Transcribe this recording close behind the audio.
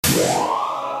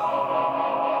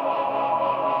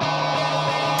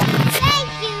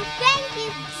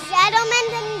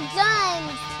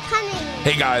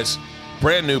Hey guys,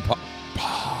 brand new podcast.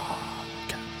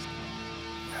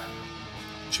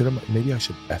 Maybe I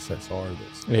should SSR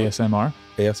this. ASMR?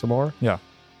 ASMR? Yeah.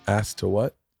 Ask to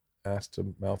what? Ask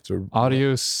to mouth to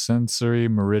Audio sensory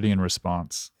meridian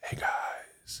response. Hey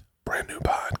guys, brand new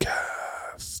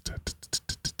podcast.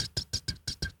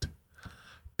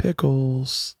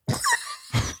 Pickles.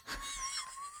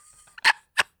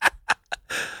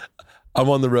 I'm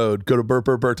on the road. Go to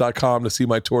burtburtburt.com to see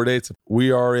my tour dates.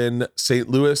 We are in St.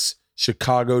 Louis,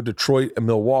 Chicago, Detroit, and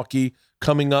Milwaukee.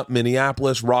 Coming up,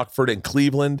 Minneapolis, Rockford, and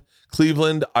Cleveland.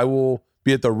 Cleveland, I will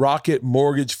be at the Rocket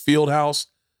Mortgage Fieldhouse.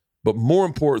 But more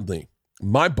importantly,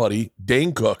 my buddy,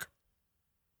 Dane Cook,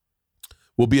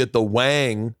 will be at the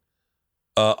Wang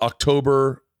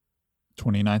October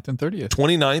 29th and 30th.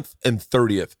 29th and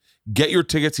 30th. Get your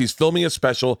tickets. He's filming a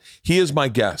special. He is my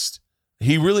guest.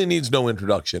 He really needs no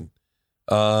introduction.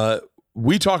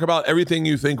 We talk about everything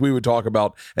you think we would talk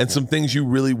about and some things you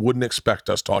really wouldn't expect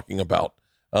us talking about.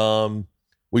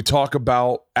 We talk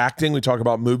about acting. We talk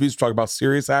about movies. We talk about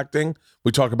serious acting.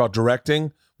 We talk about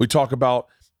directing. We talk about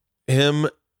him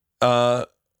being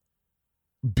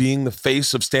the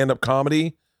face of stand-up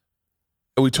comedy.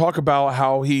 And we talk about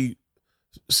how he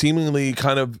seemingly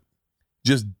kind of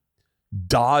just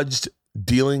dodged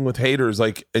dealing with haters,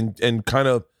 like and kind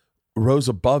of rose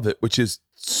above it, which is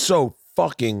so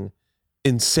fucking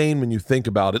insane when you think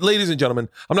about it. Ladies and gentlemen,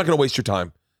 I'm not going to waste your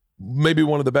time. Maybe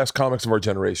one of the best comics of our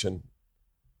generation.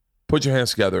 Put your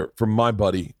hands together for my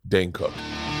buddy, Dane Cook.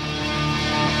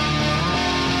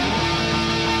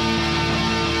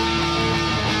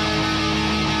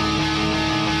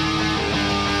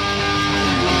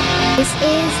 This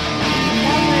is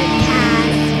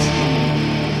Overcast.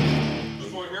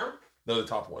 This one here? No, the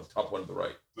top one to the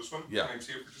right. This one? Yeah. Can I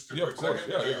see it for just a Yeah, quick of course.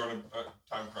 second? Yeah, I know yeah. You're on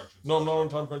a time crunch. No, I'm not on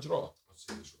time crunch at all. Let's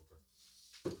see this real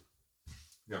quick.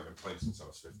 Yeah, I've been playing since I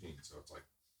was 15, so it's like...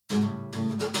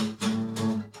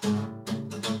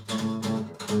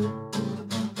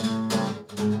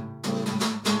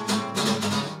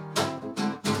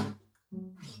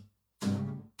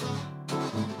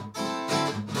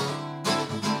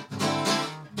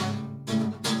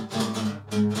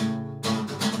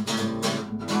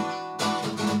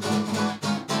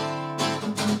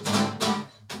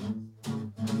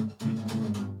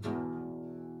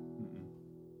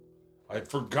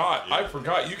 I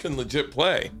forgot you can legit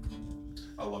play.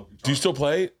 I love you. Do you still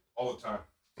play? All the time.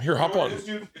 Here, hop You know on. what it is,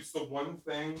 dude? It's the one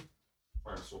thing...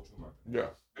 Sorry, I'm still too much. Yeah.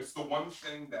 It's the one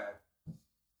thing that...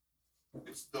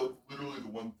 It's literally the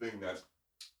one thing that...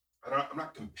 I'm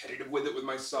not competitive with it with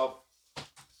myself.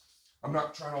 I'm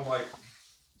not trying to like...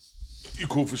 You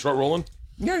cool if we start rolling?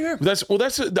 Yeah. That's what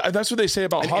they say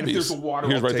about And hobbies. if there's a water,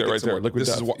 Here's I'll right take there, it right there. somewhere. Liquid This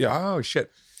death. is Yeah. Oh,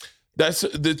 shit. That's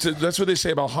what they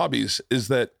say about hobbies is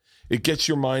that it gets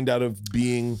your mind out of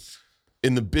being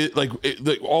in the bit, like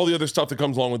all the other stuff that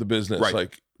comes along with the business, Right.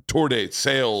 like tour dates,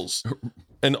 sales,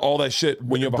 and all that shit.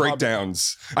 When you have a hobby.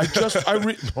 breakdowns. I just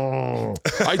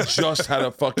had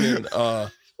a fucking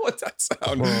What's that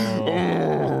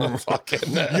sound? fucking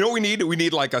You know what we need? We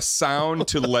need like a sound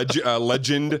to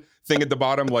legend thing at the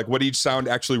bottom, like what each sound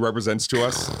actually represents to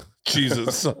us.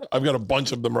 Jesus. I've got a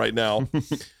bunch of them right now.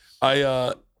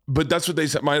 But that's what they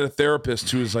said. I had a therapist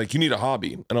who was like, you need a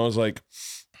hobby. And I was like,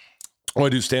 oh, I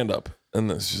do stand up. And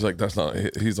then she's like,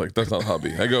 he's like, that's not a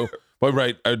hobby. I go, well,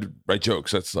 I write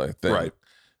jokes. That's my thing. Right.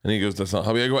 And he goes, that's not a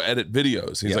hobby. I go edit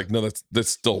videos. He's like, no, that's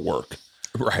still work.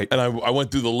 Right. And I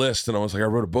went through the list and I was like, I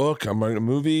wrote a book. I'm writing a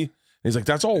movie. And he's like,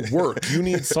 that's all work. You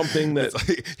need something that. It's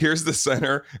like, here's the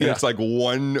center, and it's like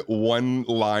one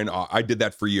line off. I did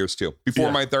that for years too.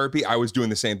 Before my therapy, I was doing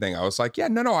the same thing. I was like,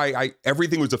 I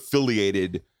everything was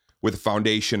affiliated with a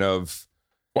foundation of.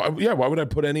 Why would I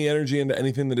put any energy into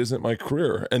anything that isn't my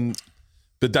career?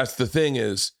 But that's the thing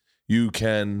is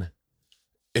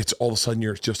it's all of a sudden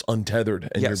you're just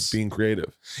untethered and you're being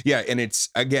creative. Yeah. And it's,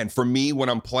 again, for me, when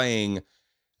I'm playing,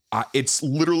 it's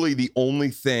literally the only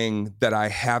thing that I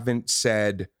haven't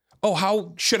said, oh,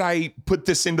 how should I put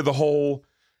this into the whole,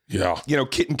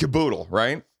 kit and caboodle,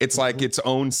 right? It's like its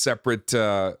own separate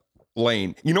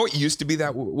lane. You know what used to be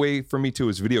that way for me too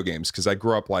is video games, because I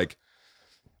grew up like,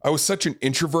 I was such an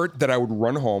introvert that I would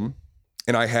run home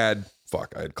and I had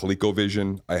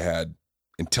ColecoVision, I had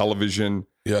Intellivision.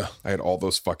 Yeah. I had all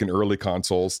those fucking early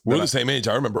consoles. We're the same age.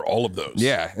 I remember all of those.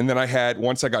 Yeah. And then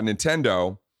once I got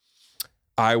Nintendo,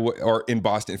 or in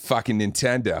Boston, fucking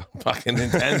Nintendo. Fucking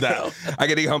Nintendo. I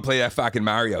got to get home and play that fucking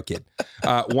Mario kid.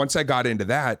 Once I got into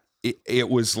that, it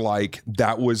was like,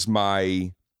 that was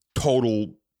my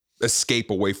total escape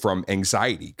away from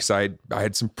anxiety, because I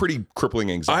had some pretty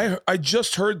crippling anxiety. I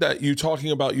just heard that you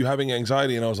talking about you having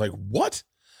anxiety, and I was like, what?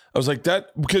 I was like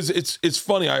that because it's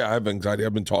funny. I have anxiety.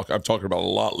 I've talking about it a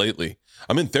lot lately.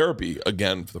 I'm in therapy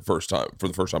again for the first time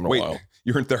in a while.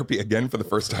 You're in therapy again for the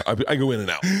first time? I go in and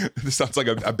out. This sounds like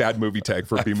a bad movie tag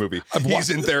for a B movie. He's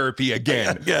in therapy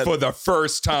again for the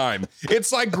first time.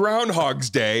 It's like Groundhog's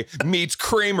Day meets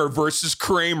Kramer versus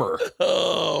Kramer.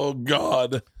 Oh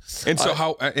God. And so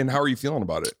how are you feeling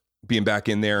about it? Being back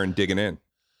in there and digging in?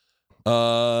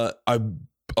 I'm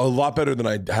a lot better than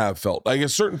I have felt. Like at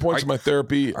certain points in my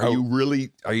therapy. Are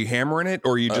you hammering it,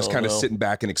 or are you just kind of sitting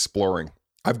back and exploring?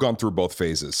 I've gone through both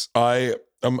phases. I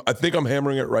think I'm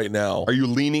hammering it right now. Are you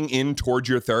leaning in towards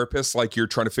your therapist like you're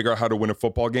trying to figure out how to win a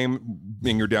football game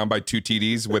and you're down by 2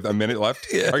 TDs with a minute left?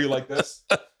 Yeah. Are you like this?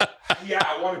 Yeah,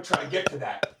 I want to try to get to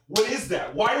that. What is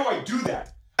that? Why do I do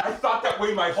that? I thought that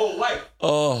way my whole life.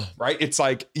 Oh, right. It's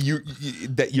like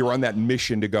that you're on that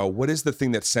mission to go, what is the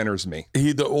thing that centers me?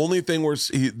 The only thing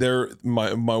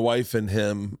my wife and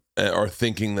him are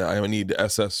thinking that I need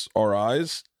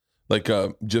SSRIs, like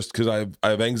just because I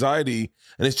have anxiety,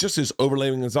 and it's just this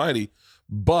overlaying anxiety.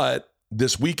 But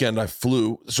this weekend I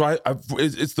flew, so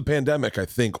it's the pandemic. I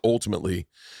think ultimately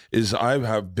is I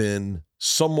have been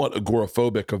somewhat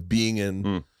agoraphobic of being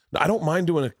in. I don't mind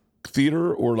doing a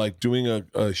theater or like doing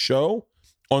a show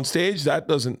on stage. That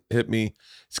doesn't hit me.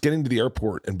 It's getting to the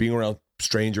airport and being around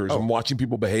strangers and watching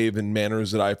people behave in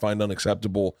manners that I find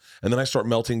unacceptable, and then I start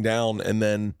melting down, and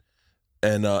then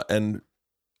and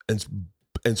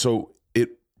so it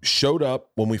showed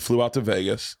up when we flew out to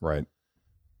Vegas. Right.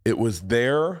 It was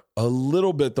there a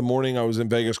little bit the morning I was in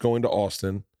Vegas going to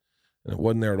Austin, and it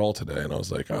wasn't there at all today, and I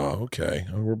was like, oh, okay,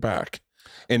 we're back.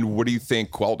 And what do you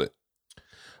think quelled it?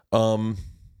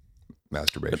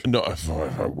 Masturbation. No,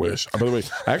 I wish. By the way,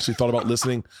 I actually thought about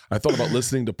listening. I thought about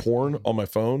listening to porn on my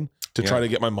phone to try to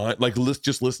get my mind, like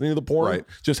just listening to the porn, right?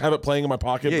 Just have it playing in my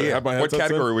pocket. Yeah. Have my what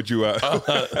category would you?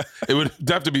 It would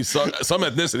have to be some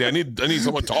ethnicity. I need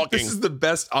someone talking. This is the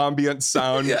best ambient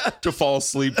sound to fall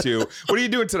asleep to. What are you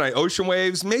doing tonight? Ocean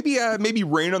waves? Maybe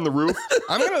rain on the roof.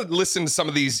 I'm gonna listen to some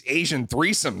of these Asian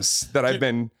threesomes that I've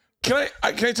been. Can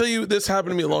I tell you, this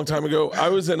happened to me a long time ago. I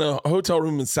was in a hotel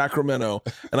room in Sacramento,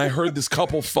 and I heard this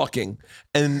couple fucking,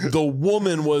 and the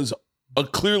woman was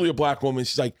clearly a black woman.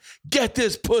 She's like, get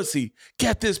this pussy.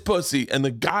 And the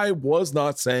guy was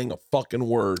not saying a fucking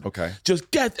word. Okay.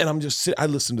 And I'm just sitting, I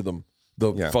listened to them.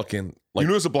 Fucking, like, you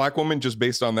knew it was a black woman just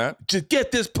based on that? Just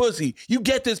get this pussy. You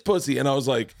get this pussy. And I was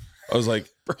like,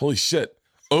 holy shit.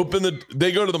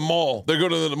 They go to the mall. They go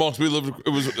to the mall. So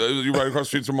it was right across the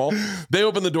street from the mall. They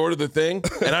open the door to the thing,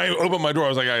 and I open my door. I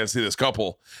was like, I gotta see this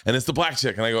couple. And it's the black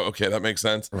chick. And I go, okay, that makes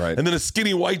sense. Right. And then a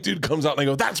skinny white dude comes out, and I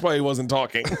go, that's why he wasn't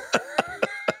talking.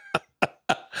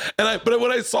 But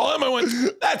when I saw him, I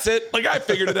went, that's it. Like, I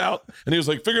figured it out. And he was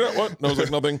like, figured out what? And I was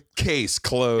like, nothing. Case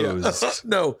closed.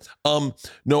 Yeah.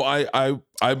 No, I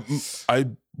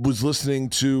was listening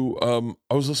to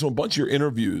a bunch of your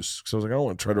interviews because I was like, I don't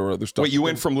want to try to other stuff. Wait, you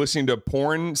went from listening to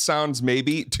porn sounds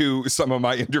maybe to some of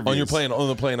my interviews. On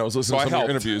the plane, I was listening to some of your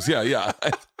interviews. Yeah.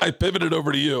 I pivoted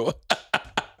over to you.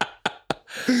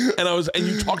 and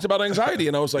you talked about anxiety,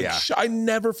 and I was like, I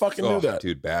never fucking knew that.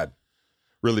 Dude, bad.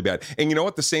 Really bad. And you know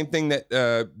what? The same thing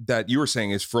that you were saying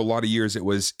is for a lot of years it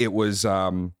was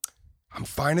I'm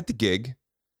fine at the gig.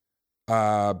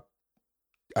 I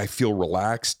feel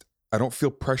relaxed. I don't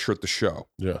feel pressure at the show.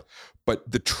 Yeah.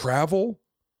 But the travel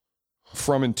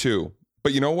from and to.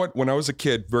 But you know what? When I was a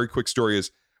kid, very quick story is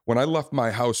when I left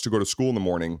my house to go to school in the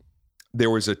morning, there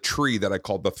was a tree that I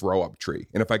called the throw up tree.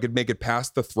 And if I could make it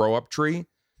past the throw up tree,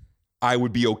 I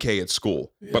would be okay at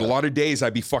school. Yeah. But a lot of days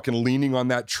I'd be fucking leaning on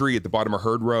that tree at the bottom of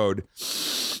Herd Road,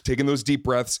 taking those deep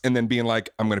breaths and then being like,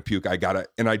 I'm going to puke. I got it.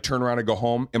 And I'd turn around and go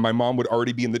home and my mom would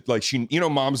already be in the, like,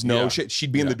 moms know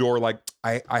she'd be in the door. Like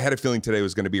I had a feeling today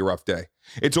was going to be a rough day.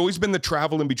 It's always been the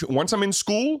travel in between. Once I'm in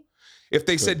school, if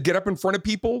they said, get up in front of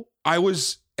people, I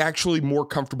was actually more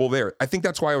comfortable there. I think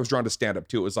that's why I was drawn to stand up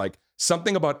too. It was like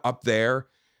something about up there,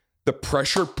 the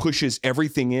pressure pushes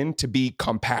everything in to be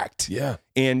compact. Yeah.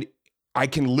 And I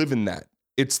can live in that.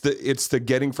 It's the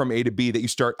getting from A to B that you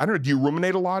start. I don't know. Do you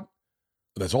ruminate a lot?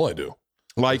 That's all I do.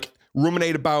 Like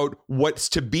ruminate about what's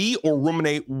to be or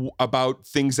ruminate about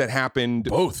things that happened?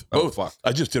 Both. Fuck.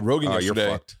 I just did Rogan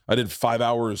yesterday. I did 5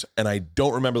 hours and I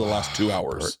don't remember the last 2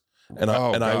 hours. And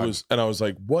I was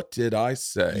like, what did I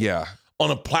say? Yeah. On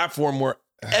a platform where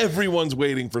everyone's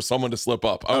waiting for someone to slip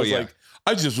up. I was like,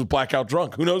 I just was blackout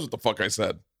drunk. Who knows what the fuck I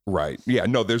said? Right. Yeah.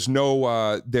 No, there's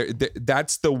no,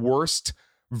 that's the worst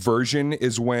version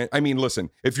is when, I mean, listen,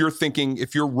 if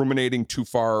you're ruminating too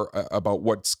far about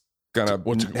what's going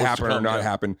to happen or not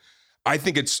happen, I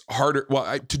think it's harder,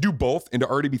 to do both and to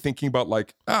already be thinking about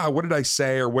like, what did I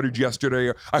say? Or what did yesterday?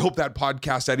 Or, I hope that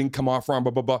podcast, I didn't come off wrong,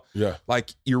 blah, blah, blah. Yeah.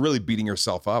 Like you're really beating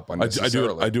yourself up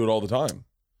unnecessarily. I do it all the time.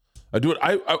 I do it.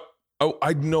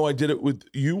 I know I did it with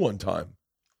you one time.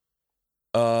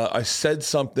 I said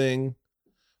something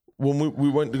when we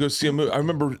went to go see a movie. I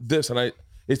remember this, and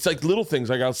it's like little things.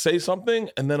 Like I'll say something,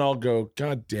 and then I'll go,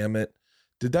 God damn it!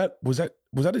 Did that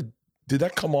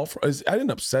come off? I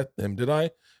didn't upset them, did I?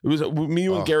 It was me,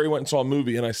 you, and Gary went and saw a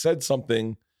movie, and I said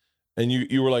something, and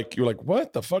you were like,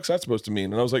 what the fuck's that supposed to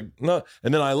mean? And I was like, no.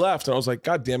 And then I left, and I was like,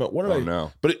 God damn it, what did I?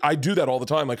 No. But I do that all the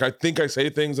time. Like I think I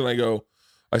say things, and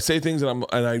I say things, and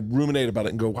I ruminate about it,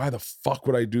 and go, why the fuck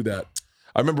would I do that?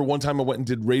 I remember one time I went and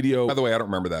did radio. By the way, I don't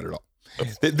remember that at all.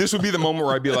 This would be the moment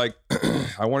where I'd be like,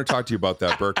 I want to talk to you about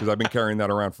that, Bert, because I've been carrying that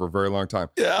around for a very long time.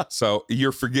 Yeah. So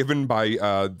you're forgiven by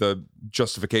the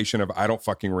justification of I don't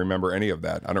fucking remember any of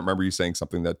that. I don't remember you saying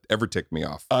something that ever ticked me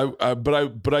off.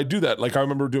 But I do that. Like I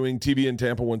remember doing TV in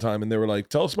Tampa one time, and they were like,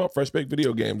 "Tell us about Fresh Baked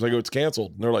Video Games." I go, "It's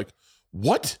canceled." And they're like,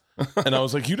 "What?" And I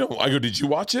was like, "You don't." I go, "Did you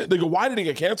watch it?" They go, "Why did it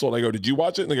get canceled?" I go, "Did you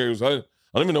watch it?" And they go,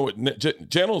 "I don't even know what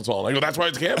channel it's on." I go, "That's why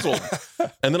it's canceled."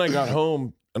 And then I got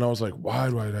home, and I was like, "Why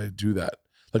did I do that?"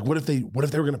 Like, what if they were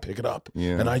going to pick it up?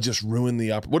 Yeah. And I just ruined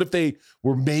the what if they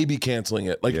were maybe canceling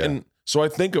it? Like, and so I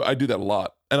think I do that a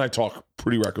lot, and I talk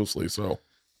pretty recklessly. So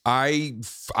I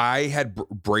had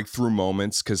breakthrough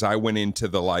moments because I went into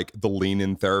the lean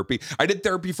in therapy. I did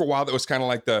therapy for a while. That was kind of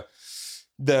like the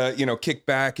kick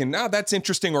back and that's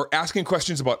interesting, or asking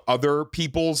questions about other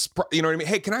people's, you know what I mean?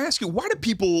 Hey, can I ask you, why do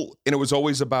people, and it was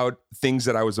always about things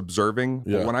that I was observing.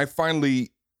 Yeah. When I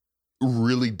finally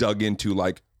really dug into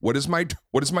like, what is my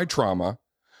trauma?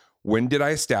 When did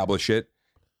I establish it?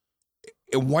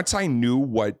 And once I knew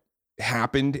what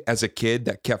happened as a kid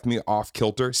that kept me off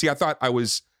kilter. See, I thought I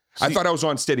was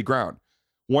on steady ground.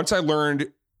 Once I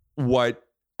learned what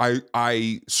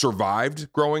I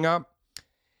survived growing up,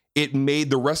 it made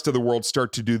the rest of the world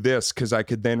start to do this, because I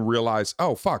could then realize,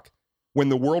 oh fuck, when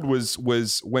the world was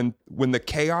when the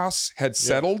chaos had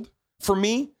settled for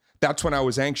me, that's when I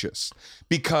was anxious.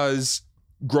 Because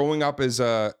growing up as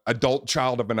a adult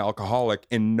child of an alcoholic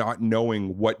and not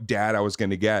knowing what dad I was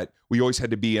going to get, we always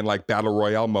had to be in like battle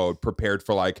royale mode, prepared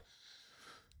for like,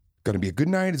 going to be a good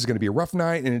night, it's going to be a rough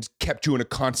night, and it kept you in a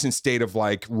constant state of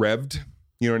like revved.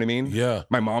 You know what I mean? Yeah.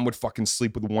 My mom would fucking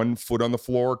sleep with one foot on the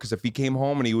floor, because if he came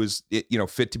home and he was,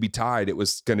 fit to be tied, it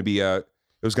was going to be a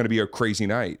crazy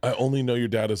night. I only know your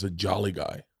dad as a jolly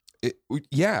guy.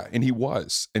 And he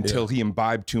was, until he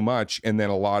imbibed too much, and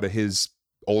then a lot of his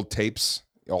old tapes,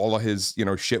 all of his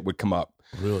shit would come up.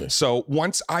 Really? So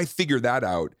once I figured that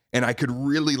out, and I could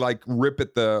really like rip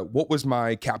at what was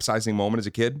my capsizing moment as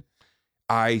a kid,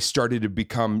 I started to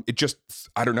become,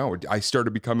 I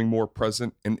started becoming more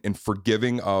present and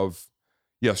forgiving of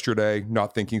yesterday,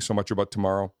 not thinking so much about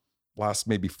tomorrow. Last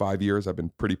maybe 5 years, I've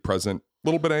been pretty present. A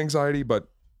little bit of anxiety, but.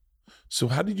 So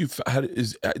did you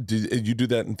do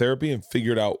that in therapy and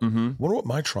figured out, I wonder what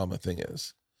my trauma thing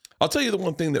is? I'll tell you the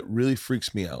one thing that really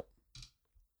freaks me out.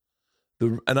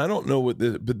 And I don't know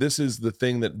but this is the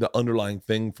thing, that the underlying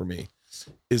thing for me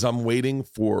is I'm waiting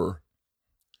for.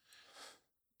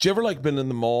 Do you ever like been in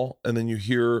the mall and then you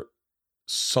hear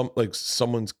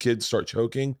someone's kid start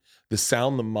choking? The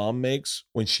sound the mom makes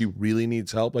when she really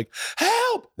needs help, like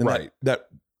help, and right?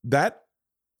 That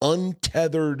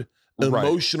untethered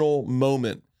emotional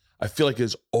moment, I feel like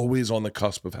is always on the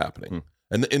cusp of happening.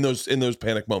 And in those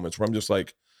panic moments where I'm just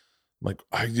like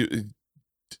I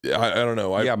don't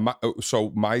know.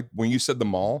 When you said the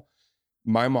mall,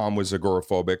 my mom was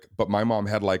agoraphobic, but my mom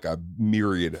had like a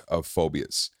myriad of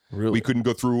phobias. Really? We couldn't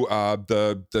go through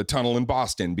the tunnel in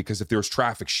Boston because if there was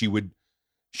traffic, she would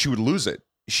lose it.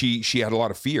 She had a lot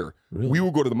of fear. Really? We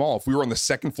would go to the mall. If we were on the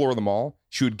second floor of the mall,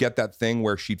 she would get that thing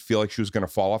where she'd feel like she was going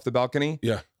to fall off the balcony.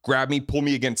 Yeah. Grab me, pull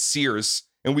me against Sears,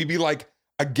 and we'd be like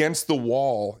against the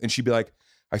wall, and she'd be like,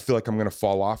 I feel like I'm going to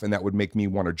fall off, and that would make me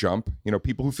want to jump.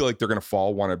 People who feel like they're going to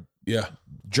fall want to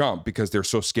jump because they're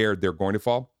so scared they're going to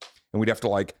fall. And we'd have to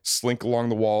like slink along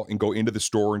the wall and go into the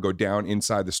store and go down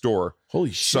inside the store.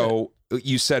 Holy shit. So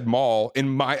you said mall,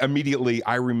 and immediately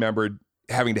I remembered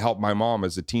having to help my mom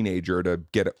as a teenager to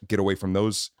get away from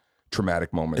those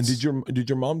traumatic moments. And did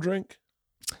your mom drink?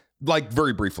 Like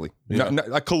very briefly. Yeah.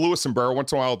 Like Lewis and Burr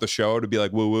once in a while at the show to be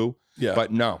like woo woo. Yeah.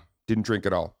 But no, didn't drink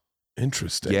at all.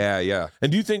 Interesting. Yeah.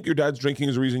 And do you think your dad's drinking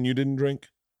is the reason you didn't drink?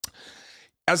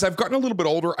 As I've gotten a little bit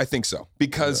older, I think so,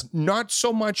 because not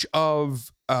so much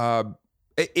of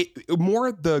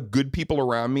more the good people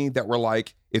around me that were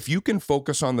like, if you can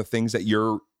focus on the things that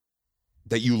you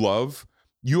love,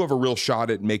 you have a real shot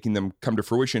at making them come to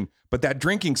fruition, but that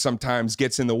drinking sometimes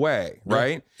gets in the way,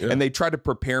 right? Yeah. And they try to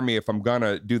prepare me, if I'm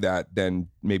gonna do that, then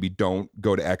maybe don't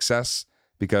go to excess,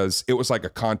 because it was like a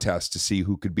contest to see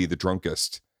who could be the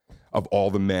drunkest of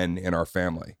all the men in our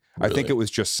family. Really? I think it was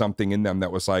just something in them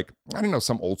that was like, I don't know,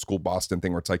 some old school Boston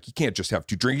thing where it's like, you can't just have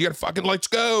 2 drinks. You gotta fucking, let's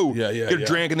go. Yeah. Get a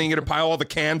drink, and then you gotta pile all the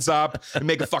cans up and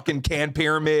make a fucking can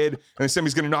pyramid. And then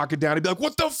somebody's gonna knock it down and be like,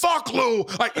 what the fuck, Lou?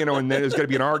 And then there's gonna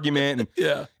be an argument.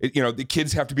 And the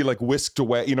kids have to be like whisked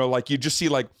away. Like you just see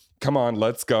like, come on,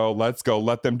 let's go,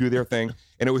 let them do their thing.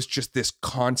 And it was just this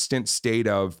constant state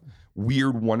of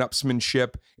weird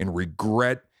one-upsmanship and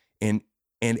regret. And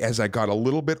as I got a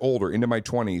little bit older, into my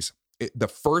 20s, the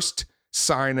first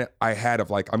sign I had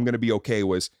of like, I'm going to be okay,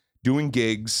 was doing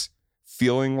gigs,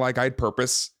 feeling like I had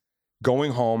purpose,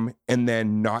 going home, and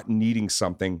then not needing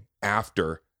something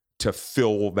after to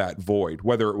fill that void.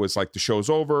 Whether it was like the show's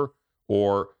over,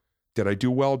 or did I do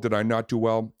well? Did I not do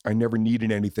well? I never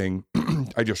needed anything.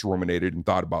 I just ruminated and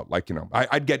thought about like,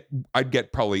 I'd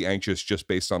get probably anxious just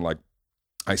based on like,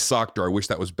 I sucked, or I wish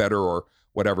that was better, or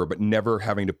whatever, but never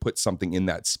having to put something in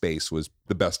that space was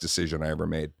the best decision I ever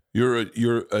made.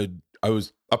 I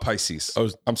was a Pisces.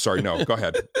 I'm sorry. No, go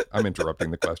ahead. I'm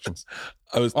interrupting the questions.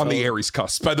 I was on the Aries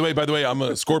cusp. By the way, I'm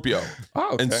a Scorpio.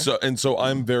 Oh, okay. And so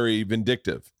I'm very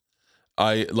vindictive.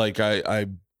 My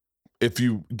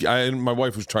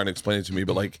wife was trying to explain it to me,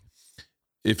 but like,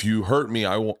 if you hurt me,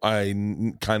 I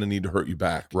kind of need to hurt you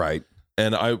back. Right.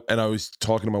 And I was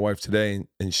talking to my wife today,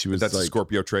 and she was That's like, a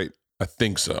Scorpio trait. I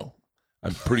think so.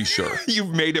 I'm pretty sure.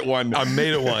 You've made it one. I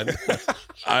made it one.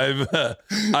 I'm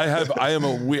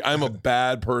a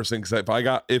bad person,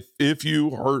 because if you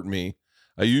hurt me,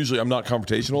 I'm not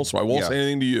confrontational, so I won't say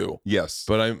anything to you. Yes.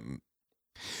 But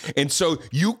and so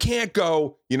you can't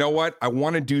go, you know what? I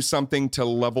want to do something to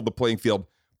level the playing field,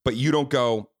 but you don't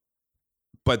go,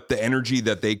 but the energy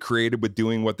that they created with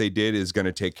doing what they did is going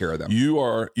to take care of them. You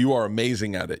are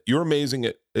amazing at it. You're amazing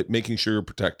at making sure you're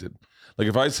protected. Like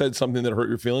if I said something that hurt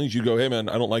your feelings, you go, hey man,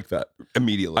 I don't like that.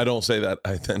 Immediately. I don't say that.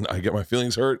 Then I get my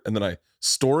feelings hurt, and then I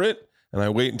store it, and I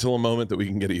wait until a moment that we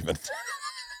can get even.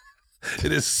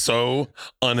 It is so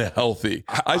unhealthy.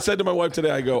 I said to my wife today,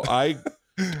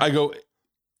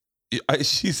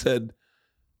 she said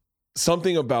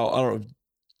something about, I don't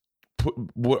know,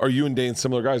 what are you and Dane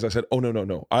similar guys? I said, oh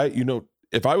no.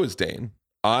 If I was Dane,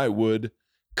 I would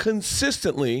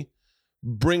consistently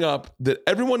bring up that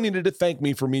everyone needed to thank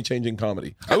me for me changing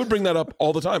comedy. I would bring that up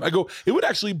all the time. I go, it would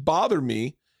actually bother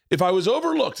me if I was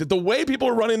overlooked at the way people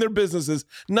are running their businesses,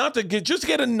 not to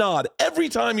get a nod every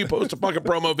time you post a fucking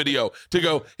promo video to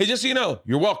go, hey, just so you know,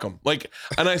 you're welcome. Like,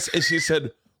 and she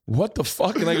said, what the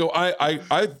fuck? And I go,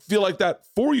 I feel like that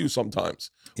for you sometimes,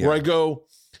 where I go,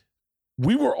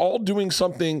 we were all doing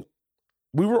something.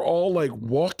 We were all like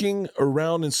walking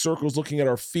around in circles looking at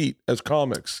our feet as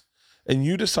comics. And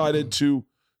you decided to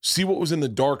see what was in the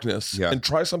darkness and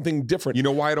try something different. You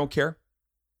know why I don't care?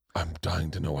 I'm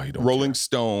dying to know why you don't Rolling care.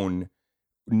 Stone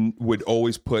would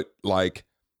always put like,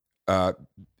 let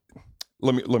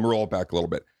me roll it back a little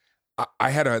bit.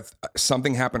 I had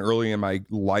something happen early in my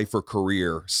life or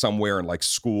career somewhere in like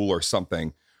school or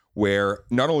something, where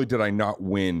not only did I not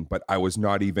win, but I was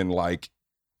not even like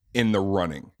in the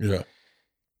running. Yeah.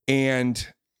 And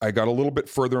I got a little bit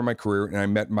further in my career, and I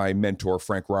met my mentor,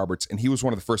 Frank Roberts, and he was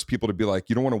one of the first people to be like,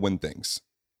 you don't want to win things.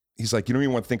 He's like, you don't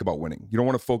even want to think about winning. You don't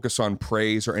want to focus on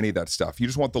praise or any of that stuff. You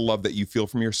just want the love that you feel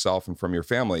from yourself and from your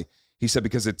family. He said,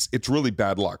 because it's really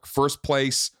bad luck. First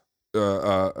place,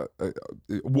 a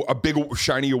big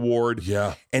shiny award.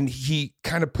 Yeah. And he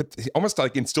kind of almost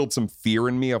like instilled some fear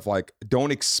in me of like,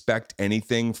 don't expect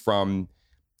anything from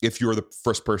if you're the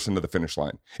first person to the finish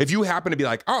line. If you happen to be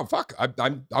like, oh, fuck,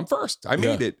 I'm first. I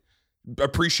made it.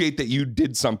 Appreciate that you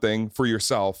did something for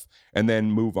yourself and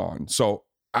then move on. So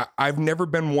I've never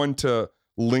been one to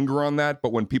linger on that.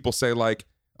 But when people say like,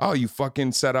 oh, you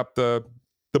fucking set up the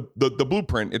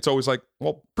blueprint, it's always like,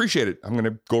 well, appreciate it. I'm going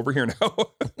to go over here now.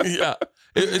 Yeah.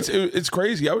 It's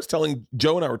crazy. I was telling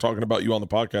Joe, and I were talking about you on the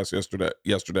podcast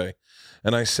yesterday.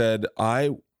 And I said,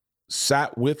 I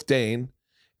sat with Dane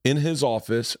in his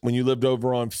office when you lived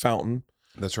over on Fountain.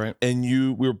 That's right. And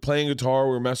we were playing guitar,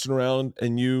 we were messing around,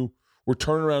 and you were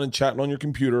turning around and chatting on your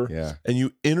computer. Yeah. And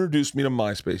you introduced me to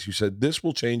MySpace. You said, this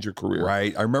will change your career.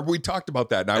 Right. I remember we talked about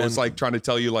that. And I was like trying to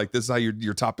tell you like, this is how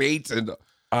your top 8. And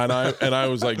I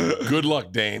was like, good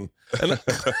luck, Dane. And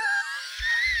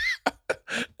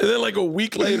then like a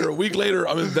week later,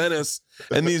 I'm in Venice,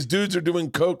 and these dudes are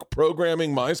doing coke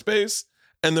programming MySpace,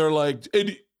 and they're like,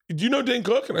 hey, do you know Dane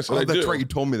Cook? And I said, I that's do. right. You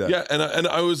told me that. Yeah. And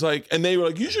I was like, and they were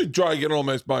like, you should try getting on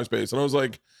MySpace. And I was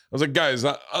like, was like, guys,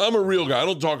 I'm a real guy. I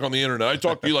don't talk on the internet. I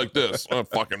talk to you like this. What a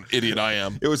fucking idiot I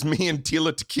am. It was me and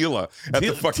Tila Tequila at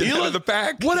the fucking end of the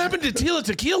pack. What happened to Tila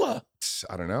Tequila?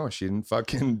 I don't know. She didn't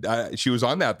fucking. She was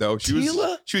on that though. She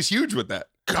was huge with that.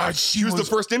 God, she was the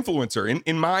first influencer.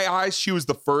 In my eyes, she was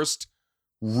the first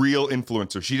real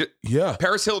influencer.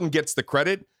 Paris Hilton gets the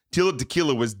credit. Tila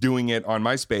Tequila was doing it on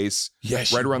MySpace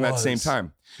right around that same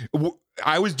time.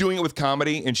 I was doing it with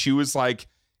comedy, and she was like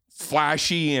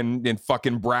flashy and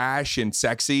fucking brash and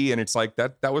sexy, and it's like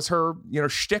that was her,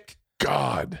 shtick.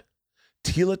 God,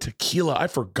 Tila Tequila, I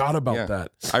forgot about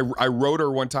that. I wrote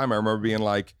her one time. I remember being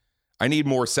like, I need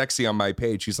more sexy on my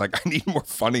page. She's like, I need more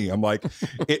funny. I'm like,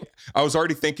 I was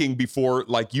already thinking before,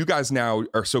 like, you guys now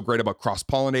are so great about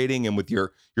cross-pollinating, and with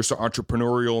you're so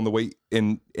entrepreneurial in the way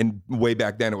in way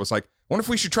back then, it was like, I wonder if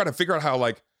we should try to figure out how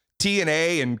like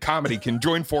TNA and comedy can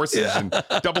join forces and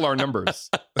double our numbers.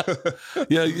 do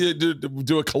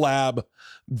a collab.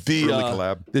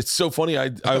 Collab. It's so funny. I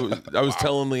was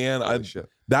telling Leanne,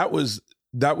 that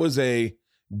was a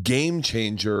game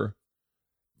changer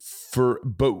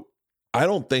but I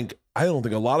don't think a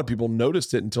lot of people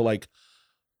noticed it until like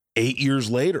 8 years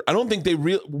later. I don't think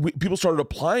people started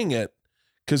applying it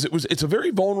because it's a very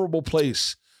vulnerable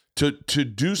place to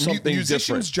do something Musicians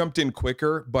different. Jumped in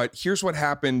quicker, but here's what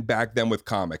happened back then with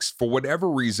comics. For whatever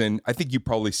reason, I think you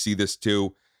probably see this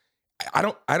too.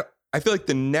 I feel like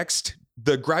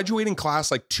the graduating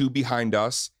class, like 2 behind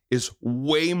us, is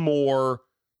way more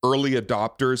early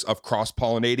adopters of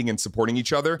cross-pollinating and supporting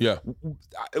each other. Yeah.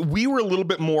 We were a little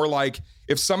bit more like,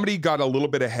 if somebody got a little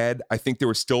bit ahead, I think there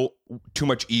was still too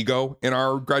much ego in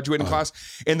our graduating class.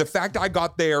 And the fact I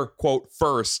got there, quote,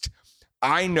 first,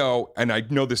 I know, and I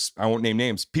know this, I won't name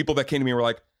names, people that came to me were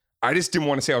like, I just didn't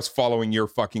want to say I was following your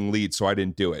fucking lead, so I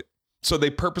didn't do it. So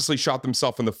they purposely shot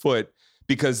themselves in the foot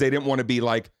because they didn't want to be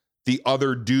like the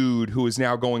other dude who is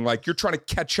now going like, you're trying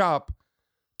to catch up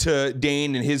to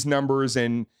Dane and his numbers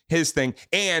and his thing.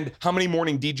 And how many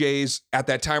morning DJs at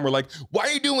that time were like, why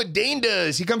are you doing what Dane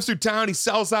does? He comes through town, he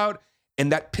sells out.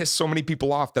 And that pissed so many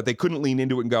people off that they couldn't lean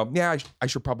into it and go, yeah, I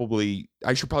should probably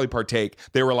partake.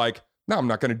 They were like, no, I'm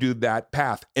not going to do that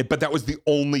path. But that was the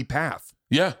only path.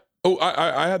 Yeah. Oh,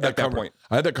 I had that point.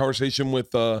 I had that conversation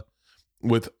with I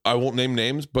won't name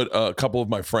names, but a couple of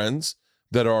my friends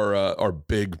that are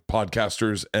big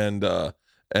podcasters and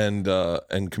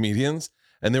comedians.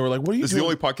 And they were like, what are you doing? This is the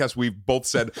only podcast we've both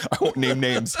said, I won't name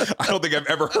names. I don't think I've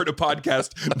ever heard a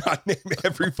podcast not name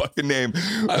every fucking name.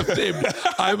 Let's name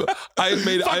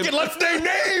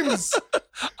names.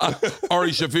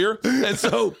 Ari Shafir. And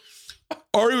so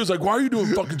Ari was like, why are you doing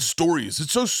fucking stories?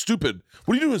 It's so stupid.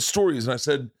 What are you doing stories? And I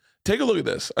said, take a look at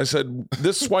this. I said,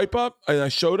 this swipe up. And I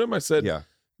showed him. I said,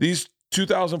 these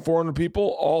 2,400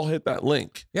 people all hit that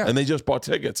link. Yeah. And they just bought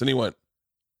tickets. And he went,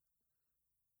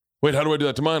 wait, how do I do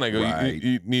that to mine? I go,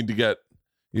 you need to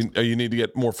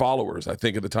get more followers. I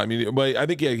think at the time, but I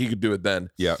think he could do it then.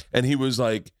 Yeah. And he was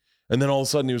like, and then all of a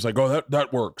sudden he was like, oh,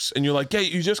 that works. And you're like, yeah,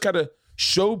 you just got to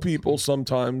show people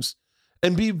sometimes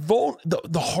and be vulnerable.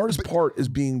 The hardest part is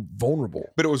being vulnerable.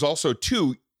 But it was also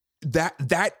too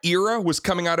that era was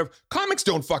coming out of comics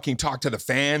don't fucking talk to the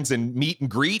fans and meet and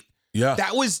greet. Yeah.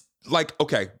 That was like,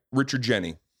 okay, Richard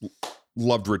Jeni.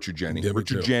 Loved Richard Jeni. Yeah,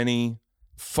 Richard Jeni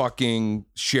fucking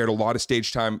shared a lot of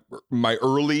stage time. My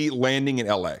early landing in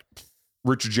LA.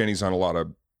 Richard Jeni's on a lot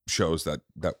of shows that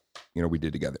we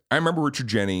did together. I remember Richard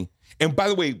Jeni. And by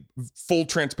the way, full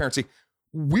transparency,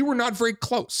 we were not very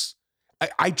close.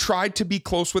 I tried to be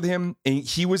close with him, and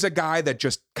he was a guy that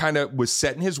just kind of was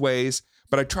set in his ways,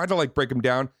 but I tried to like break him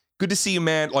down. Good to see you,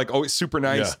 man. Like, oh, it's super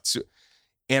nice. Yeah.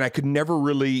 And I could never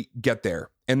really get there.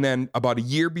 And then about a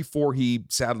year before he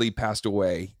sadly passed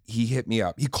away, he hit me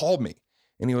up. He called me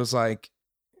and he was like,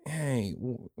 hey,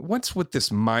 what's with this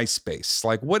MySpace?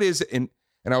 Like, what is it? And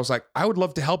I was like, I would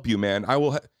love to help you, man. I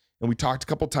will. And we talked a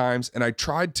couple times and I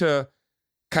tried to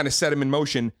kind of set him in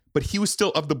motion, but he was still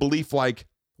of the belief, like,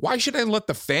 why should I let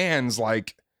the fans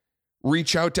like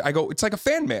reach out to, I go, it's like a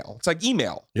fan mail. It's like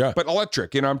email, but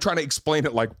electric. I'm trying to explain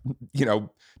it like, to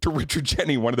Richard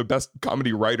Jeni, one of the best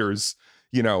comedy writers,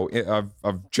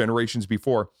 of generations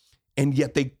before. And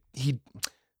yet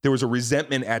there was a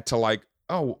resentment to like,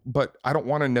 oh, but I don't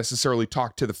want to necessarily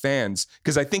talk to the fans.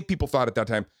 Cause I think people thought at that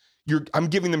time, I'm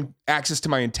giving them access to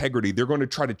my integrity. They're going to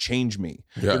try to change me.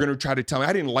 Yeah. They're going to try to tell me,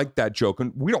 I didn't like that joke.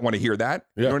 And we don't want to hear that.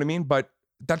 You know what I mean? But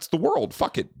that's the world.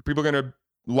 Fuck it. People are going to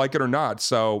like it or not.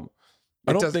 So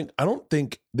I don't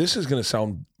think this is going to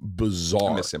sound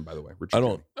bizarre. I miss him, by the way.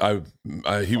 Richard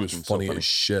he was funny as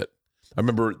shit. I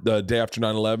remember the day after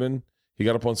 9/11, he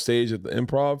got up on stage at the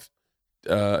Improv.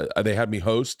 They had me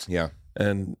host. Yeah.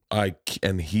 And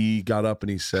he got up and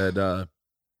he said,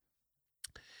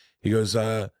 he goes,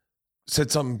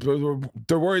 said something.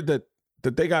 They're worried that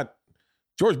they got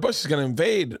George Bush is going to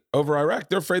invade over Iraq.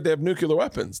 They're afraid they have nuclear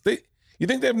weapons. You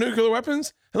think they have nuclear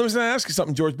weapons? And let me ask you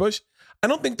something, George Bush. I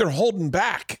don't think they're holding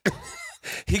back.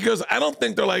 He goes, I don't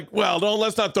think they're like, well,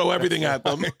 let's not throw everything at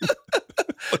them.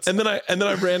 and then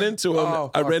I ran into him.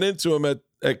 I ran into him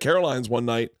at Caroline's one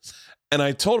night, and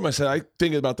I told him, I said, I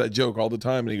think about that joke all the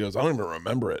time. And he goes, I don't even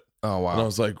remember it. Oh wow. And I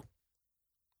was like,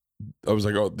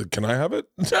 oh, can I have it?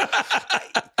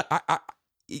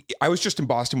 I was just in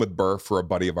Boston with Burr for a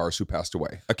buddy of ours who passed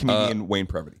away, a comedian, Wayne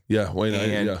Previty. Yeah,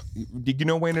 Wayne. Did you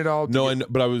know Wayne at all? No,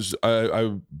 but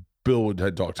Bill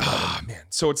had talked about him. Man.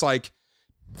 So it's like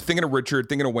thinking of Richard,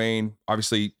 thinking of Wayne,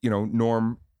 obviously,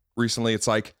 Norm recently. It's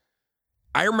like,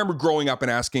 I remember growing up and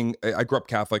asking, I grew up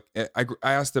Catholic. I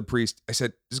asked the priest, I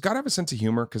said, does God have a sense of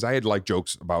humor? Because I had like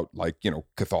jokes about like,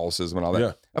 Catholicism and all that.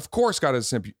 Yeah. Of course, God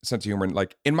has a sense of humor. And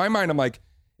like, in my mind, I'm like,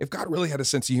 if God really had a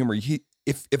sense of humor,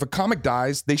 if a comic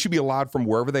dies, they should be allowed from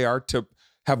wherever they are to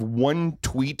have one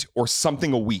tweet or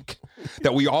something a week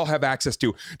that we all have access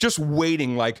to. Just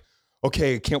waiting like,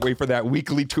 okay, I can't wait for that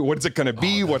weekly tweet. What is it going to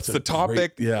be? What's the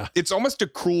topic? Yeah. It's almost a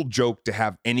cruel joke to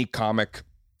have any comic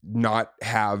not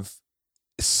have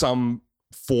some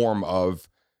form of,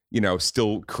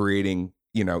 still creating,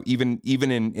 even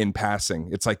in passing.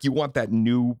 It's like you want that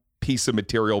new piece of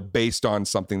material based on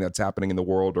something that's happening in the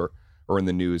world or in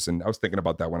the news. And I was thinking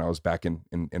about that when I was back in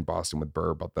Boston with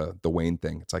Burr about the Wayne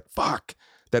thing. It's like, fuck,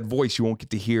 that voice, you won't get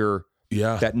to hear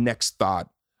that next thought.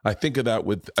 I think of that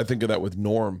with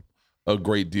Norm a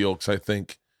great deal, because I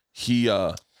think he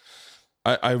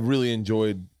I really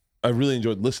enjoyed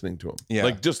listening to him. Yeah.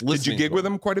 Like just listening. Did you gig with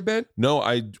him quite a bit? No,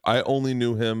 I only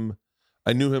knew him.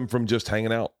 I knew him from just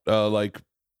hanging out. Like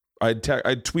I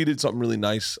tweeted something really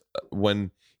nice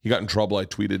when he got in trouble. I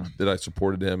tweeted that I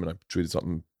supported him, and I tweeted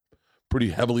something pretty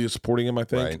heavily supporting him, I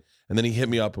think. Right. And then he hit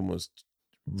me up and was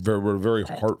very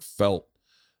heartfelt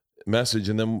message.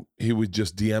 And then he would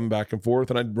just DM back and forth,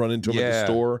 and I'd run into him at the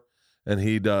store, and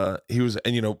he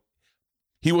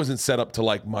wasn't set up to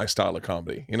like my style of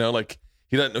comedy. Like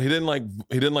he didn't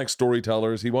like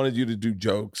storytellers. He wanted you to do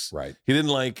jokes. Right. He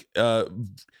didn't like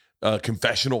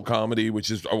confessional comedy, which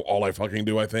is all I fucking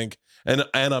do, I think. And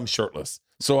I'm shirtless.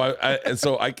 So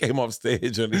I came off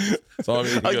stage, and so I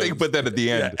like that you put that at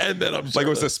the end. Yeah, and then I'm shirtless. Like it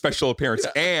was a special appearance,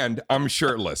 and I'm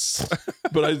shirtless.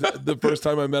 But the first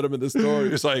time I met him at the store, he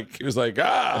was like,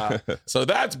 so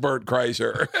that's Bert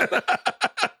Kreischer.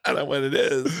 And I went, it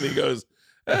is. And he goes,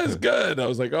 that's good. And I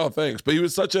was like, oh, thanks. But he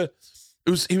was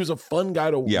he was a fun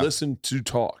guy to listen to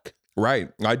talk.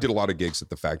 Right. I did a lot of gigs at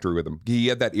the Factory with him. He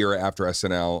had that era after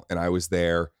SNL, and I was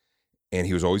there, and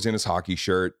he was always in his hockey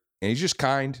shirt, and he's just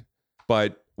kind,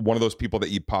 but one of those people that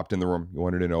you popped in the room, you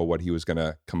wanted to know what he was going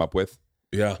to come up with.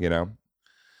 Yeah.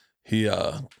 He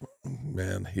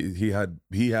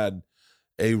had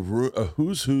a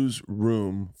who's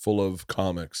room full of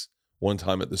comics one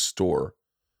time at the store,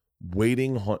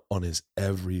 waiting on his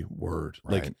every word.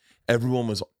 Right. Like everyone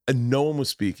was, and no one was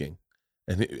speaking,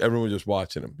 and everyone was just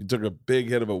watching him. He took a big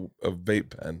hit of a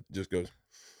vape pen, just goes,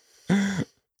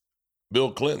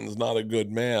 Bill Clinton's not a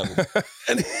good man.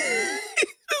 And he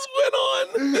just went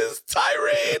on this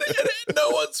tirade, and no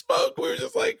one spoke. We were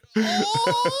just like,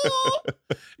 oh.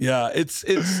 Yeah, it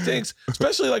stinks.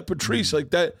 Especially like Patrice,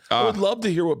 like that. I would love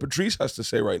to hear what Patrice has to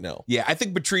say right now. Yeah, I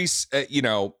think Patrice, I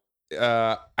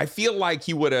feel like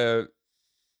he would have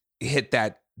hit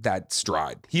that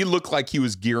stride. He looked like he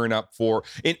was gearing up for,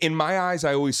 in my eyes,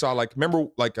 I always saw remember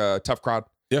Tough Crowd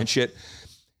and shit,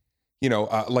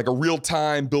 like a real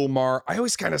time Bill Maher. I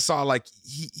always kind of saw like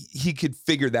he could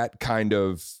figure that kind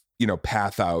of,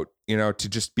 path out, to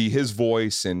just be his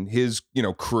voice and his,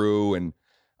 crew. And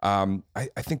I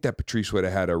think that Patrice would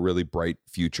have had a really bright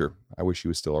future. I wish he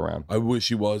was still around. I wish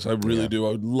he was. I really do.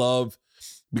 I would love,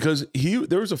 because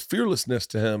there was a fearlessness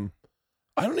to him.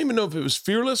 I don't even know if it was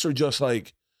fearless or just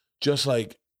like,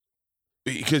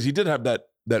 because he did have that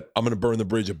I'm going to burn the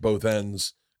bridge at both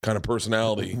ends kind of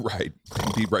personality. Right.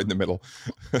 Be right in the middle.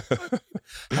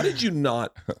 How did you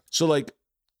not? So like,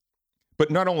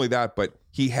 but not only that, but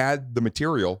he had the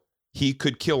material he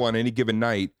could kill on any given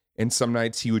night. And some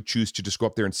nights he would choose to just go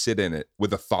up there and sit in it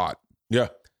with a thought. Yeah.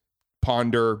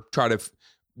 Ponder, try to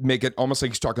make it almost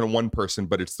like he's talking to one person,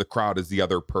 but it's the crowd as the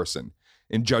other person.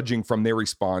 And judging from their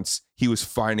response, he was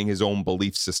finding his own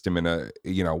belief system in a,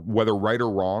 whether right or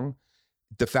wrong.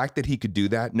 The fact that he could do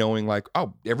that, knowing like,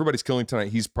 oh, everybody's killing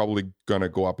tonight, he's probably going to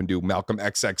go up and do Malcolm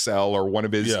XXL or one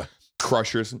of his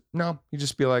crushers. No, he'd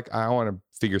just be like, I want to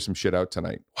figure some shit out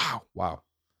tonight. Wow.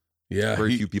 Yeah,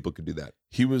 Very few people could do that.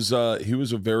 He was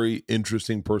a very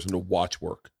interesting person to watch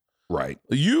work. Right.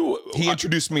 He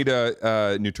introduced me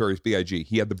to Notorious B.I.G.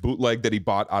 He had the bootleg that he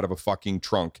bought out of a fucking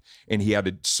trunk, and he had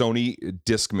a Sony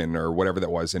Discman or whatever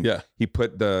that was, and he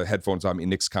put the headphones on me.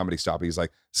 Nick's Comedy Stop. He's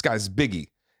like, "This guy's Biggie,"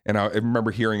 and I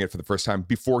remember hearing it for the first time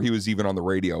before he was even on the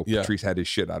radio. Yeah. Patrice had his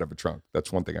shit out of a trunk.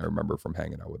 That's one thing I remember from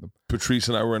hanging out with him. Patrice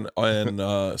and I were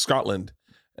in Scotland,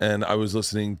 and I was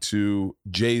listening to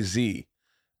Jay-Z,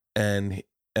 and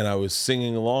I was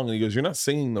singing along, and he goes, "You're not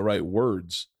singing the right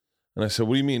words." And I said,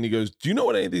 "What do you mean?" He goes, "Do you know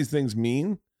what any of these things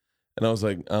mean?" And I was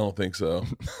like, "I don't think so."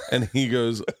 And he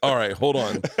goes, "All right, hold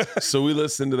on." So we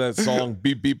listened to that song,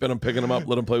 Beep Beep, and I'm picking him up,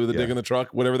 let him play with the dick in the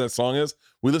truck, whatever that song is.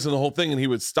 We listened to the whole thing, and he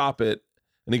would stop it,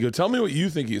 and he'd go, "Tell me what you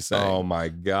think he's saying." Oh my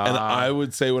God. And I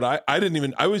would say what I didn't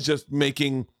even, I was just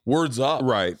making words up.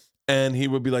 Right. And he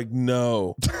would be like,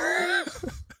 "No."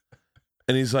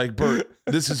 And he's like, "Bert,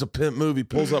 this is a pimp movie."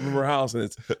 Pulls up in her house, and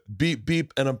it's beep,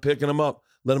 beep, and I'm picking him up.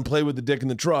 Let him play with the dick in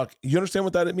the truck. You understand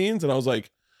what that it means? And I was like,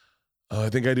 "Oh,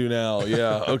 I think I do now."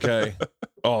 Yeah, okay.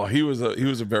 Oh, he was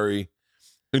a very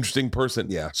interesting person.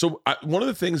 Yeah. So one of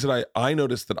the things that I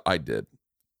noticed that I did,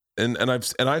 and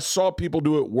I saw people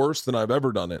do it worse than I've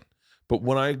ever done it. But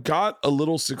when I got a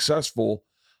little successful,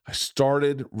 I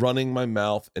started running my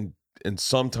mouth and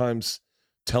sometimes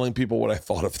telling people what I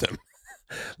thought of them.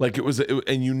 Like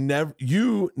and you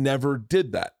never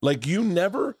did that. Like you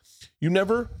never.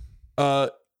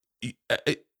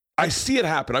 I see it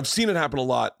happen. I've seen it happen a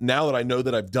lot now that I know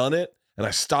that I've done it, and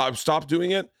I stopped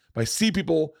doing it. But I see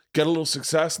people get a little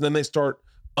success, and then they start.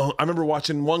 I remember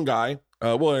watching one guy.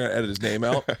 I'm gonna edit his name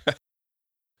out.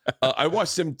 I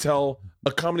watched him tell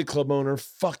a comedy club owner,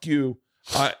 "Fuck you.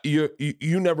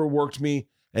 You never worked me,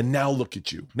 and now look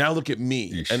at you. Now look at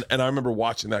me." Yeesh. And I remember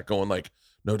watching that, going like,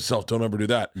 "Note to self, don't ever do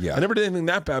that." Yeah. I never did anything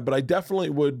that bad, but I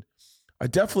definitely would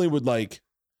like.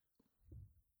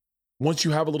 Once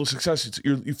you have a little success,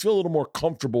 you feel a little more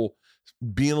comfortable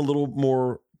being a little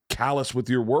more callous with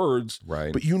your words.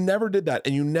 Right. But you never did that.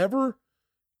 And you never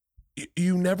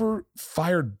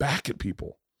fired back at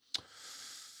people.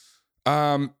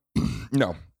 No,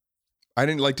 I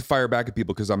didn't like to fire back at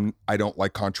people because I don't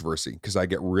like controversy, because I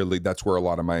get that's where a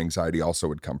lot of my anxiety also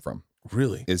would come from.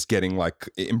 Really? Is getting like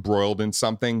embroiled in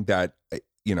something that,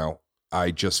 I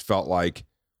just felt like,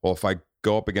 well, if I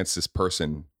go up against this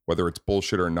person, whether it's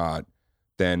bullshit or not,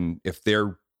 then if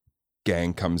their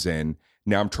gang comes in,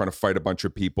 now I'm trying to fight a bunch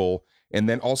of people. And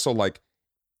then also like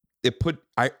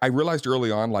I realized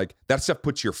early on, like that stuff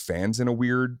puts your fans in a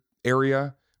weird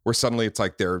area where suddenly it's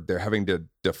like they're having to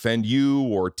defend you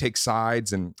or take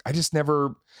sides. And I just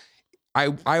never,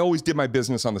 I always did my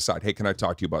business on the side. Hey, can I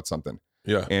talk to you about something?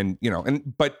 Yeah. And,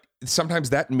 but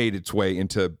sometimes that made its way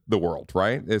into the world,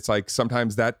 right? It's like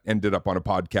sometimes that ended up on a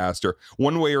podcast, or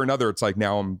one way or another. It's like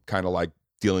now I'm kind of like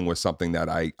dealing with something that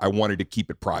I wanted to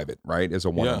keep it private, right? As a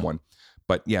one-on-one.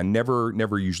 But yeah, never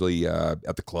usually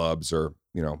at the clubs or,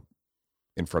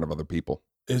 in front of other people.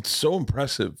 It's so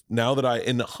impressive now that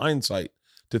in hindsight,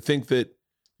 to think that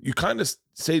you kind of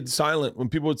stayed silent when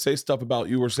people would say stuff about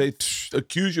you or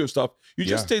accuse you of stuff. You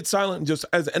just stayed silent and just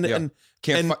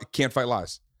can't fight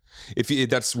lies.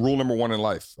 That's rule number one in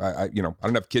life. I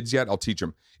don't have kids yet. I'll teach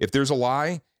them. If there's a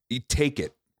lie, you take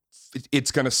it.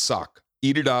 It's gonna suck.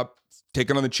 Eat it up. Take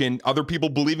it on the chin. Other people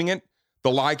believing it.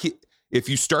 The lie. If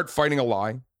you start fighting a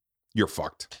lie, you're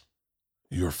fucked.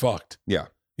 You're fucked. Yeah.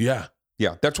 Yeah.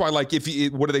 Yeah. That's why. Like,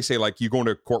 what do they say? Like, you go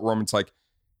into a courtroom. It's like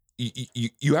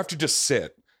you have to just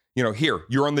sit. Here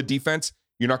you're on the defense.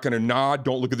 You're not going to nod.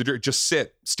 Don't look at the jury. Just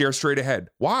sit. Stare straight ahead.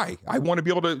 Why? I want to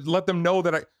be able to let them know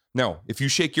that No, if you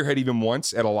shake your head even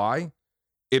once at a lie,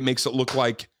 it makes it look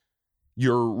like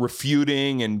you're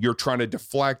refuting and you're trying to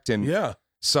deflect. And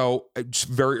so just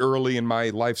very early in my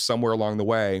life, somewhere along the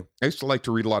way, I used to like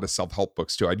to read a lot of self-help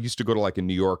books too. I used to go to like in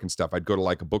New York and stuff. I'd go to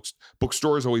like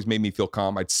bookstores always made me feel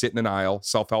calm. I'd sit in an aisle,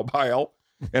 self-help aisle,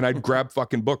 and I'd grab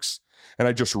fucking books and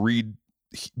I'd just read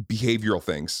behavioral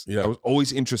things. Yeah. I was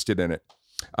always interested in it.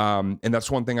 And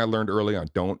that's one thing I learned early on.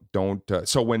 Don't.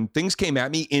 So when things came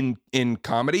at me in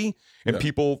comedy and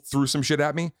people threw some shit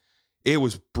at me, it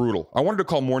was brutal. I wanted to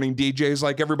call morning DJs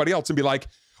like everybody else and be like,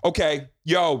 okay,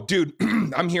 yo, dude,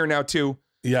 I'm here now too.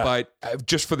 Yeah. But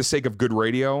just for the sake of good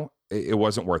radio, it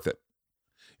wasn't worth it.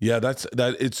 Yeah,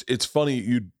 it's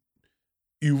funny.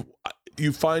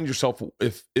 You find yourself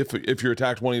if you're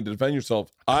attacked wanting to defend yourself.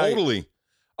 Totally.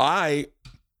 I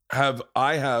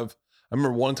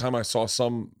remember one time I saw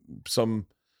some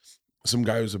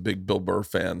guy who's a big Bill Burr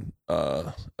fan,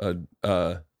 a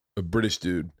British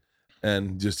dude,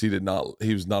 and just he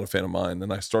was not a fan of mine.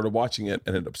 And I started watching it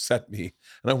and it upset me.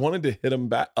 And I wanted to hit him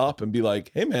back up and be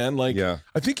like, hey man, like,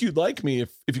 I think you'd like me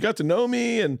if you got to know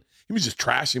me. And he was just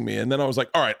trashing me. And then I was like,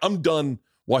 all right, I'm done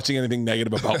watching anything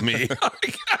negative about me.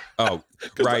 Oh,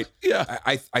 right. Yeah.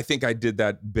 I think I did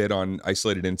that bit on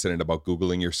Isolated Incident about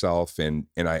Googling yourself. And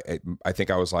I think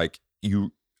I was like,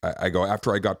 I go,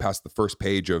 after I got past the first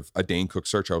page of a Dane Cook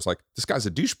search, I was like, this guy's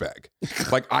a douchebag.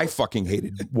 Like, I fucking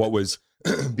hated what was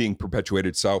being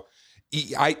perpetuated. So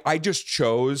I just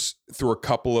chose through a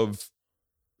couple of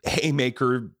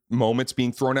haymaker moments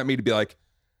being thrown at me to be like,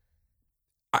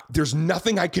 there's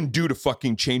nothing I can do to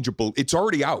fucking change a belief. It's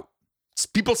already out.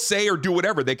 People say or do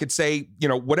whatever. They could say,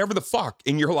 whatever the fuck.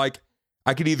 And you're like,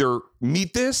 I could either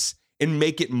meet this and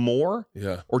make it more,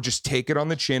 or just take it on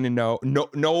the chin and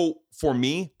no, for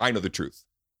me, I know the truth.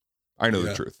 I know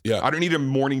the truth. Yeah. I don't need a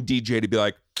morning DJ to be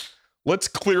like, let's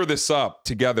clear this up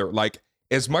together. Like,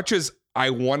 as much as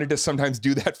I wanted to sometimes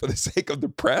do that for the sake of the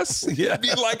press, be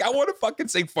like, I want to fucking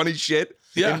say funny shit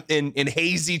and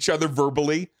haze each other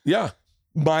verbally. Yeah.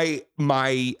 My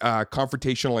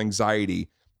confrontational anxiety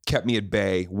kept me at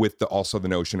bay with also the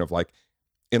notion of like,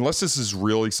 unless this is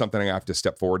really something I have to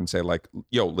step forward and say like,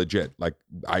 yo, legit, like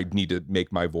I need to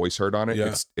make my voice heard on it.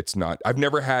 Yeah. It's not, I've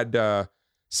never had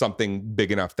something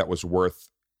big enough that was worth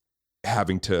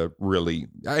having to really,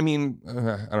 I mean,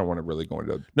 I don't want to really go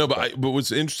into. No, but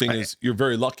what's interesting is you're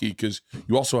very lucky because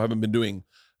you also haven't been doing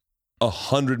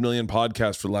 100 million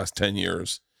podcasts for the last 10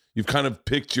 years. You've kind of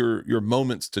picked your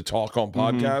moments to talk on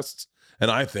podcasts. And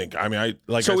I think, I mean, I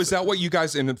like. So is that what you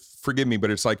guys, and forgive me,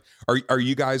 but it's like, are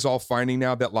you guys all finding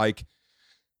now that like,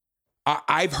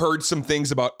 I've heard some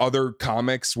things about other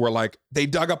comics where like they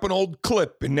dug up an old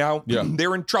clip and now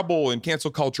they're in trouble in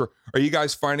cancel culture. Are you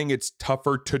guys finding it's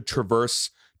tougher to traverse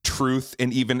truth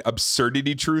and even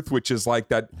absurdity truth, which is like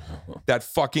that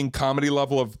fucking comedy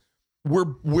level of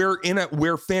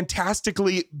we're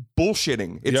fantastically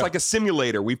bullshitting. It's like a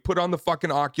simulator. We've put on the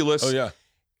fucking Oculus. Oh yeah.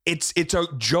 It's a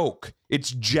joke. It's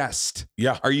jest.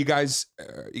 Yeah. Are you guys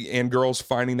and girls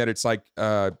finding that it's like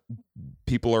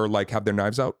people are like have their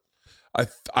knives out? Or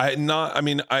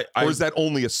is that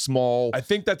only a small? I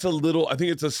think that's a little. I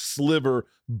think it's a sliver.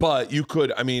 But you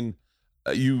could. I mean,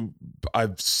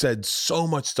 I've said so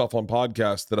much stuff on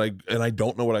podcasts that I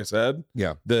don't know what I said.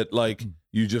 Yeah. That like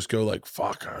you just go like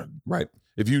fuck. Right.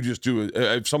 If you just do it,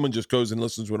 if someone just goes and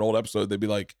listens to an old episode, they'd be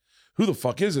like, who the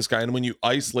fuck is this guy? And when you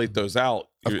isolate those out,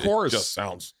 of course, it just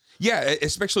sounds. Yeah,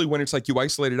 especially when it's like you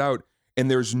isolate it out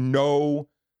and there's not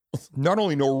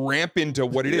only no ramp into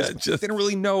what it is, they don't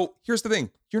really know. Here's the thing: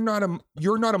 you're not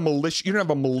a malicious. You don't have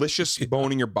a malicious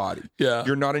bone in your body. Yeah,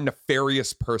 you're not a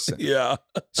nefarious person. Yeah.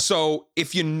 So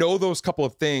if you know those couple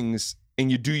of things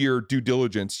and you do your due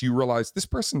diligence, you realize this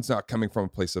person's not coming from a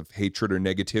place of hatred or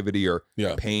negativity or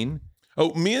pain.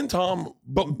 Oh, me and Tom,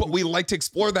 but we like to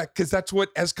explore that because that's what,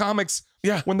 as comics,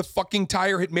 when the fucking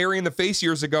tire hit Mary in the face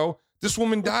years ago, this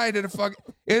woman died at it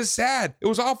was sad. It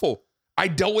was awful. I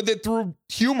dealt with it through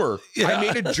humor. Yeah. I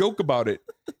made a joke about it.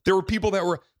 There were people that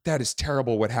were, that is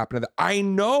terrible what happened to that. I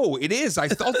know it is. I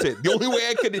felt it. The only way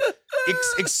I could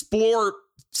explore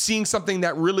seeing something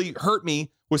that really hurt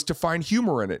me was to find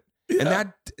humor in it. Yeah.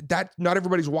 And that not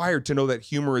everybody's wired to know that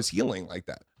humor is healing like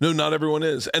that. No, not everyone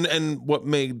is. And what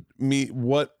made me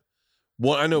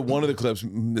I know one of the clips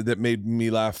that made me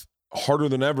laugh harder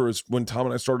than ever is when Tom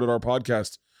and I started our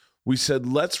podcast. We said,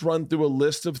 let's run through a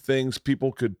list of things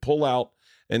people could pull out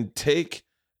and take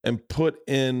and put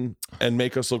in and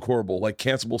make us look horrible, like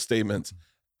cancelable statements.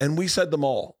 And we said them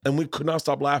all and we could not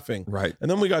stop laughing. Right.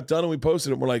 And then we got done and we posted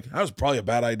it. And we're like, that was probably a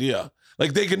bad idea.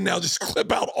 Like they can now just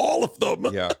clip out all of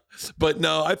them. Yeah. But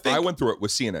no, I think I went through it with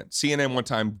CNN. CNN one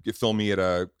time filmed me at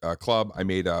a club. I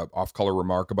made a off-color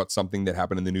remark about something that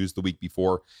happened in the news the week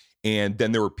before. And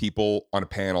then there were people on a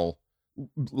panel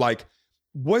like,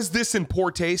 was this in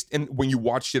poor taste? And when you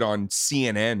watched it on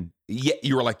CNN,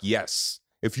 you were like, yes.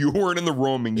 If you weren't in the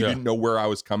room and you didn't know where I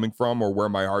was coming from or where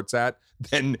my heart's at,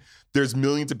 then there's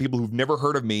millions of people who've never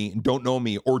heard of me and don't know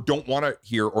me or don't want to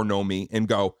hear or know me and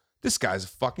go, this guy's a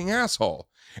fucking asshole.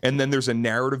 And then there's a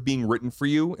narrative being written for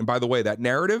you. And by the way, that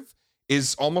narrative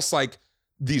is almost like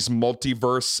these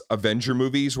multiverse Avenger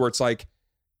movies where it's like,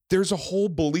 there's a whole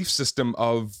belief system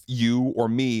of you or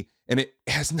me, and it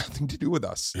has nothing to do with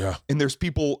us. Yeah. And there's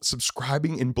people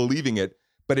subscribing and believing it,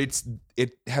 but it's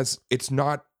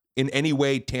not in any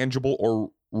way tangible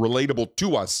or relatable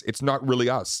to us. It's not really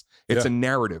us. It's a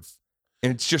narrative.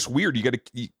 And it's just weird.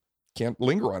 You can't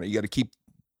linger on it. You got to keep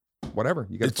whatever.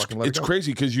 You got to fucking let it go. It's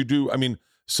crazy because you do. I mean,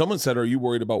 someone said, are you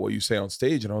worried about what you say on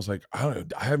stage? And I was like, I don't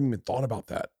know. I haven't even thought about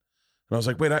that. And I was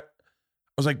like, wait,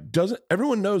 was like, doesn't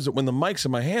everyone knows that when the mic's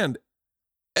in my hand,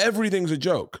 everything's a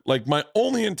joke. Like my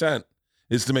only intent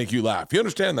is to make you laugh. You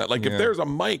understand that? Like if there's a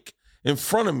mic in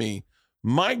front of me,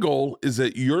 my goal is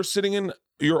that you're sitting in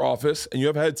your office and you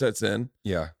have headsets in.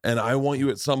 Yeah. And I want you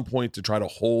at some point to try to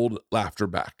hold laughter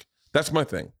back. That's my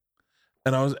thing.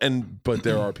 But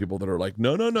there are people that are like,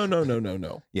 no.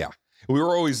 Yeah. We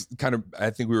were always I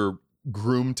think we were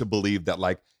groomed to believe that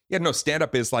like,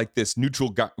 stand-up is like this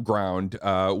neutral ground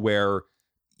where,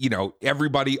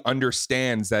 everybody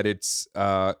understands that it's,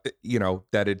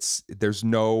 there's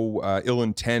no ill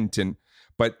intent and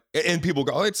people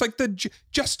go, oh, it's like the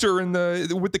jester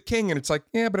with the king. And it's like,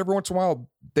 yeah, but every once in a while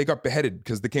they got beheaded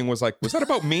because the king was like, was that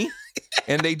about me?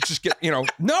 And they just get, no,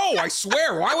 I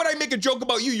swear, why would I make a joke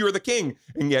about you? You're the king.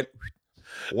 And yet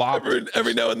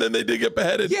every now and then they did get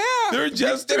beheaded. Yeah. They're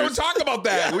jesters. They don't talk about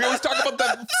that. We always talk about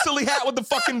that silly hat with the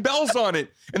fucking bells on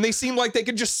it. And they seem like they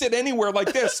could just sit anywhere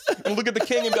like this and look at the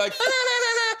king and be like,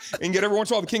 and yet every once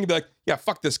in a while the king would be like, yeah,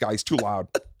 fuck this guy. He's too loud.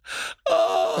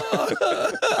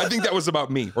 I think that was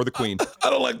about me or the queen. I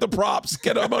don't like the props.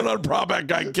 Get him on a prop that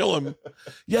guy, kill him.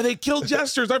 Yeah, they killed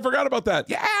jesters. I forgot about that.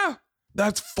 Yeah.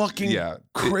 That's fucking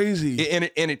crazy.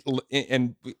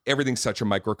 And everything's such a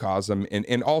microcosm.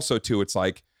 And also too, it's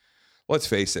like, let's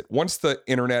face it, once the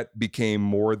internet became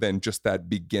more than just that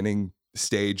beginning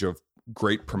stage of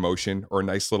great promotion or a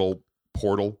nice little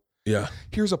portal. Yeah.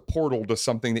 Here's a portal to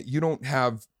something that you don't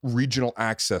have regional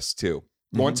access to.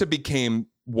 Once it became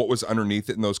what was underneath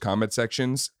it in those comment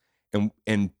sections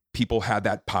and people had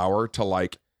that power to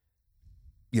like,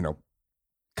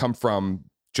 come from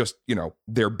just,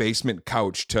 their basement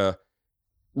couch to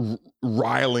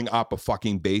riling up a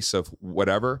fucking base of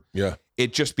whatever. Yeah.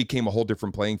 It just became a whole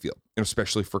different playing field, and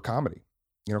especially for comedy.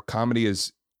 Comedy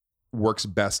works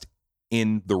best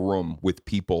in the room with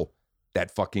people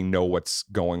that fucking know what's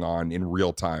going on in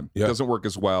real time. Yeah. It doesn't work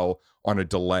as well on a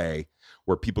delay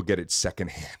where people get it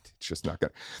secondhand. It's just not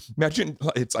gonna. Imagine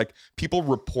it's like people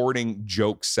reporting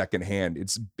jokes secondhand.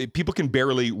 People can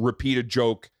barely repeat a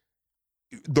joke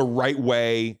the right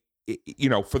way,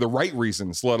 for the right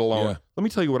reasons, let alone, let me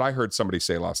tell you what I heard somebody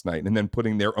say last night and then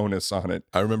putting their onus on it.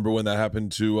 I remember when that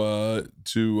happened to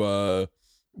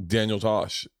Daniel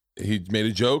Tosh. He made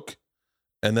a joke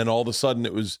and then all of a sudden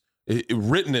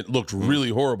it looked really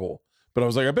horrible. But I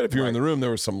was like, I bet if you were in the room,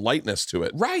 there was some lightness to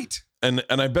it. Right. And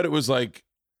I bet it was like,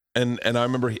 and I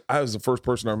remember I was the first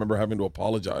person I remember having to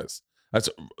apologize. That's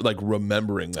like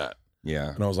remembering that.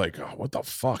 Yeah. And I was like, oh, what the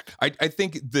fuck? I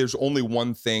think there's only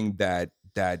one thing that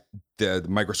the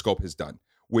microscope has done,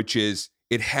 which is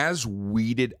it has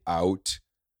weeded out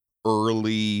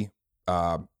early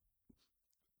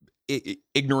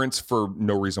ignorance for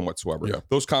no reason whatsoever. Yeah.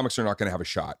 Those comics are not going to have a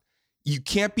shot. You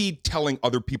can't be telling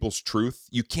other people's truth.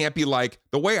 You can't be like,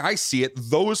 the way I see it,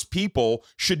 those people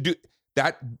should do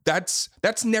that. That's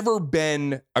never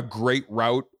been a great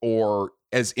route or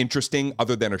as interesting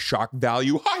other than a shock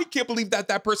value. I can't believe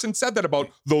that person said that about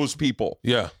those people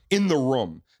in the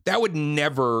room. That would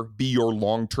never be your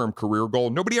long-term career goal.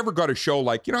 Nobody ever got a show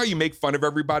like, how you make fun of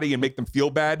everybody and make them feel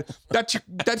bad?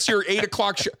 That's your 8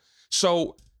 o'clock show.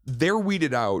 So they're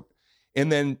weeded out.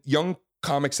 And then young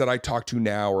comics that I talk to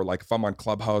now, or like if I'm on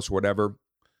Clubhouse or whatever,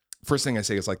 first thing I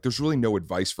say is like, there's really no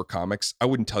advice for comics. I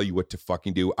wouldn't tell you what to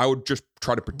fucking do. I would just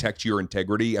try to protect your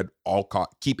integrity at all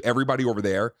costs. Keep everybody over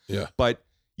there. Yeah. But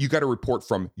you got to report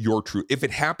from your truth. If it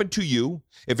happened to you,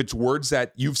 if it's words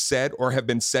that you've said or have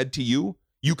been said to you,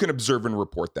 you can observe and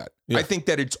report that. Yeah. I think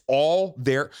that it's all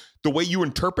there. The way you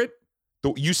interpret,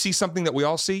 you see something that we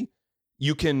all see,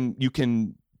 you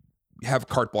can have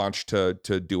carte blanche to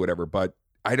do whatever. But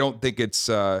I don't think it's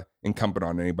incumbent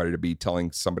on anybody to be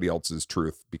telling somebody else's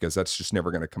truth, because that's just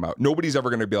never going to come out. Nobody's ever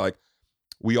going to be like,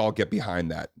 we all get behind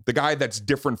that. The guy that's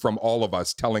different from all of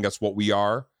us telling us what we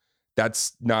are,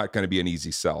 that's not going to be an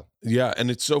easy sell. Yeah. And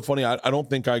it's so funny. I don't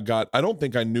think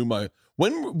I knew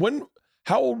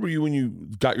how old were you when you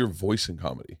got your voice in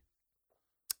comedy?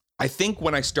 I think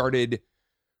when I started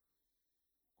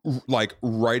like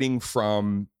writing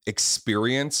from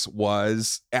experience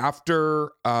was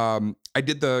after I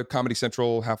did the Comedy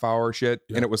Central half hour shit,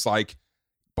 and it was like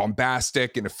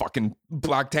bombastic and a fucking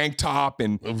black tank top,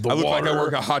 and I look like I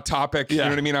work a Hot Topic. You know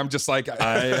what I mean? I'm just like,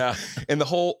 and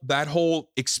that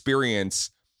whole experience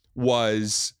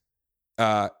was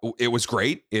it was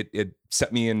great. It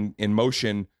set me in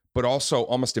motion, but also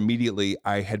almost immediately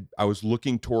I was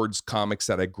looking towards comics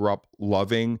that I grew up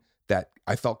loving, that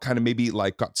I felt kind of maybe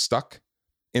like got stuck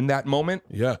in that moment.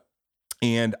 Yeah.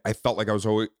 And I felt like I was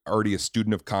already a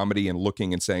student of comedy and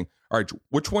looking and saying, all right,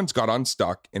 which ones got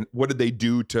unstuck and what did they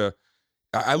do to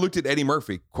I looked at Eddie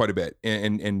Murphy quite a bit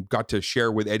and got to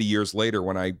share with Eddie years later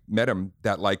when I met him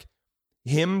that like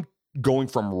him going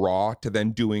from Raw to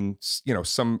then doing, you know,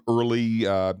 some early,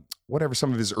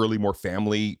 some of his early, more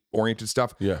family oriented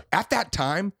stuff. Yeah. At that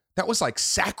time, that was like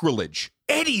sacrilege.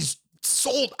 Eddie's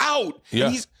sold out.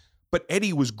 Yeah. But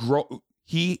Eddie was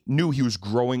he knew he was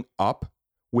growing up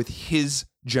with his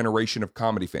generation of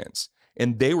comedy fans,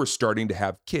 and they were starting to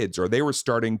have kids, or they were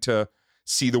starting to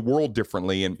see the world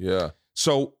differently. And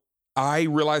so I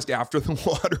realized after the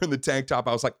water and the tank top,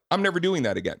 I was like, I'm never doing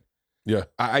that again. Yeah.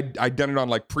 I'd done it on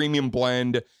like premium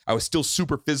blend. I was still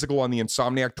super physical on the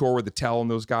Insomniac tour with Natal and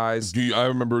those guys. I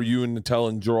remember you and Natal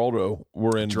and Geraldo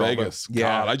were in Vegas.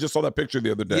 Yeah. God, I just saw that picture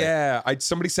the other day. Yeah.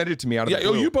 Somebody sent it to me out of the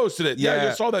blue. Oh, you posted it. Yeah, I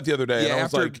just saw that the other day. Yeah, and I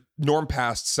was after like, Norm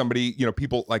passed, somebody, you know,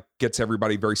 people like gets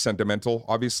everybody very sentimental,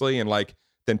 obviously. And like,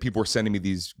 then people were sending me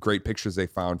these great pictures they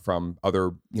found from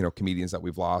other, you know, comedians that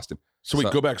we've lost. And so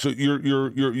wait, go back. So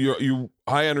you're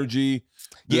high energy.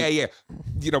 Yeah.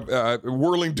 You know,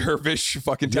 whirling dervish,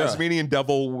 fucking Tasmanian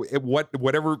devil,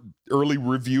 whatever early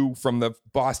review from the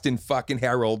Boston fucking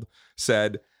Herald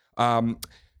said. And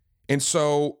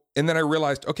then I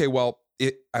realized, okay, well,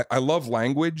 I love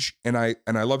language and I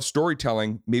love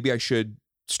storytelling. Maybe I should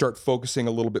start focusing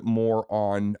a little bit more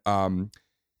on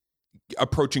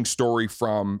approaching story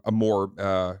from a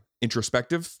more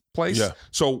introspective place. Yeah.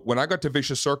 So when I got to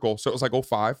Vicious Circle, so it was like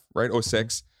 05, right?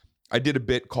 06, I did a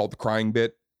bit called the Crying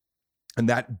Bit. And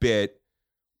that bit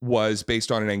was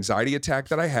based on an anxiety attack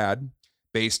that I had,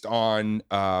 based on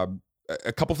a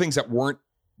couple things that weren't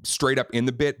straight up in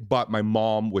the bit, but my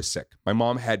mom was sick. My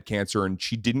mom had cancer and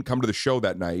she didn't come to the show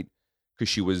that night because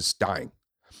she was dying.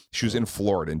 She was in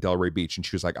Florida, in Delray Beach, and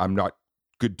she was like, I'm not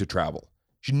good to travel.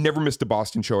 She never missed a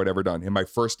Boston show I'd ever done. In my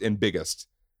first and biggest,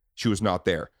 she was not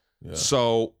there. Yeah.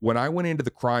 So when I went into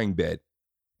the Crying Bit,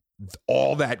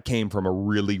 all that came from a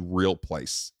really real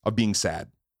place of being sad.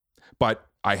 But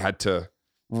I had to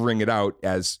wring it out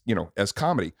as, you know, as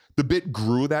comedy. The bit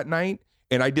grew that night,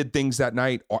 and I did things that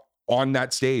night on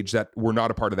that stage that were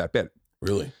not a part of that bit.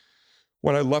 Really?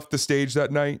 When I left the stage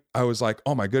that night, I was like,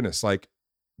 oh my goodness, like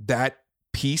that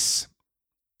piece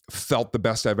felt the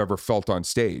best I've ever felt on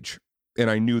stage. And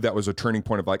I knew that was a turning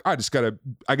point of like, I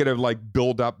gotta like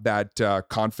build up that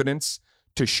confidence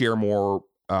to share more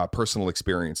personal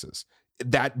experiences.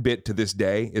 That bit to this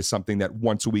day is something that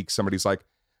once a week, somebody's like,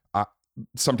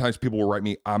 sometimes people will write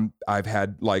me, I've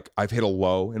hit a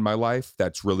low in my life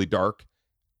that's really dark.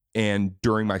 And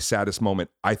during my saddest moment,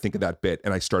 I think of that bit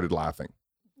and I started laughing.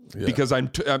 Yeah. Because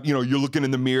you know, you're looking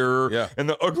in the mirror and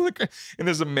and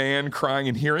there's a man crying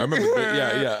and hearing. I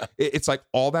remember, It's like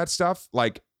all that stuff.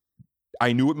 Like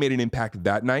I knew it made an impact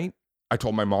that night. I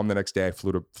told my mom the next day. I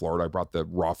flew to Florida. I brought the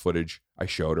raw footage. I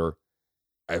showed her.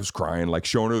 I was crying, like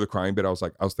showing her the Crying Bit. I was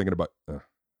thinking about.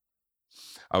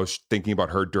 I was thinking about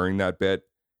her during that bit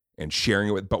and sharing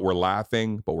it with. But we're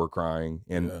laughing, but we're crying,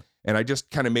 and I just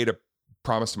kind of made a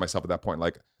promise to myself at that point,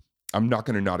 like I'm not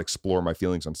going to not explore my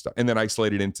feelings on stuff. And then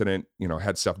Isolated Incident, you know,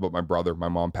 had stuff about my brother, my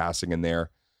mom passing in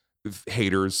there,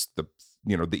 haters, the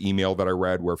email that I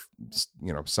read where,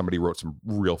 you know, somebody wrote some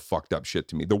real fucked up shit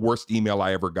to me. The worst email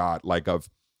I ever got, like of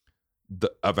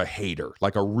a hater,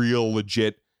 like a real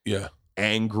legit,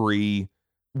 angry,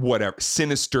 whatever,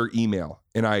 sinister email.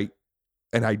 And I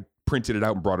printed it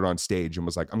out and brought it on stage and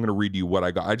was like, I'm going to read you what I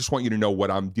got. I just want you to know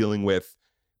what I'm dealing with,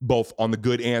 both on the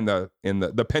good and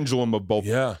the pendulum of both.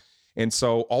 Yeah. And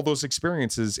so all those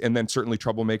experiences, and then certainly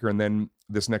Troublemaker, and then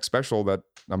this next special that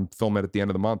I'm filming at the end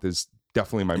of the month is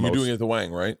definitely my most. You're doing it at the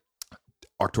Wang, right?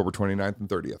 October 29th and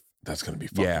 30th. That's going to be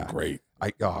fucking great.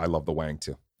 I love the Wang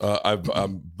too.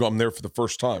 I'm there for the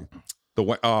first time. The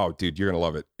Wang, oh dude, you're going to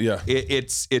love it. Yeah.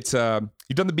 It's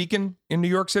you done the Beacon in New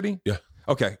York City? Yeah.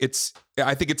 Okay.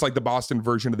 I think it's like the Boston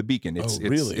version of the Beacon.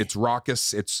 Really? It's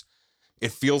raucous.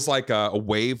 It feels like a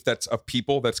wave that's of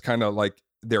people that's kind of like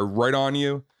they're right on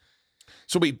you.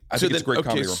 So I think it's a great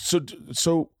comedy room.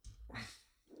 So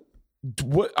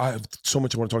what? I have so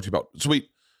much I want to talk to you about. So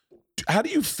how do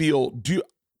you feel?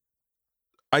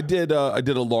 I did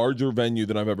a larger venue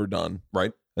than I've ever done,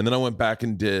 right? And then I went back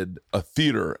and did a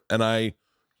theater, and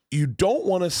you don't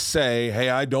want to say, hey,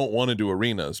 I don't want to do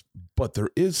arenas, but there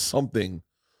is something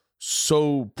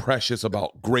so precious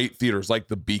about great theaters like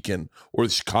the Beacon or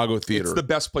the Chicago Theater. It's the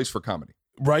best place for comedy.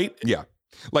 Right? Yeah.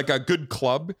 Like a good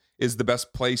club is the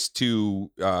best place to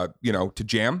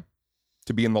jam,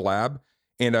 to be in the lab.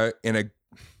 And a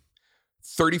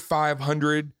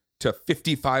 3,500 to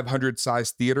 5,500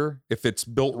 size theater, if it's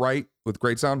built right with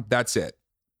great sound, that's it.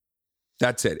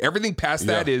 Everything past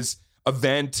that is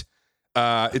event,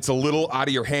 It's a little out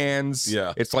of your hands.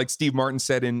 Yeah. It's like Steve Martin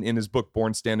said in his book,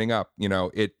 Born Standing Up. You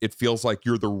know, it feels like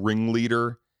you're the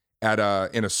ringleader in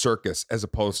a circus as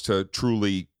opposed to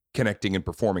truly connecting and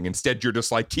performing. Instead, you're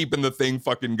just like keeping the thing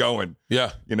fucking going.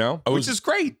 Yeah. You know, which is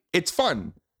great. It's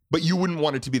fun, but you wouldn't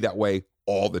want it to be that way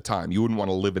all the time. You wouldn't want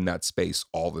to live in that space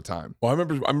all the time. Well, I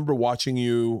remember watching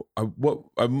you. I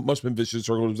must have been Vicious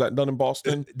Circle. Was that done in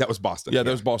Boston? That was Boston. Yeah,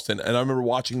 that was Boston. And I remember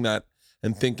watching that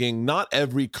and thinking, not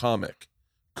every comic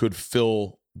could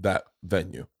fill that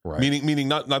venue. Right. Meaning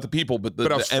not the people, but the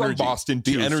I was energy. from Boston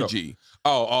too. The energy.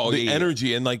 The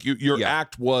energy, and like your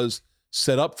act was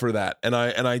set up for that. And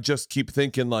I just keep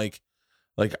thinking like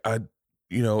I,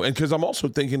 you know, and because I'm also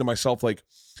thinking to myself like,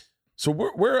 so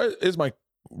where is my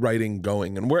writing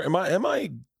going, and where am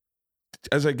I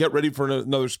as I get ready for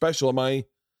another special? Am I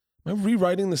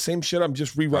rewriting the same shit? I'm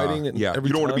just rewriting it. Yeah, every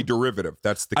you don't want to time? be derivative.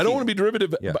 That's the key. I don't want to be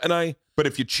derivative. Yeah. But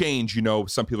if you change, you know,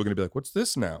 some people are going to be like, "What's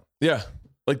this now?" Yeah,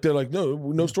 like they're like,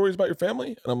 no stories about your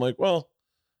family, and I'm like, well,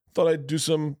 thought I'd do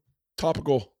some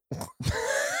topical.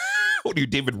 What are you,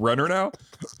 David Renner now? Are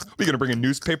you going to bring a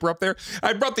newspaper up there?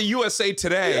 I brought the USA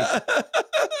Today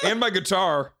and my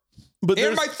guitar.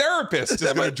 And my therapist is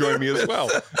going to join me as well.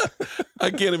 I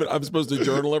can't even. I'm supposed to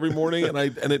journal every morning, and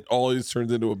it always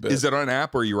turns into a bit. Is it on an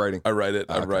app or are you writing? I write it.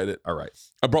 I write it. All right.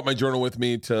 I brought my journal with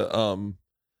me to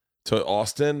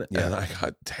Austin, and I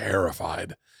got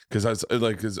terrified because I was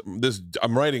like,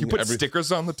 I'm writing. You put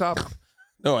stickers on the top?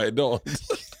 No, I don't.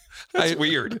 That's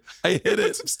weird. I hit it.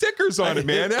 Put some stickers on it,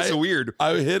 man. That's weird.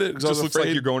 I hit it. It just looks like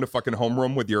you're going to fucking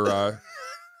homeroom with your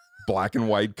black and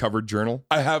white covered journal.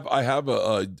 I've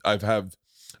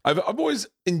always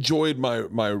enjoyed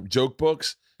my joke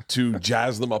books to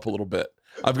jazz them up a little bit.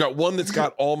 I've got one that's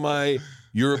got all my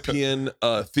European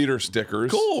theater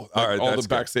stickers. Cool. Like all right, all the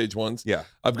backstage ones. Yeah.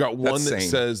 I've got one that sane.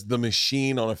 says The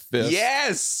Machine on a fist.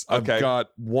 Yes. I've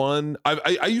got one.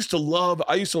 I used to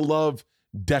love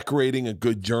decorating a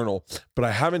good journal, but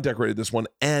I haven't decorated this one,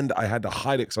 and I had to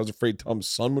hide it because I was afraid Tom's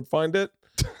son would find it,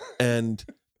 and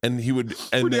he would.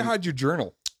 And where do you hide your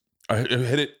journal? I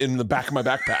hid it in the back of my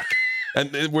backpack,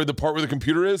 and where the part where the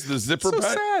computer is, the zipper. So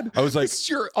pack. sad. I was like,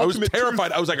 I was terrified.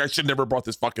 Truth. I was like, I should never brought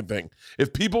this fucking thing.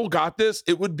 If people got this,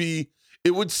 it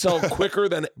would sell quicker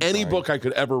than any book I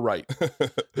could ever write.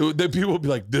 Then people would be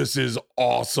like, this is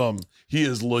awesome. He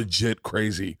is legit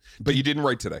crazy. But you didn't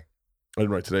write today. I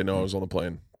didn't write today. No, I was on the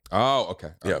plane. Oh,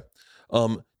 okay. Yeah.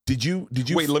 Did you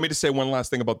wait? Let me just say one last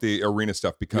thing about the arena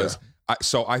stuff because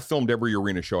I filmed every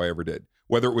arena show I ever did,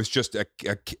 whether it was just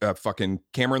a fucking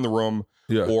camera in the room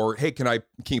or hey, can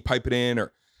you pipe it in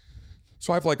or.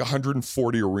 So I have like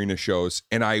 140 arena shows,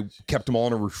 and I kept them all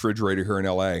in a refrigerator here in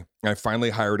LA. And I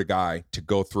finally hired a guy to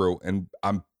go through, and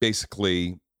I'm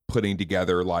basically putting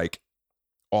together like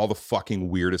all the fucking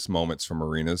weirdest moments from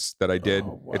arenas that I did.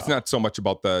 Oh, wow. It's not so much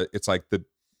about it's like the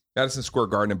Madison Square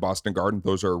Garden and Boston Garden.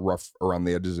 Those are rough around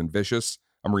the edges and vicious.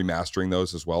 I'm remastering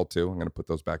those as well too. I'm going to put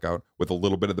those back out with a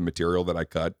little bit of the material that I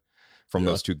cut from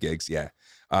those two gigs. Yeah.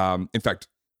 In fact,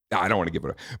 I don't want to give it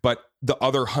away, but the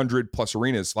other 100+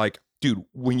 arenas, like, dude,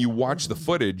 when you watch the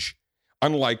footage,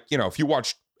 unlike, if you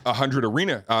watch 100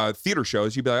 arena theater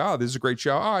shows, you'd be like, oh, this is a great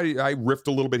show. Oh, I riffed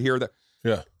a little bit here.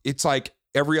 Yeah. It's like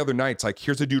every other night, it's like,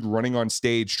 here's a dude running on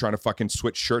stage trying to fucking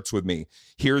switch shirts with me.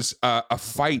 Here's a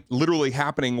fight literally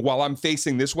happening while I'm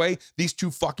facing this way. These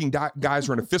two fucking guys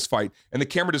are in a fist fight, and the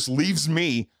camera just leaves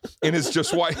me and is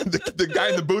just why the guy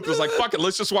in the booth was like, fuck it,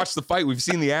 let's just watch the fight. We've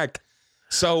seen the act.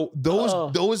 So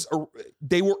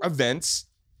they were events.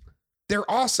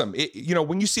 They're awesome.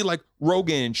 When you see like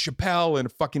Rogan, Chappelle, and a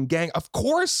fucking gang, of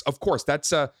course,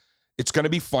 that's it's going to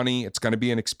be funny. It's going to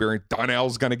be an experience.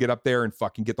 Donnell's going to get up there and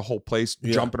fucking get the whole place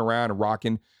jumping around and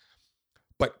rocking.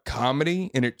 But comedy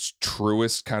in its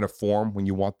truest kind of form, when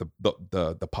you want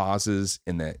the pauses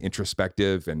and the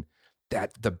introspective, and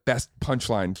that the best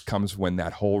punchline comes when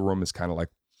that whole room is kind of like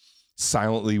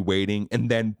silently waiting, and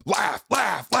then laugh.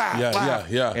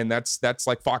 Yeah. And that's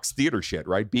like Fox Theater shit,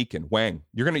 right? Beacon, Wang.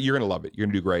 You're gonna love it. You're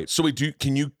gonna do great. So wait,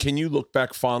 can you look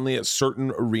back fondly at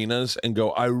certain arenas and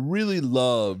go, I really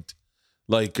loved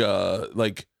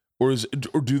or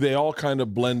do they all kind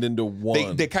of blend into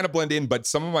one? They kind of blend in, but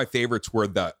some of my favorites were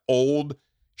the old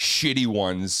shitty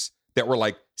ones that were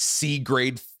like C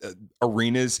grade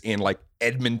arenas in like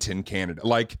Edmonton, Canada,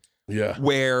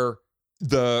 where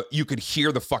you could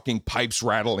hear the fucking pipes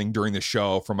rattling during the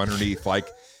show from underneath, like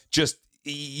just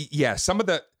some of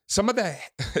the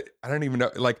I don't even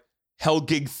know, like hell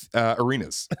gig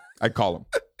arenas, I call them.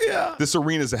 Yeah, this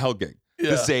arena is a hell gig.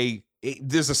 Yeah.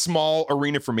 There's a small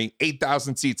arena for me,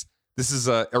 8,000 seats. This is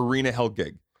a arena hell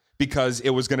gig because it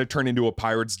was going to turn into a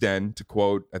pirate's den, to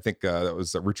quote, I think that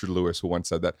was Richard Lewis who once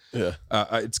said that. Yeah.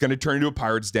 It's going to turn into a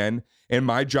pirate's den, and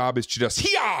my job is to just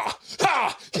ha,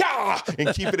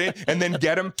 and keep it in, and then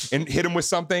get him and hit him with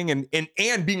something. And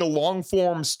being a long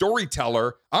form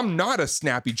storyteller, I'm not a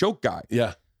snappy joke guy.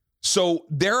 Yeah. So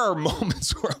there are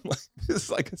moments where I'm like, this is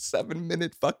like a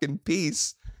 7-minute fucking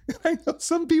piece. And I know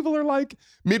some people are like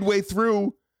midway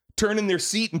through turning their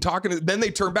seat and talking. Then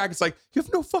they turn back. It's like, you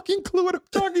have no fucking clue what I'm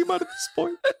talking about at this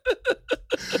point.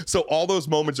 So all those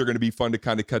moments are going to be fun to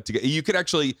kind of cut together. You could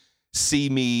actually see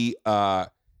me on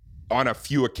a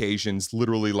few occasions,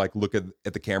 literally like look at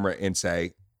the camera and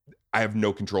say, I have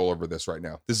no control over this right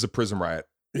now. This is a prison riot.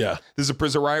 Yeah. This is a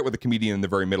prison riot with a comedian in the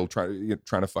very middle trying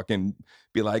to fucking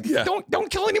be like, don't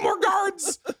kill any more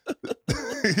guards.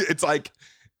 It's like,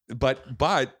 but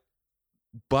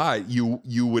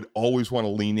you would always want to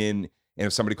lean in, and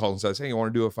if somebody calls and says, hey, you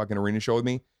want to do a fucking arena show with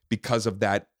me, because of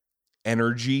that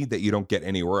energy that you don't get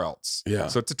anywhere else. Yeah.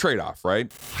 So it's a trade-off, right?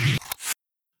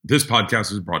 This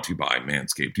podcast is brought to you by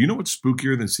Manscaped. Do you know what's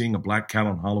spookier than seeing a black cat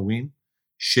on Halloween?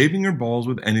 Shaving your balls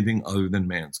with anything other than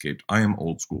Manscaped. I am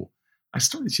old school. I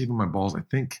started shaving my balls, I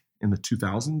think, in the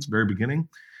 2000s, very beginning.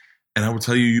 And I will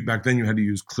tell you, back then you had to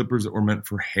use clippers that were meant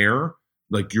for hair,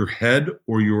 like your head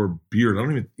or your beard.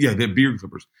 They're beard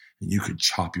clippers. And you could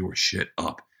chop your shit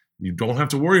up. You don't have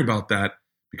to worry about that,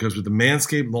 because with the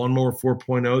Manscaped Lawnmower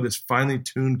 4.0, this finely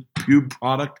tuned pube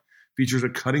product features a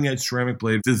cutting-edge ceramic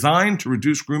blade designed to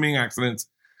reduce grooming accidents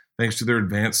thanks to their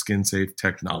advanced skin-safe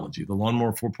technology. The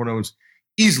Lawnmower 4.0 is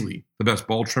easily the best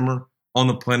ball trimmer on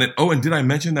the planet. Oh, and did I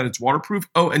mention that it's waterproof?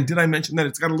 Oh, and did I mention that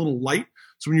it's got a little light?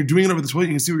 So when you're doing it over the toilet,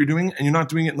 you can see what you're doing, and you're not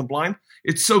doing it in the blind.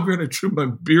 It's so great. I trim my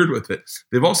beard with it.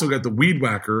 They've also got the Weed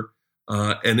Whacker,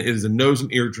 and it is a nose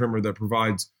and ear trimmer that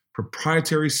provides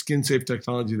proprietary skin-safe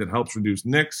technology that helps reduce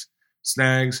nicks,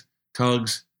 snags,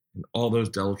 tugs, and all those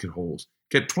delicate holes.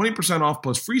 Get 20% off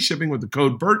plus free shipping with the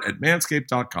code BERT at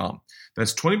manscaped.com.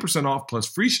 That's 20% off plus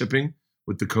free shipping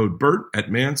with the code BERT at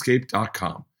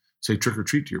manscaped.com. Say trick or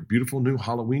treat to your beautiful new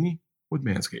Halloweeny with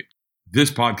Manscaped.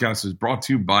 This podcast is brought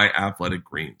to you by Athletic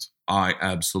Greens. I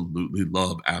absolutely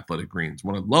love Athletic Greens.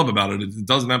 What I love about it is it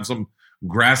doesn't have some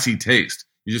grassy taste.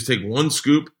 You just take one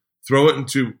scoop, throw it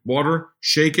into water,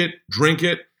 shake it, drink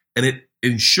it, and it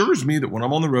ensures me that when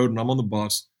I'm on the road and I'm on the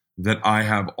bus, that I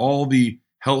have all the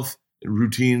health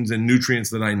routines and nutrients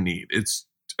that I need. It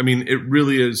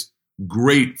really is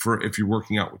great for if you're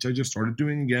working out, which I just started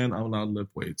doing again. I'm allowed to lift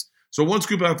weights. So one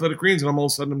scoop of Athletic Greens, and I'm all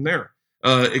of a sudden I'm there.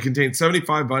 It contains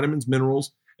 75 vitamins,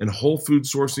 minerals, and whole food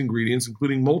source ingredients,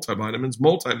 including multivitamins,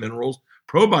 multiminerals,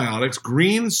 probiotics,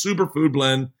 green superfood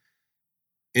blend,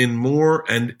 in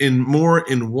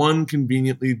one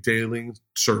conveniently daily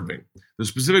serving. The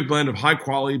specific blend of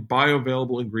high-quality,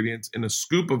 bioavailable ingredients in a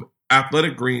scoop of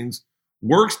Athletic Greens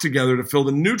works together to fill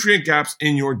the nutrient gaps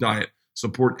in your diet,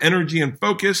 support energy and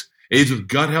focus, aids with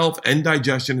gut health and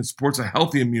digestion, and supports a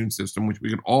healthy immune system, which we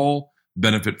can all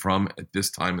benefit from at this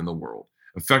time in the world,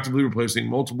 effectively replacing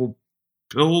multiple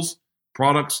pills,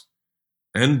 products,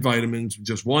 and vitamins with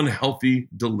just one healthy,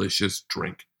 delicious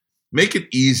drink. Make it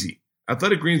easy.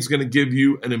 Athletic Greens is going to give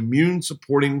you an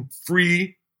immune-supporting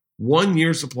free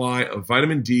 1-year supply of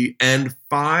vitamin D and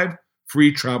 5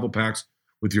 free travel packs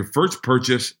with your first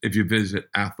purchase if you visit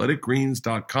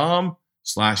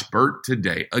athleticgreens.com/Bert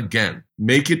today. Again,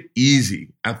 make it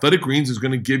easy. Athletic Greens is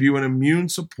going to give you an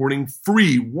immune-supporting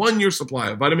free 1-year supply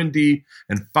of vitamin D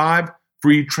and 5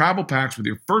 free travel packs with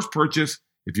your first purchase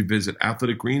if you visit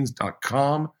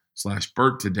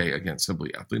athleticgreens.com/Bert today. Again, simply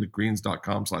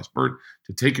athleticgreens.com/Bert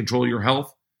to take control of your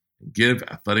health and give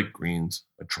Athletic Greens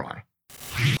a try.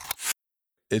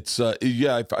 It's I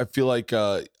feel like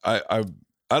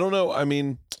I don't know. I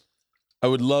mean, I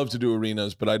would love to do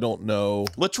arenas, but I don't know.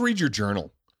 Let's read your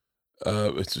journal.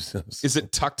 It's just, is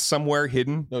it tucked somewhere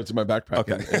hidden? No, it's in my backpack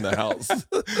in the house.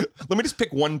 Let me just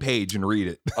pick one page and read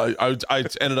it. I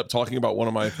ended up talking about one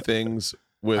of my things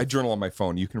with. I journal on my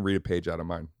phone. You can read a page out of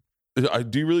mine.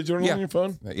 Do you really journal on your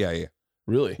phone? Yeah.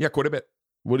 Really? Yeah, quite a bit.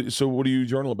 What do you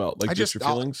journal about? Like just your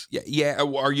feelings? Yeah.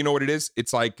 Or you know what it is?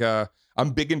 It's like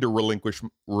I'm big into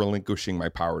relinquishing my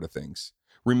power to things.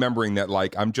 Remembering that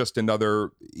like I'm just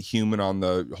another human on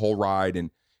the whole ride,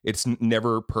 and it's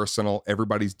never personal.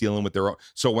 Everybody's dealing with their own.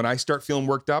 So when I start feeling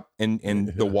worked up and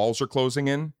the walls are closing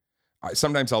in,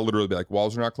 sometimes I'll literally be like,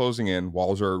 walls are not closing in.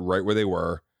 Walls are right where they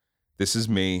were. This is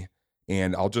me.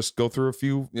 And I'll just go through a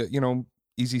few,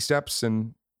 easy steps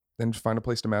and then find a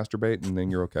place to masturbate, and then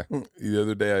you're okay. The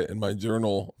other day in my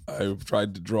journal, I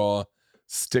tried to draw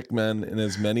stick men in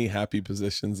as many happy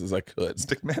positions as I could.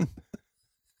 Stick men?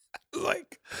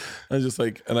 Like I was just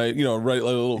like, and I, write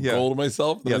like a little goal to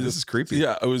myself. Yeah, this is creepy.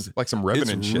 Yeah, it was like some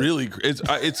Revenant shit. Really,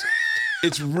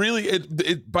 it's really,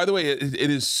 by the way, it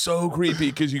is so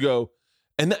creepy because you go,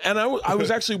 and I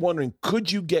was actually wondering,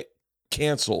 could you get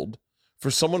canceled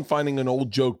for someone finding an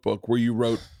old joke book where you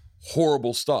wrote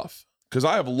horrible stuff? Because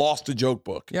I have lost a joke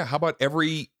book. Yeah, how about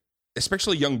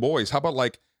especially young boys, how about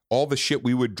like all the shit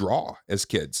we would draw as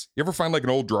kids? You ever find like an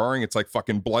old drawing? It's like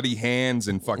fucking bloody hands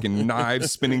and fucking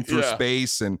knives spinning through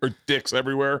space and or dicks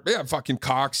everywhere. Yeah, fucking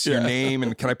Cox, your name,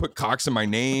 and can I put Cox in my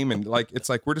name? And like, it's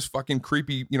like we're just fucking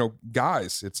creepy,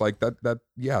 guys. It's like that.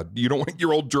 Yeah, you don't want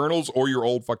your old journals or your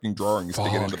old fucking drawings to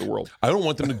get into the world. I don't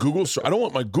want them to Google. I don't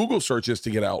want my Google searches to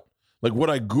get out. Like what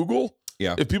I Google.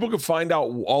 Yeah. If people could find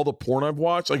out all the porn I've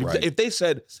watched, like if they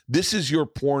said this is your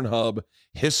Pornhub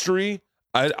history,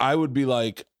 I would be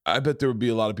like, I bet there would be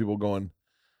a lot of people going,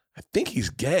 I think he's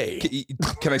gay.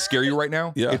 Can I scare you right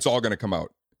now? Yeah. It's all going to come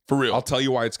out. For real. I'll tell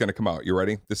you why it's going to come out. You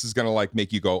ready? This is going to like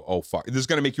make you go, oh, fuck. This is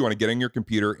going to make you want to get on your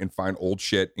computer and find old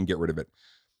shit and get rid of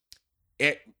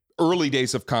it. Early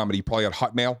days of comedy, you probably had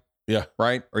Hotmail. Yeah.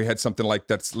 Right? Or you had something like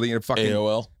that's fucking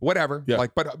AOL. Whatever. Yeah.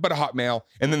 Like, but a Hotmail.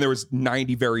 And then there was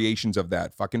 90 variations of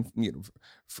that. Fucking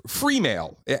free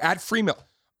mail. Add free mail.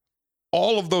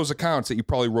 All of those accounts that you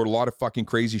probably wrote a lot of fucking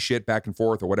crazy shit back and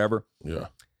forth or whatever. Yeah.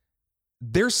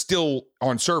 They're still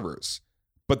on servers,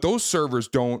 but those servers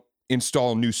don't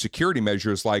install new security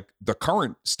measures like the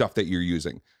current stuff that you're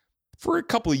using. For a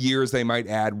couple of years, they might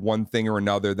add one thing or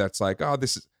another that's like, oh,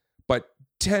 this is, but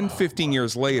 10, 15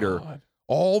 years later, God.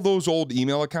 All those old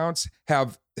email accounts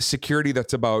have security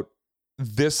that's about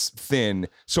this thin.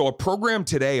 So a program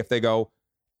today, if they go,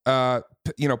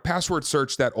 password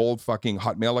search that old fucking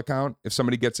Hotmail account, if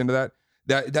somebody gets into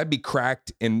that'd be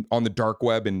cracked on the dark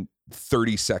web in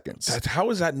 30 seconds. How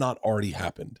has that not already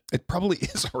happened? It probably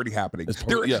is already happening.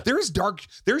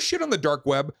 There's Shit on the dark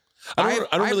web. I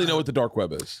don't really know what the dark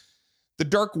web is. The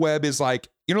dark web is like,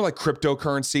 like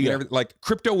cryptocurrency and everything. Like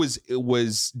crypto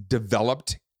was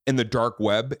developed in the dark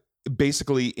web,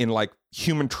 basically in like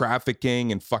human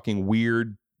trafficking and fucking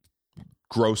weird,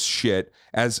 gross shit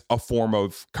as a form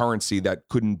of currency that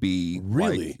couldn't be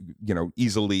really,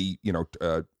 easily,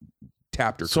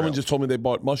 tapped or someone trailed. just told me they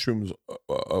bought mushrooms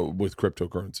with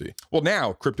cryptocurrency. Well,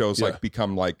 now crypto's like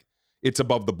become like it's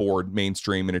above the board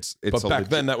mainstream, and it's. But back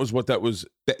then, that was what that was.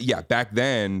 Yeah, back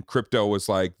then, crypto was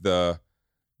like the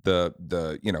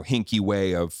hinky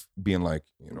way of being like,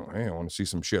 hey, I want to see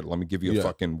some shit. Let me give you a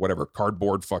fucking whatever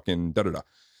cardboard fucking da-da-da.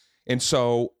 And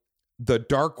so the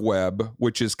dark web,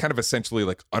 which is kind of essentially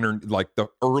like under like the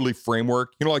early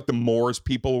framework, like the Moors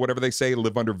people, whatever they say,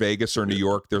 live under Vegas or New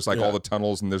York. There's like all the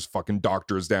tunnels and there's fucking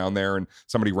doctors down there and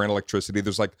somebody ran electricity.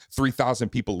 There's like 3,000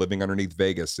 people living underneath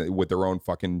Vegas with their own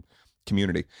fucking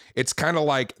community. It's kind of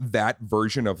like that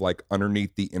version of like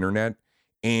underneath the internet,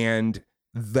 and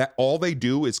that all they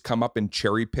do is come up and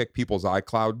cherry pick people's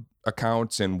iCloud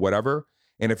accounts and whatever.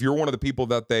 And if you're one of the people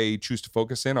that they choose to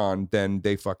focus in on, then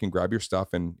they fucking grab your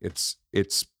stuff, and it's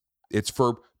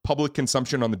for public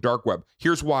consumption on the dark web.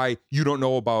 Here's why you don't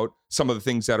know about some of the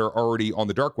things that are already on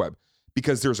the dark web,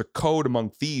 because there's a code among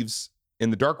thieves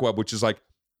in the dark web, which is like,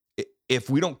 if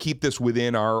we don't keep this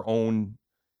within our own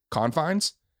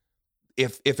confines,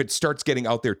 if it starts getting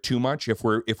out there too much, if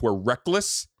we're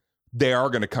reckless, they are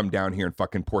going to come down here and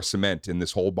fucking pour cement in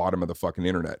this whole bottom of the fucking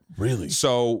internet. Really?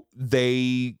 So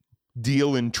they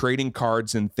deal in trading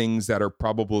cards and things that are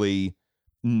probably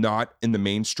not in the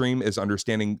mainstream as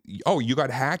understanding, oh, you got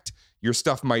hacked, your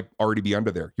stuff might already be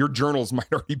under there. Your journals might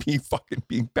already be fucking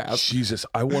being passed. Jesus,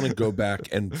 I want to go back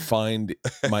and find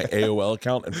my AOL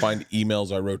account and find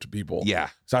emails I wrote to people. Yeah.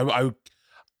 So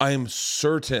I am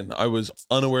certain I was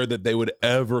unaware that they would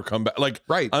ever come back. Like,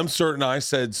 right. I'm certain I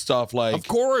said stuff like, of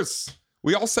course.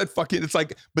 We all said fucking, it's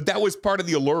like, but that was part of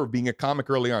the allure of being a comic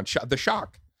early on. The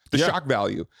shock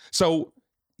value. So,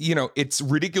 it's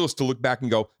ridiculous to look back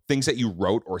and go, things that you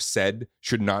wrote or said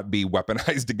should not be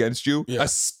weaponized against you,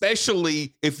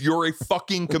 especially if you're a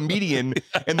fucking comedian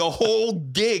and the whole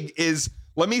gig is,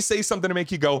 let me say something to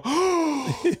make you go,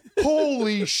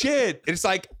 holy shit. It's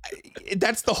like,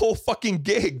 that's the whole fucking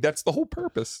gig. That's the whole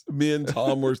purpose. Me and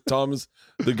Tom's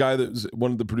the guy that was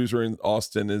one of the producer in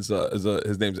Austin is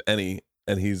his name's Ennie,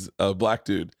 and he's a black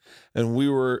dude. And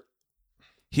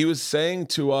he was saying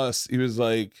to us, he was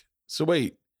like, so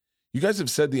wait, you guys have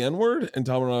said the N-word? And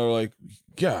Tom and I were like,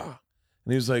 yeah.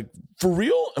 And he was like, for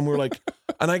real? And we're like,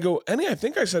 and I go, Ennie, I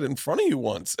think I said it in front of you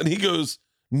once. And he goes,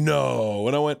 no.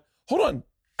 And I went, hold on.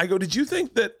 I go, did you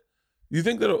think that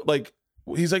like,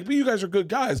 he's like, but you guys are good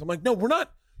guys. I'm like, no, we're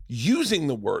not using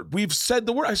the word. We've said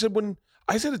the word. I said, when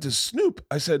I said it to Snoop,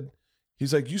 I said,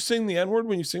 he's like, you sing the N-word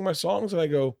when you sing my songs? And I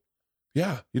go,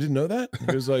 yeah, you didn't know that?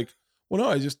 He was like, well, no,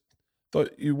 I just thought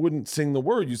you wouldn't sing the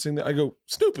word. You sing the, I go,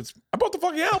 Snoop, I bought the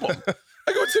fucking album.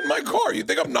 I go, it's in my car. You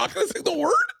think I'm not going to sing the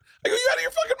word? I go, you out of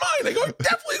your fucking mind. I go, I'm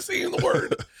definitely singing the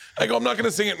word. I go, I'm not going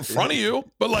to sing it in front of you,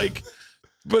 but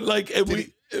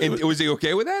was he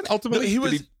okay with that? Ultimately, no,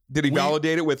 did he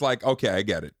validate it with like, okay, I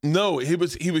get it? No, he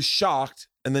was shocked,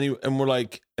 and then we're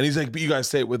like, and he's like, but you guys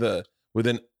say it with an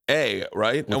A,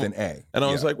 right? With an A. And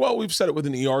I was like, well, we've said it with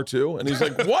an ER too. And he's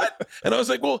like, what? And I was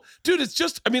like, well, dude, it's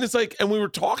just, I mean, it's like, and we were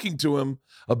talking to him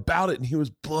about it, and he was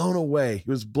blown away.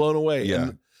 Yeah.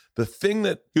 And the thing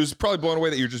that he was probably blown away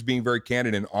that you're just being very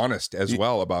candid and honest as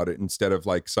well about it, instead of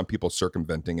like some people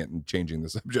circumventing it and changing the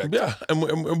subject. Yeah,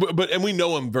 and we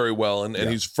know him very well, and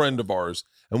he's a friend of ours.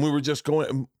 And we were just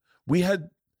going.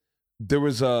 There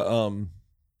was a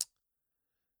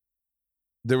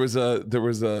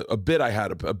bit I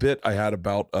had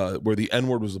about where the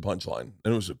N-word was the punchline,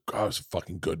 and it was a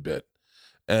fucking good bit,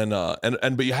 and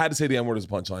but you had to say the N-word as a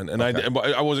punchline, and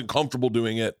okay. I wasn't comfortable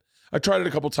doing it. I tried it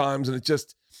a couple times, and it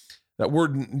just, that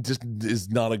word just is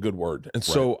not a good word. And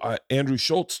so Andrew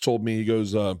Schultz told me, he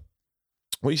goes, what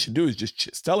you should do is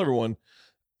just tell everyone,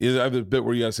 I have a bit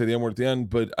where you got to say the N-word at the end,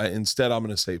 but instead I'm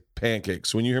going to say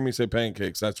pancakes. So when you hear me say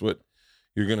pancakes, that's what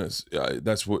you're going to,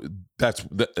 that's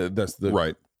the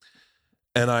right.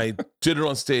 And I did it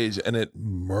on stage, and it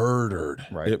murdered.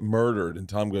 Right. It murdered. And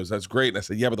Tom goes, that's great. And I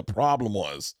said, yeah, but the problem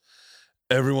was,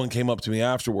 everyone came up to me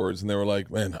afterwards, and they were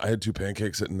like, man, I had two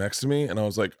pancakes sitting next to me. And I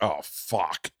was like, oh,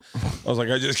 fuck. I was like,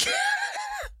 I just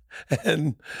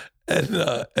can't.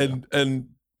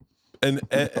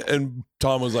 And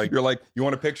Tom was like, you're like, you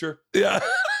want a picture? Yeah.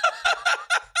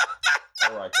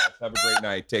 All right, guys, have a great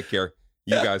night. Take care.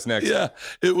 You guys next. Yeah,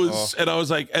 it was. And I was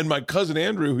like, and my cousin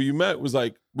Andrew, who you met, was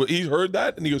like, well, he heard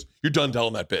that, and he goes, you're done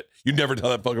telling that bit. You never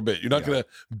tell that fucking bit. You're not going to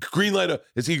green light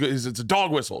it's a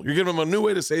dog whistle. You're giving him a new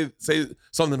way to say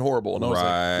something horrible. And I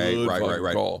was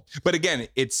right. Call. But again,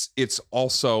 it's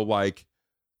also like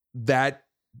that.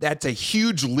 That's a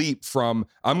huge leap from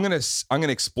I'm gonna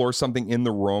explore something in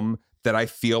the room that I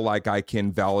feel like I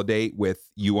can validate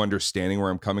with you understanding where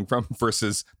I'm coming from,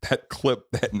 versus that clip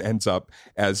that ends up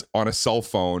as on a cell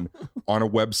phone, on a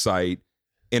website,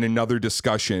 in another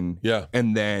discussion. Yeah.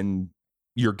 And then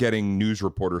you're getting news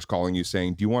reporters calling you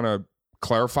saying, do you want to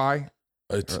clarify?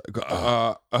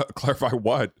 Clarify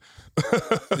what?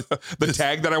 The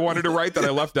tag that I wanted to write that I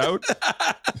left out?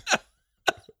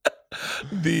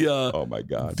 Oh my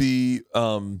God.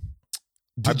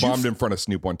 I bombed in front of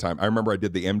Snoop one time. I remember I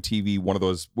did the MTV, one of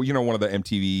those, one of the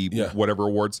MTV whatever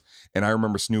awards. And I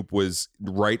remember Snoop was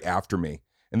right after me.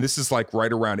 And this is like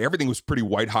right around, everything was pretty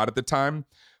white hot at the time,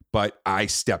 but I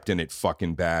stepped in it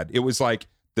fucking bad. It was like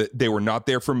they were not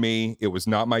there for me. It was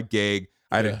not my gig.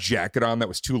 I had a jacket on that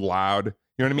was too loud. You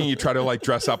know what I mean? You try to like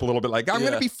dress up a little bit like, I'm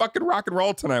going to be fucking rock and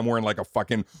roll tonight. I'm wearing like a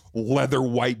fucking leather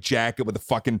white jacket with a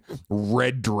fucking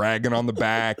red dragon on the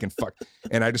back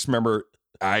and I just remember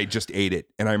I just ate it.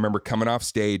 And I remember coming off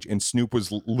stage, and Snoop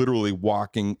was literally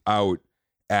walking out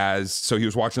so he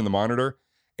was watching the monitor,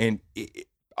 and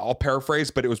I'll paraphrase,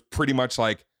 but it was pretty much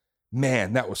like,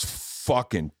 man, that was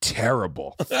fucking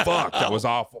terrible. Fuck, that was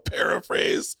awful.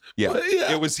 Paraphrase. Yeah.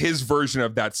 It was his version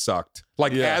of that sucked.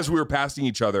 Like as we were passing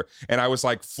each other, and I was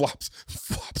like, flop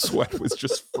sweat was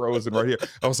just frozen right here.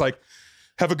 I was like,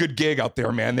 have a good gig out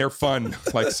there, man. They're fun.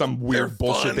 Like some weird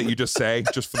bullshit that you just say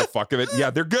just for the fuck of it. Yeah,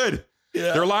 they're good.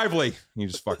 Yeah. They're lively. You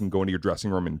just fucking go into your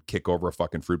dressing room and kick over a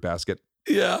fucking fruit basket.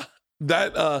 Yeah.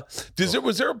 That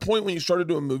was there a point when you started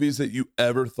doing movies that you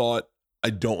ever thought, I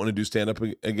don't want to do stand-up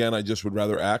again, I just would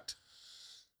rather act?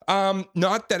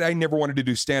 Not that I never wanted to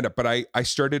do stand-up, but I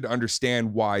started to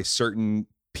understand why certain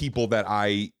people that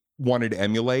I wanted to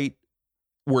emulate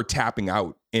were tapping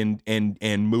out and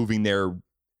moving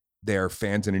their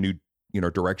fans in a new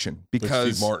direction. Because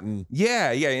like Steve Martin.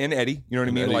 Yeah, and Eddie, you know what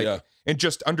I mean? Eddie, and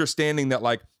just understanding that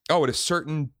at a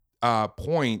certain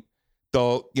point,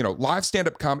 the live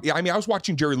stand-up comedy. I mean, I was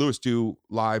watching Jerry Lewis do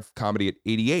live comedy at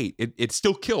 88. It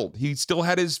still killed. He still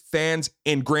had his fans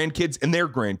and grandkids and their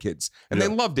grandkids, and they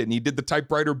loved it. And he did the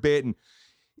typewriter bit, and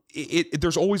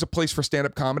there's always a place for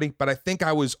stand-up comedy. But I think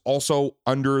I was also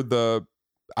under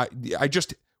I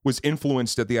just was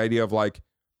influenced at the idea of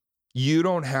you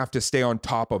don't have to stay on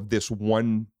top of this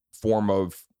one form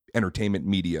of entertainment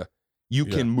media. You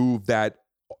can move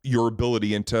your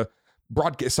ability into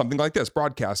broadcast, something like this,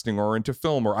 broadcasting, or into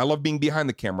film, or I love being behind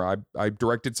the camera. I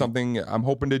directed something. I'm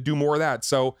hoping to do more of that.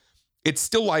 So it's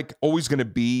still always going to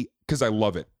be, because I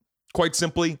love it. Quite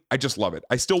simply, I just love it.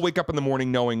 I still wake up in the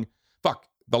morning knowing, fuck,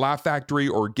 the Laugh Factory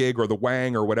or gig or the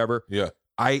Wang or whatever. Yeah.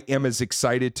 I am as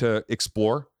excited to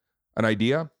explore an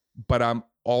idea, but I'm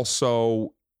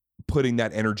also putting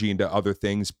that energy into other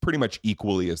things pretty much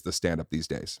equally as the stand-up these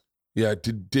days. Yeah.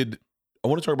 Did I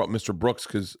want to talk about Mr. Brooks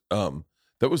because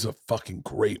that was a fucking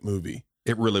great movie.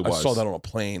 It really was. I saw that on a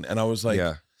plane and I was like,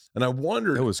 and I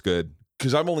wondered. It was good.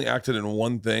 Because I've only acted in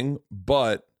one thing,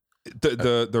 but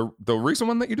the recent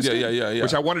one that you just did? Yeah.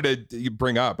 Which I wanted to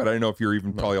bring up, but I don't know if you're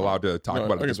even probably allowed to talk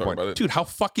about it at this point. Dude, how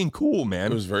fucking cool,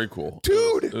 man. It was very cool.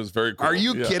 Dude. It was very cool. Are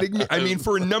you kidding me? I mean,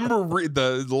 for a number of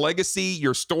the legacy,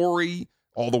 your story,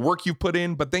 all the work you put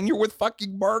in, but then you're with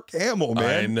fucking Mark Hamill,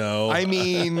 man. I know. I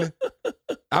mean,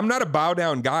 I'm not a bow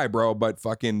down guy, bro, but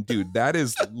fucking dude, that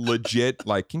is legit.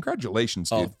 Like, congratulations,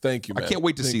 dude. Oh, thank you, man. I can't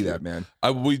wait to see that, man.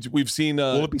 We've seen.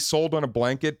 Will it be sold on a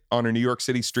blanket on a New York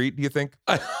City street? Do you think?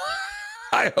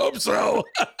 I hope so.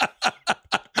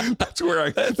 That's where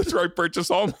I purchase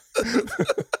all.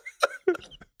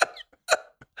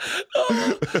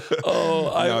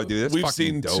 No, dude, we've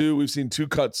seen dope. two. We've seen two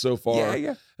cuts so far.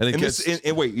 Yeah.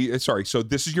 And wait, sorry. So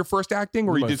this is your first acting,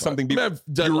 or you did something?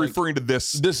 You're referring to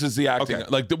this. This is the acting. Okay.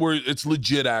 Like it's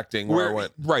legit acting. Where I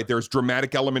went. Right. There's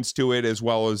dramatic elements to it as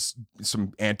well as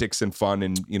some antics and fun,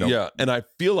 and Yeah, and I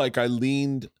feel like I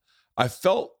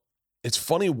felt it's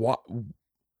funny.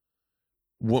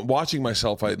 Watching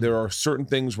myself, there are certain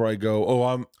things where I go,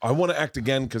 "Oh, I want to act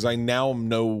again because I now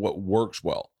know what works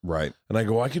well." Right. And I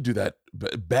go, I could do that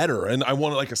better, and I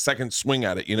want like a second swing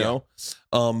at it, you know.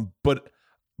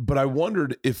 But I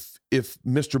wondered if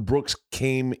Mr. Brooks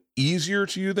came easier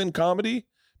to you than comedy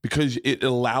because it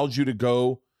allowed you to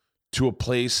go to a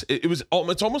place. It's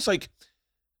almost like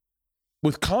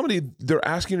with comedy, they're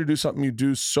asking you to do something you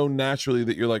do so naturally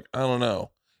that you're like, I don't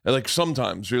know. And like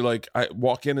sometimes you're like, I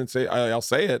walk in and say, I'll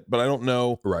say it, but I don't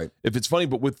know if it's funny.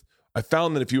 But I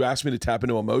found that if you asked me to tap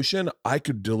into emotion, I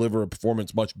could deliver a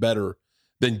performance much better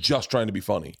than just trying to be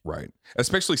funny. Right.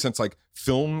 Especially since like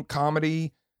film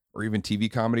comedy or even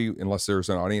TV comedy, unless there's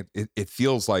an audience, it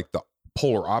feels like the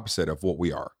polar opposite of what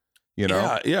we are, you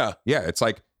know? Yeah. It's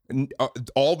like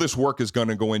all this work is going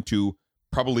to go into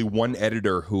probably one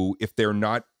editor who, if they're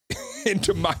not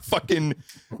into my fucking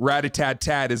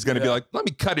rat-a-tat-tat, is going to be like, let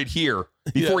me cut it here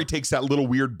before he takes that little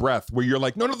weird breath where you're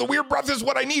like, no, the weird breath is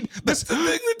what I need. This thing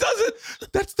that does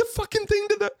it. That's the fucking thing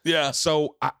to the. Yeah.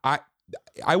 So I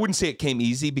wouldn't say it came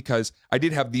easy because I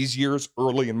did have these years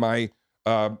early in my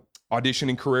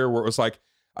auditioning career where it was like,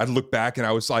 I'd look back and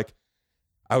I was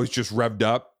just revved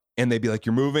up. And they'd be like,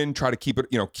 you're moving, try to keep it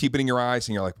in your eyes.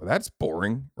 And you're like, well, that's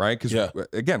boring, right? Because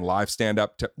again, live stand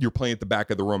up, you're playing at the back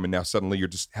of the room and now suddenly you're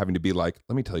just having to be like,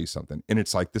 let me tell you something. And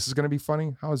it's like, this is going to be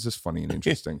funny. How is this funny and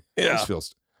interesting? This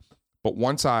feels. But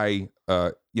once I,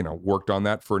 worked on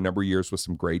that for a number of years with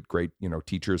some great,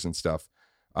 teachers and stuff.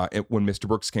 When Mr.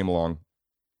 Brooks came along,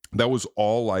 that was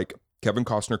all like Kevin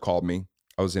Costner called me.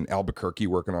 I was in Albuquerque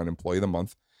working on Employee of the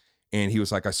Month. And he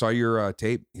was like, I saw your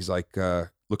tape. He's like,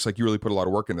 looks like you really put a lot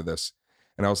of work into this.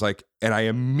 And I was like, and I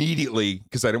immediately,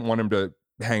 because I didn't want him to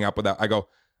hang up with that, I go,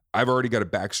 I've already got a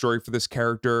backstory for this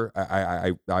character.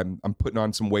 I'm putting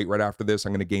on some weight right after this.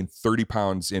 I'm going to gain 30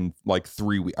 pounds in like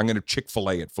 3 weeks. I'm going to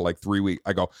Chick-fil-A it for like 3 weeks.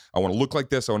 I go, I want to look like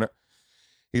this.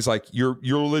 He's like, you're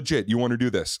legit. You want to do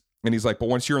this. And he's like, but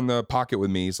once you're in the pocket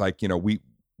with me, he's like, we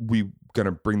going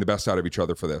to bring the best out of each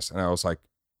other for this. And I was like,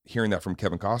 hearing that from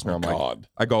Kevin Costner,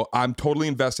 I go, I'm totally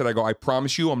invested. I go, I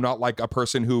promise you, I'm not like a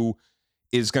person who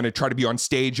is going to try to be on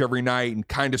stage every night and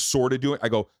kind of sort of do it. I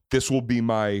go, this will be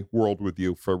my world with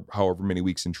you for however many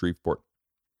weeks in Shreveport.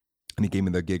 And he gave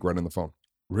me the gig right on the phone.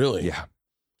 Really?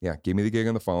 Yeah. Gave me the gig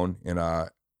on the phone. And I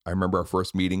remember our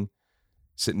first meeting,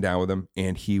 sitting down with him,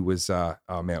 and he was, oh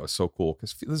man, it was so cool.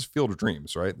 Because this is Field of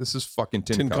Dreams, right? This is fucking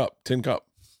Tin Cup.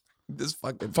 This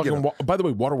fucking by the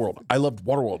way, Waterworld. I loved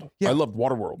Waterworld. I loved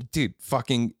Waterworld. Dude,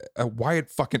 fucking Wyatt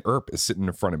fucking Earp is sitting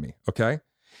in front of me. Okay.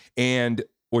 And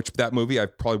which that movie,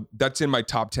 that's in my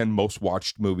top 10 most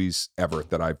watched movies ever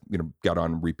that I've, got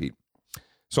on repeat.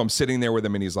 So I'm sitting there with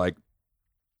him and he's like,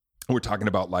 we're talking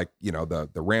about like, the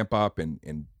ramp up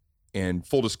and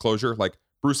full disclosure, like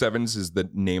Bruce Evans is the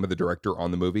name of the director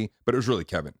on the movie, but it was really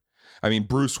Kevin. I mean,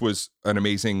 Bruce was an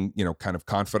amazing, kind of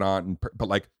confidant, but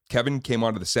like Kevin came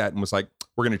onto the set and was like,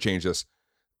 we're going to change this.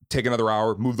 Take another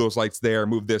hour, move those lights there,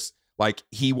 move this. Like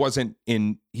he wasn't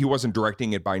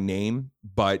directing it by name,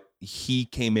 but he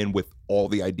came in with all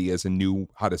the ideas and knew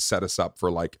how to set us up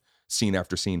for like scene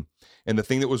after scene. And the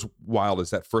thing that was wild is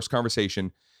that first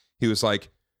conversation, he was like,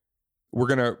 we're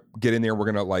going to get in there. We're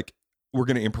going to like we're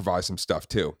going to improvise some stuff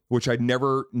too, which I'd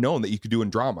never known that you could do in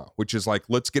drama, which is like,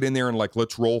 let's get in there and like,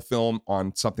 let's roll film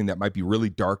on something that might be really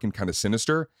dark and kind of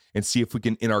sinister and see if we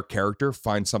can, in our character,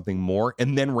 find something more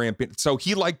and then ramp it. So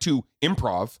he liked to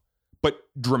improv, but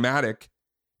dramatic.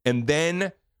 And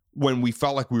then when we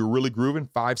felt like we were really grooving,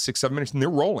 5, 6, 7 minutes, and they're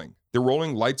rolling,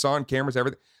 lights on, cameras,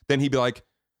 everything. Then he'd be like,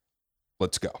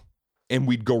 let's go. And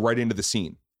we'd go right into the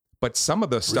scene. But some of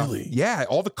the stuff, yeah,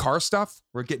 all the car stuff,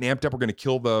 we're getting amped up. We're going to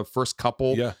kill the first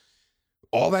couple. Yeah.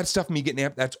 All that stuff, me getting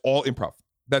amped, that's all improv.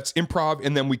 That's improv.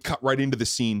 And then we cut right into the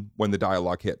scene when the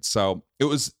dialogue hits. So it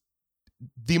was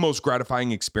the most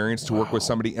gratifying experience to work with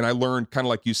somebody. And I learned, kind of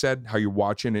like you said, how you're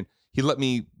watching. And he let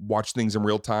me watch things in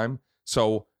real time.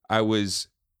 So I was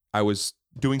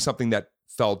doing something that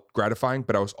felt gratifying,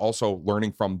 but I was also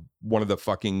learning from one of the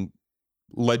fucking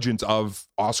legends of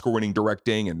Oscar-winning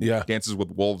directing and Dances with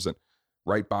Wolves and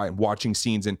right by and watching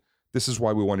scenes. And this is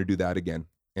why we want to do that again.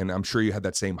 And I'm sure you had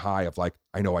that same high of like,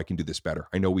 I know I can do this better.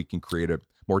 I know we can create a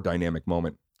more dynamic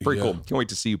moment. Very cool. Can't wait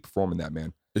to see you perform in that,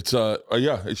 man. It's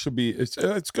it should be.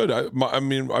 It's good. I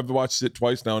mean, I've watched it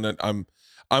twice now, and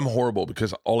I'm horrible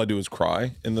because all I do is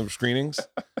cry in the screenings.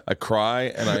 I cry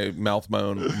and I mouth my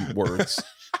own words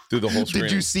through the whole screen.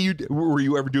 Did you see? Were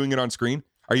you ever doing it on screen?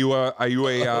 Are you a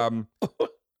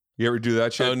you ever do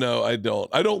that shit? Oh no, I don't.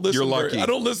 I don't listen. You're lucky. I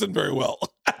don't listen very well.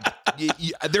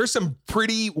 There's some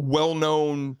pretty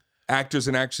well-known actors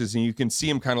and actresses, and you can see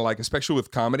them kind of like, especially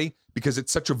with comedy, because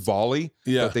it's such a volley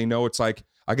that they know it's like,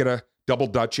 I gotta double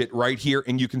Dutch it right here,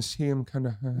 and you can see him kind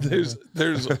of.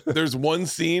 There's one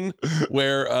scene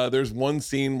where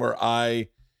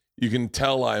you can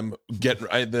tell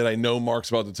that I know Mark's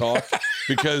about to talk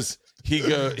because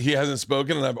he hasn't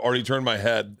spoken and I've already turned my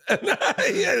head and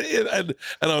I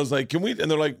was like, can we? And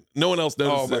they're like, no one else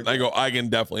notices it. And I go, I can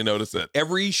definitely notice it.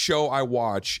 Every show I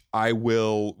watch, I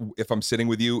will, if I'm sitting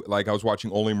with you, like I was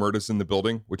watching Only Murders in the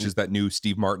Building, which is that new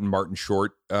Steve Martin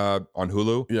Short on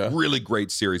Hulu. Yeah, really great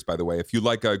series, by the way. If you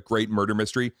like a great murder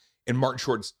mystery, and Martin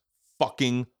Short's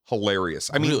fucking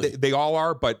hilarious. I mean, really? they all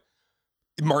are, but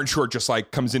Martin Short just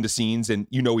like comes into scenes and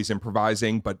he's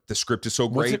improvising, but the script is so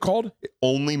great. What's it called?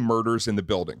 Only Murders in the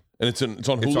Building. And it's on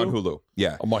Hulu? It's on Hulu.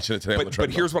 Yeah. I'm watching it today. But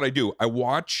here's what I do. I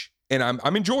watch and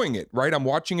I'm enjoying it, right? I'm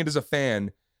watching it as a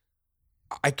fan.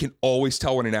 I can always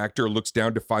tell when an actor looks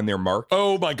down to find their mark.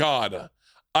 Oh my God.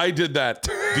 I did that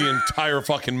the entire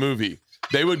fucking movie.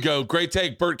 They would go, great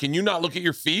take, Bert. Can you not look at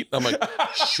your feet? I'm like,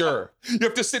 sure. You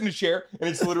have to sit in a chair and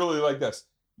it's literally like this.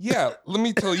 Yeah, let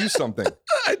me tell you something.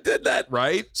 I did that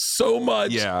so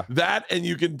much. Yeah. That, and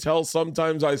you can tell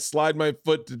sometimes I slide my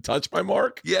foot to touch my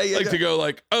mark. To go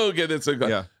like, oh, okay, that's a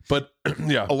yeah. But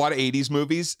yeah. A lot of 80s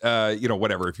movies,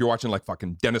 whatever. If you're watching like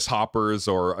fucking Dennis Hopper's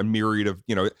or a myriad of,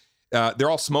 they're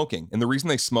all smoking. And the reason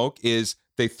they smoke is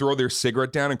they throw their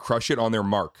cigarette down and crush it on their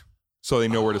mark so they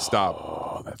know where to stop.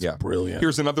 Oh, that's brilliant.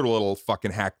 Here's another little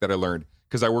fucking hack that I learned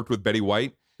because I worked with Betty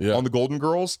White. Yeah. On the Golden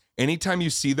Girls, anytime you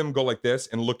see them go like this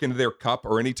and look into their cup,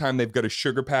 or anytime they've got a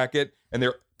sugar packet and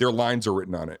their lines are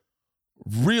written on it.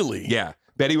 Really? Yeah.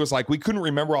 Betty was like, we couldn't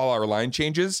remember all our line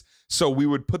changes, so we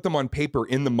would put them on paper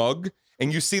in the mug,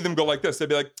 and you see them go like this. They'd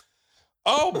be like,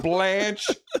 oh, Blanche.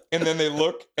 And then they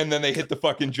look, and then they hit the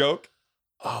fucking joke.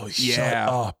 Oh, shut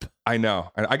up. I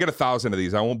know. I got 1,000 of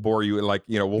these. I won't bore you. Like,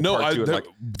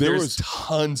 there's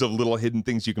tons of little hidden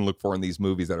things you can look for in these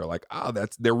movies that are like,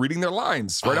 they're reading their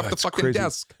lines right off the fucking crazy.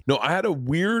 Desk. No, I had a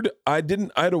weird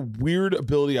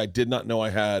ability I did not know I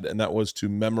had, and that was to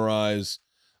memorize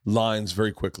lines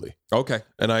very quickly. Okay.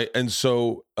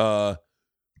 So it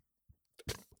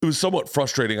was somewhat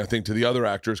frustrating, I think, to the other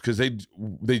actors because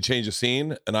they changed a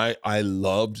scene, and I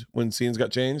loved when scenes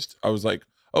got changed. I was like,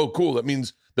 oh, cool. That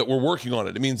means that we're working on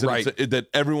it. It means that, that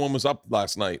everyone was up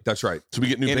last night. That's right. So we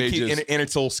get new pages, and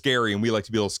it's a little scary, and we like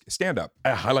to be able to stand up.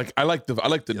 I like the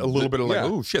a little bit of like,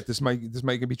 oh shit, this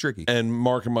might be tricky. And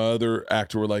Mark and my other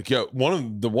actor were like, yeah,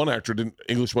 one actor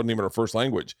English wasn't even her first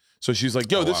language, so she's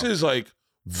like, yo, this is like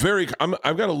very.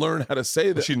 I've got to learn how to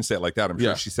say that. She didn't say it like that. I'm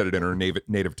sure she said it in her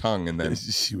native tongue, and then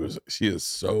she is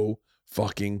so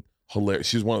fucking hilarious.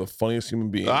 She's one of the funniest human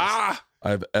beings.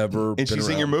 I've ever and she's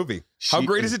around. in your movie. How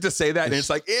great is it to say that? And it's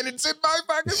like, and it's in my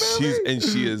fucking movie.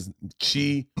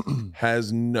 She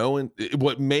has no.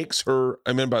 What makes her?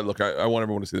 I mean, look, I want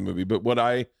everyone to see the movie, but what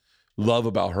I love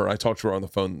about her, I talked to her on the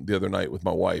phone the other night with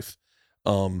my wife.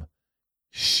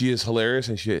 She is hilarious,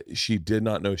 and she did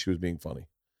not know she was being funny.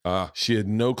 She had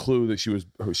no clue that she was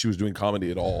doing comedy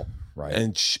at all. Right,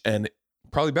 and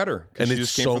probably better, and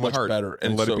it's so much better,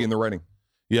 and let it be in the writing.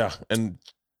 Yeah, and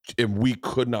we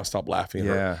could not stop laughing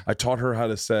at her. I taught her how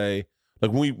to say,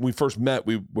 like when we first met,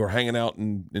 we were hanging out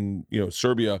in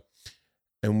Serbia,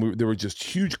 and there were just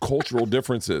huge cultural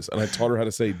differences. And I taught her how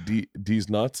to say D's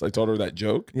nuts. I taught her that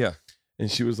joke. Yeah.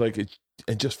 And she was like,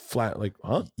 and just flat, like,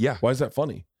 huh? Yeah. Why is that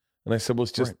funny? And I said, well,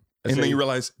 it's just. Right. And then you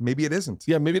realize maybe it isn't.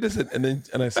 Yeah, maybe it isn't.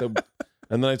 And I said,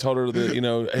 and then I told her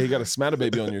that, hey, you got a smatta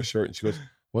baby on your shirt. And she goes,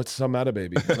 what's a matta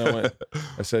baby? And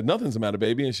I said, nothing's a matta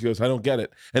baby. And she goes, I don't get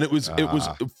it. And it was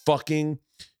fucking,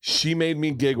 she made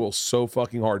me giggle so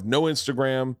fucking hard. No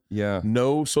Instagram. Yeah.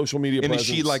 No social media And presence.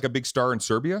 is she like a big star in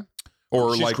Serbia?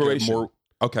 Or She's like Croatian. more?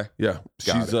 Okay. Yeah.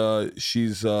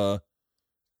 She's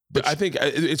but I think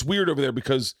it's weird over there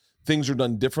because things are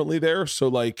done differently there. So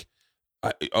like,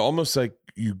 almost like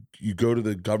you go to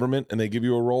the government and they give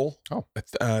you a role. Oh,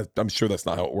 I'm sure that's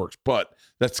not how it works, but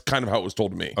that's kind of how it was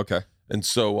told to me. Okay. And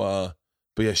so,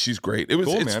 but yeah, she's great.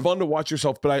 It's man. fun to watch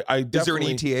yourself, but I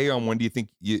definitely. Is there an ETA on when do you think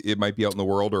it might be out in the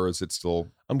world, or is it still?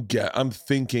 I'm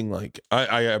thinking like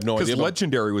I have no idea. Because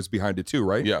Legendary was behind it too,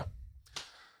 right? Yeah.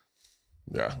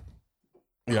 Yeah.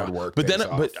 Yeah. Hard work But pays then,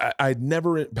 off. but I'd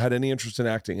never had any interest in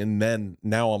acting, and then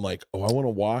now I'm like, oh, I want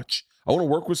to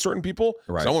work with certain people.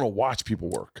 Right. So I want to watch people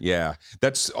work. Yeah,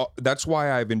 that's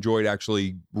why I've enjoyed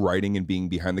actually writing and being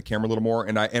behind the camera a little more,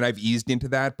 and I've eased into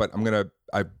that. But I'm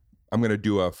gonna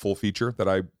do a full feature that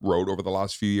I wrote over the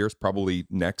last few years, probably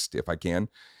next if I can,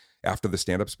 after the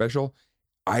stand-up special.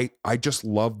 I just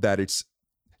love that it's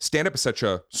stand-up is such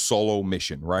a solo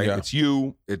mission, right? Yeah.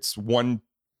 It's one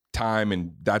time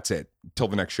and that's it till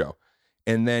the next show,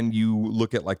 and then you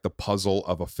look at like the puzzle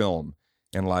of a film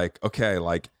and like, okay,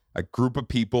 like a group of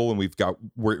people and we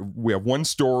have one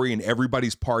story and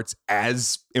everybody's part's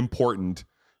as important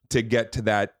to get to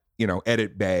that,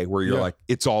 edit bay where you're like,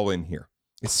 it's all in here.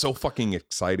 It's so fucking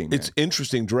exciting, man. It's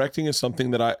interesting. Directing is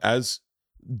something that as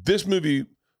this movie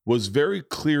was very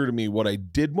clear to me what I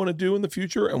did want to do in the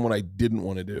future and what I didn't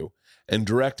want to do. And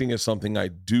directing is something I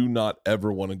do not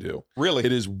ever want to do. Really?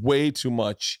 It is way too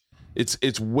much.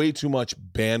 It's way too much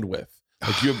bandwidth.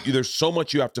 Like there's so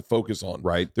much you have to focus on.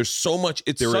 Right. There's so much.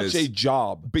 It's such a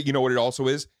job. But you know what it also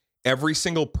is? Every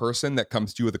single person that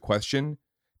comes to you with a question,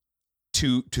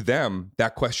 to them,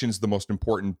 that question's the most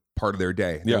important part of their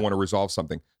day. They want to resolve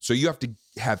something. So you have to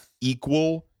have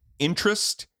equal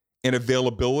interest and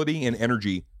availability and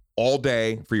energy all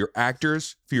day for your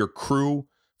actors, for your crew,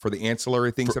 for the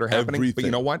ancillary things that are happening. Everything. But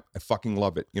you know what? I fucking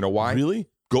love it. You know why? Really?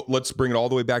 Let's bring it all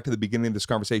the way back to the beginning of this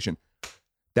conversation.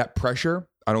 That pressure,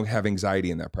 I don't have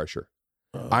anxiety in that pressure.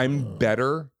 I'm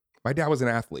better. My dad was an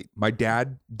athlete. My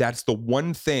dad, that's the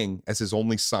one thing as his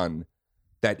only son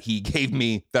that he gave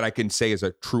me that I can say is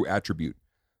a true attribute.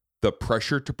 The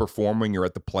pressure to perform when you're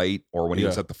at the plate or when he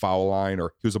was at the foul line,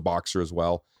 or he was a boxer as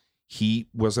well. He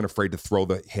wasn't afraid to throw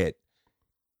the hit.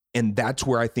 And that's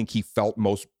where I think he felt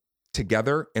most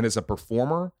together. And as a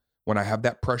performer, when I have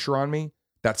that pressure on me,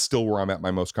 that's still where I'm at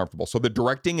my most comfortable. So the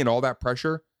directing and all that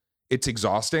pressure, it's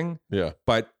exhausting. Yeah.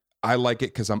 But I like it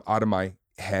because I'm out of my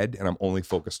head and I'm only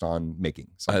focused on making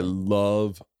something.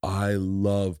 I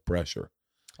love pressure.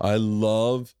 I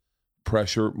love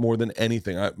pressure more than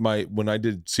anything. When I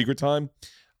did Secret Time,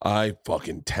 I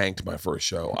fucking tanked my first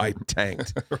show. I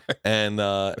tanked. Right.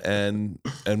 And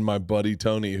my buddy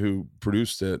Tony, who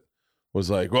produced it, was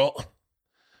like, well,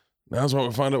 now's when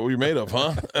we find out what you're made of,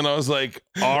 huh? And I was like,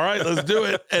 all right, let's do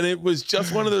it. And it was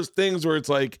just one of those things where it's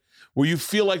like, where you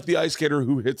feel like the ice skater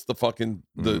who hits the fucking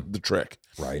the trick.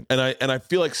 Right. And I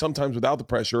feel like sometimes without the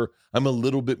pressure, I'm a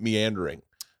little bit meandering.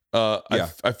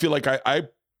 I feel like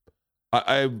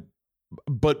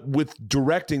but with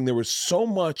directing, there was so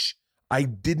much I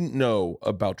didn't know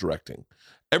about directing.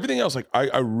 Everything else, like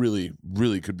I really,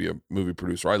 really could be a movie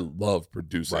producer. I love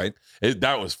producing. Right.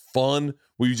 That was fun.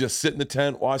 Where you just sit in the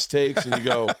tent, watch takes, and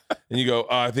you go,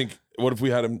 I think, what if we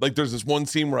had him? Like, there's this one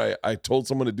scene where I told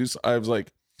someone to do. I was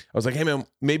like, hey man,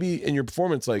 maybe in your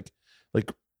performance, I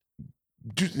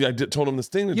told him this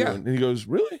thing to do, and he goes,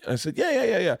 really? And I said,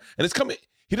 yeah. And it's coming.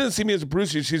 He doesn't see me as a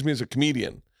producer; he sees me as a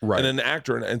comedian, right, and an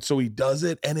actor, and so he does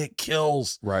it, and it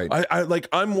kills. Right.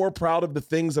 I'm more proud of the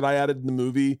things that I added in the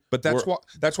movie, but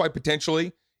that's why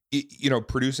potentially,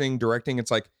 producing, directing, it's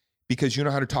like because you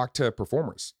know how to talk to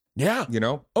performers. Yeah.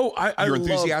 You're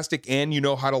enthusiastic and you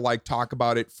know how to talk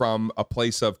about it from a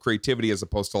place of creativity as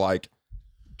opposed to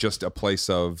just a place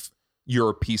of you're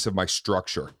a piece of my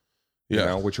structure.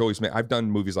 Yeah. Which always I've done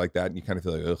movies like that and you kind of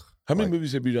feel like, ugh. How many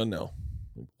movies have you done now?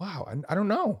 Wow. I don't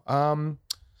know.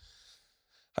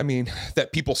 I mean,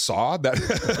 that people saw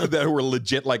that were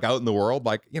legit out in the world.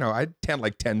 I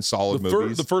attend 10 solid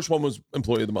movies. The first one was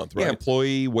Employee of the Month, right? Yeah,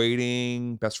 Employee,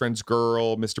 Waiting, Best Friend's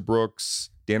Girl, Mr. Brooks,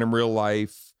 Dan in Real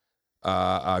Life,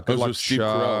 Good Luck Steve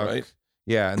Chuck. Carell, right?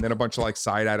 Yeah, and then a bunch of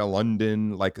Side Eye to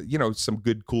London, some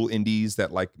good cool indies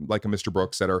that like a Mr.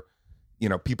 Brooks that are,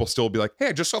 people still be like, hey,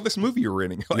 I just saw this movie you were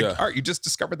in. Like, all right, you just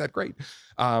discovered that. Great.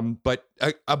 But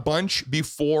a bunch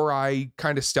before I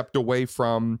kind of stepped away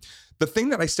from, the thing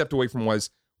that I stepped away from was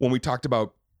when we talked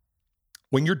about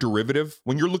when you're derivative,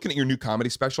 when you're looking at your new comedy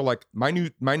special, like my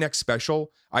next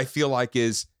special, I feel like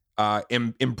is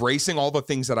embracing all the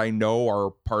things that I know are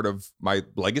part of my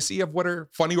legacy of what are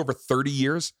funny over 30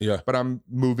 years. Yeah. But I'm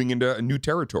moving into a new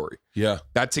territory. Yeah.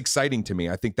 That's exciting to me.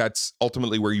 I think that's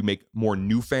ultimately where you make more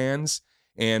new fans,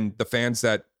 and the fans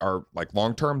that are like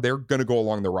long-term, they're going to go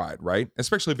along the ride, right?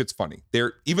 Especially if it's funny.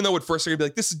 Even though at first they're going to be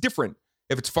like, this is different.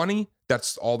 If it's funny,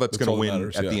 that's all that's going to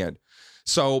win at the end.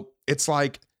 So it's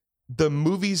like the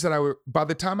movies that by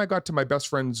the time I got to My Best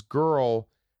Friend's Girl,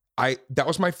 that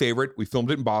was my favorite. We filmed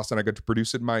it in Boston. I got to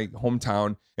produce it in my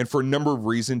hometown. And for a number of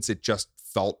reasons, it just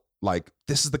felt like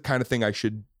this is the kind of thing I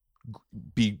should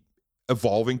be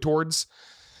evolving towards.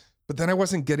 But then I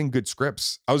wasn't getting good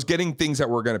scripts. I was getting things that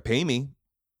were going to pay me.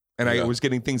 And I was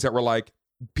getting things that were like,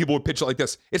 people would pitch it like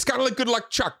this. It's kind of like Good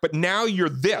Luck Chuck, but now you're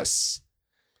this.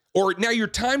 Or now you're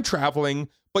time traveling,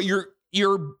 but you're,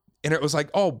 and it was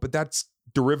like, oh, but that's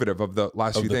derivative of the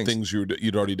last few things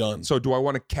you'd already done. So do I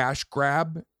want to cash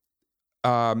grab?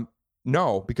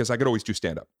 No, because I could always do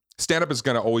stand-up. Stand-up is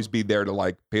going to always be there to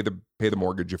like pay the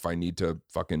mortgage if I need to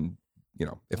fucking,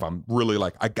 if I'm really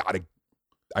like, I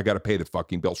gotta pay the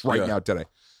fucking bills right now today.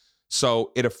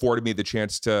 So it afforded me the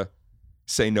chance to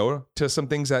say no to some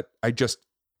things that I just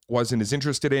wasn't as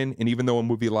interested in. And even though a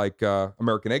movie like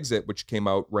American Exit, which came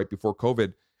out right before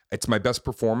COVID, it's my best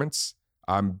performance.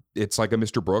 It's like a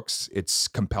Mr. Brooks. It's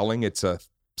compelling. It's a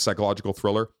psychological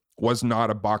thriller. Was not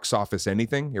a box office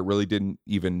anything. It really I didn't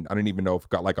even know if it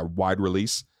got like a wide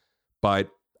release, but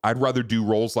I'd rather do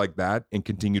roles like that and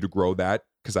continue to grow that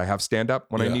because I have stand up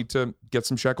when I need to get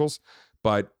some shekels.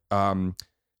 But I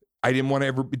didn't want to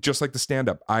ever, just like the stand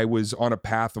up, I was on a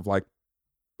path of like,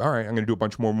 all right, I'm going to do a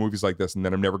bunch more movies like this. And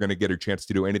then I'm never going to get a chance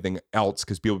to do anything else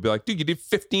because people will be like, dude, you did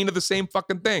 15 of the same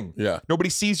fucking thing. Yeah.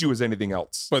 Nobody sees you as anything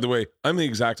else. By the way, I'm the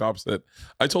exact opposite.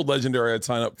 I told Legendary I'd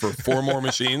sign up for 4 more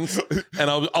machines and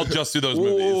I'll just do those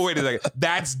movies. Wait a second.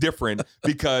 That's different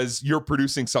because you're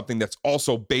producing something that's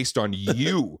also based on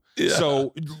you.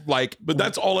 So like, but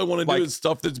that's all I want to do is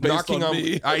stuff that's based on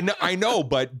me. I know,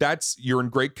 but you're in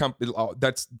great company.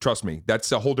 Trust me,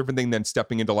 that's a whole different thing than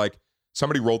stepping into like,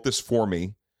 somebody wrote this for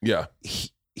me. Yeah.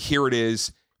 Here it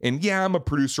is. And yeah, I'm a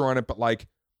producer on it, but like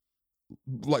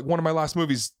one of my last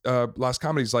movies, last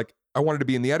comedies, like I wanted to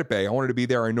be in the edit bay. I wanted to be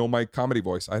there. I know my comedy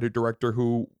voice. I had a director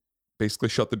who basically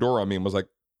shut the door on me and was like,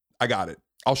 I got it.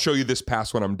 I'll show you this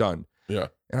pass when I'm done. Yeah.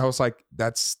 And I was like,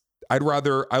 I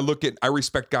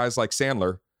respect guys like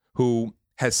Sandler who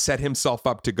has set himself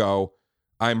up to go,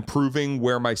 I'm proving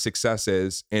where my success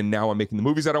is. And now I'm making the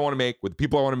movies that I want to make with the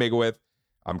people I want to make it with.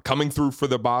 I'm coming through for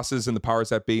the bosses and the powers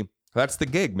that be. That's the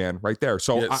gig, man, right there.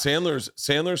 So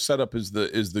Sandler's setup is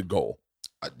the goal.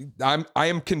 I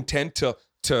am content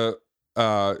to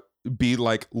be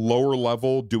like lower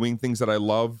level, doing things that I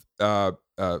love,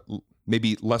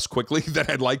 maybe less quickly than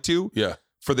I'd like to. Yeah.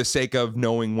 For the sake of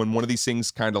knowing when one of these things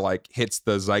kind of like hits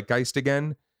the zeitgeist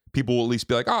again, people will at least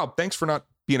be like, oh, thanks for not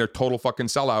being a total fucking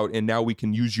sellout, and now we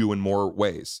can use you in more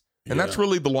ways. And that's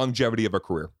really the longevity of a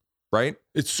career. Right?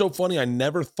 It's so funny. I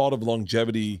never thought of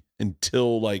longevity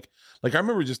until like I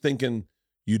remember just thinking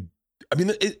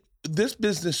this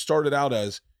business started out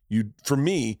as for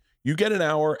me, you get an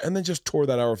hour and then just tour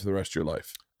that hour for the rest of your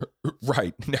life.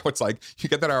 Right. Now it's like you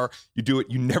get that hour, you do it,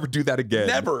 you never do that again.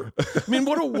 Never. I mean,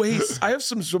 what a waste. I have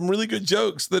some really good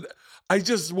jokes that I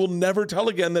just will never tell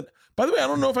again that, by the way, I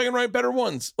don't know if I can write better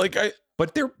ones.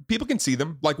 But people can see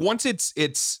them. Like once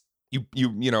it's you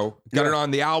got it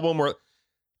on the album or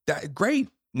that great.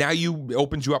 Now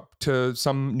opens you up to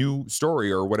some new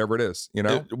story or whatever it is,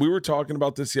 We were talking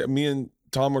about this. Me and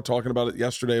Tom were talking about it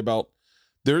yesterday about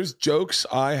there's jokes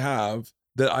I have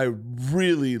that I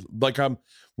really like.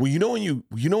 When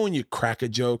you crack a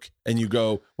joke and you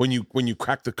go, when you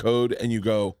crack the code and you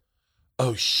go,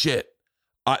 oh shit,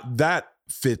 that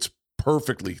fits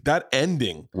perfectly. That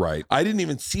ending, right? I didn't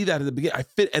even see that at the beginning. I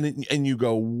fit, and you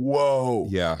go, whoa,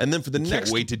 yeah. And then for the can't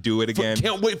wait to do it again.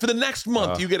 Can't wait for the next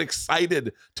month. You get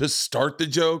excited to start the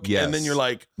joke, and then you're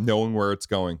like knowing where it's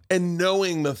going, and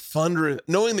knowing the thunder,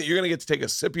 knowing that you're gonna get to take a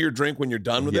sip of your drink when you're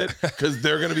done with it because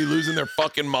they're gonna be losing their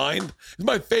fucking mind. It's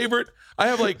my favorite. I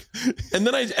have like, and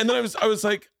then I was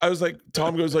like,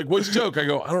 Tom goes like, what's joke? I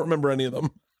go, I don't remember any of them.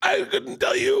 I couldn't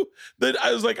tell you that.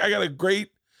 I was like, I got a great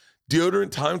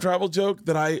deodorant time travel joke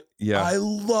that I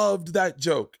loved that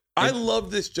joke. I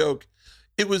loved this joke.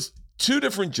 It was 2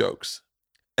 different jokes.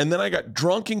 And then I got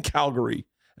drunk in Calgary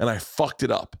and I fucked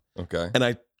it up. Okay.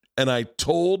 And I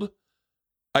told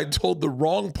I told the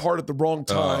wrong part at the wrong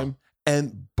time.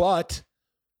 But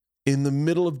in the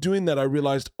middle of doing that, I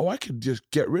realized, I could just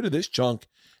get rid of this chunk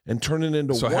and turn it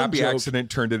into one happy joke. accident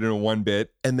turned it into one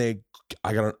bit. And it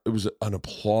was an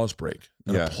applause break,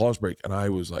 applause break. And I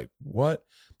was like, what?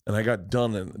 And I got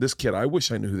done. And this kid, I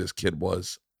wish I knew who this kid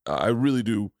was. I really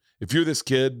do. If you're this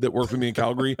kid that worked with me in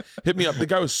Calgary, hit me up. The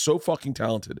guy was so fucking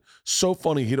talented, so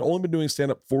funny. He'd only been doing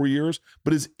stand-up 4 years,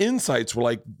 but his insights were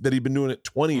like that he'd been doing it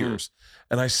 20 years.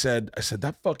 And I said, he goes,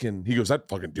 that fucking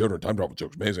deodorant time travel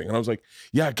joke's amazing. And I was like,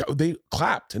 yeah, they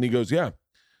clapped. And he goes, yeah.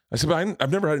 I said, but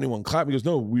I've never had anyone clap. He goes,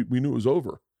 no, we knew it was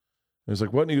over. I was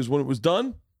like, what? And he goes, when it was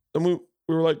done, and we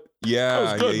were like, yeah,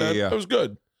 that was good, man. That was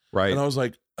good. Right. And I was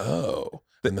like, oh.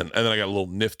 And then I got a little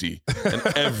nifty. And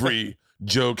every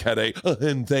joke had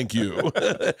and thank you.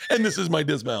 And this is my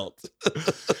dismount.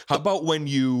 How about when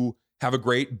you have a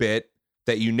great bit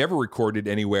that you never recorded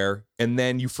anywhere and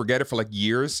then you forget it for like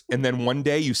years, and then one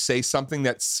day you say something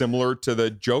that's similar to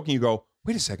the joke and you go,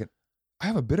 wait a second, I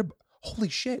have a bit of holy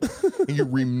shit. And you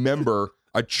remember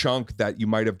a chunk that you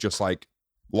might have just like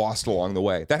lost along the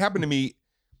way. That happened to me.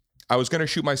 I was going to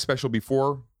shoot my special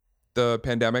before the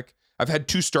pandemic. I've had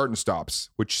 2 start and stops,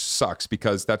 which sucks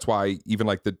because that's why even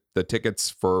like the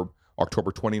tickets for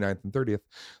October 29th and 30th,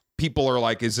 people are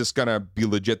like, is this going to be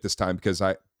legit this time? Because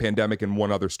pandemic and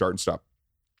one other start and stop.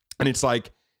 And it's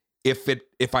like,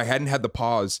 if I hadn't had the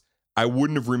pause, I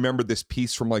wouldn't have remembered this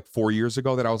piece from like 4 years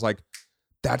ago that I was like,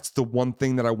 that's the one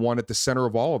thing that I want at the center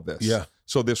of all of this. Yeah.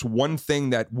 So this one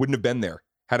thing that wouldn't have been there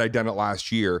had I done it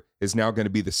last year is now going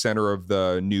to be the center of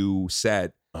the new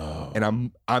set. Oh.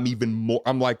 And I'm even more,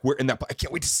 I'm like, we're in that, I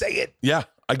can't wait to say it. Yeah.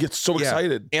 I get so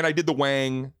excited. And I did the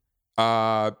Wang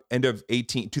end of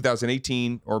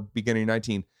 2018 or beginning of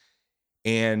 19.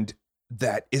 And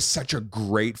that is such a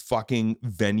great fucking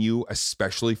venue,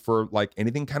 especially for like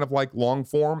anything kind of like long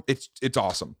form. It's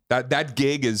awesome. That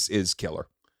gig is killer.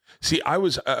 See, I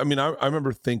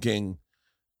remember thinking,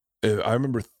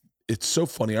 it's so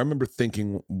funny. I remember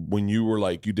thinking when you were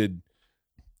like, you did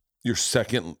your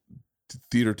second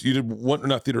theater, you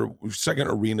did second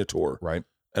arena tour. Right.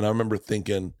 And I remember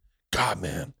thinking, God,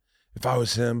 man, if I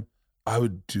was him, I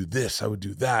would do this, I would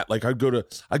do that. Like I'd go to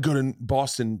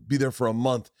Boston, be there for a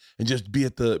month and just be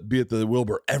at the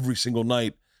Wilbur every single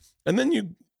night. And then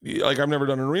you like, I've never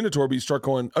done an arena tour, but you start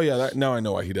going, oh yeah, now I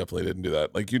know why he definitely didn't do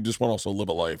that. Like you just want to also live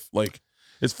a life. Like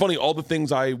it's funny, all the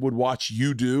things I would watch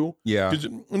you do. Yeah. Because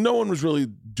no one was really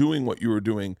doing what you were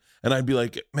doing. And I'd be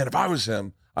like, man, if I was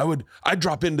him, I'd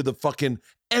drop into the fucking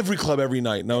every club every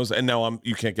night. And now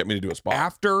you can't get me to do a spot.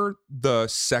 After the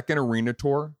second arena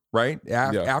tour, right?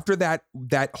 After that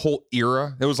whole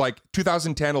era, it was like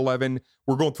 2010, 11,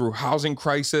 we're going through housing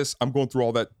crisis. I'm going through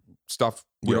all that stuff.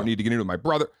 We don't need to get into it. My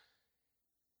brother,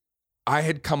 I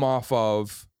had come off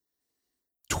of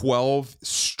 12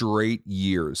 straight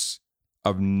years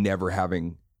of never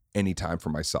having any time for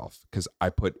myself because I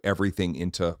put everything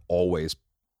into always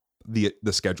the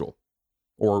schedule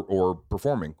or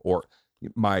performing or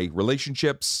my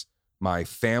relationships, my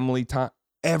family time,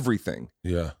 everything.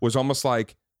 Yeah. Was almost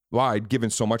like, wow, I'd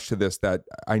given so much to this that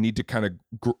I need to kind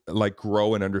of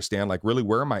grow and understand, like, really,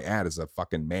 where am I at as a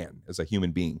fucking man, as a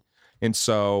human being? And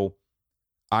so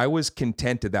I was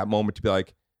content at that moment to be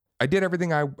like, I did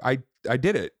everything. I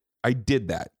did it. I did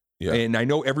that. Yeah. And I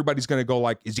know everybody's going to go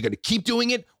like, is he going to keep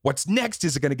doing it? What's next?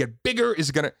 Is it going to get bigger? Is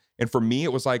it going to, and for me,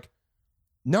 it was like,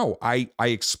 no, I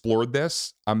explored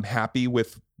this. I'm happy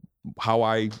with how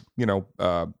I,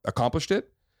 accomplished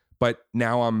it. But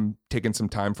now I'm taking some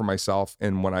time for myself.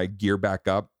 And when I gear back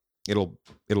up, it'll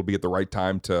be at the right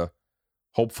time to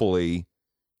hopefully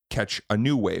catch a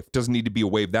new wave. Doesn't need to be a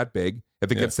wave that big.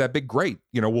 If it gets that big, great.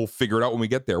 We'll figure it out when we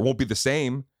get there. It won't be the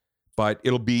same, but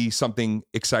it'll be something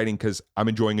exciting because I'm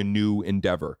enjoying a new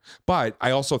endeavor. But I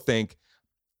also think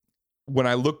when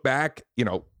I look back,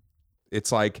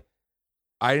 it's like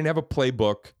I didn't have a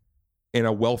playbook and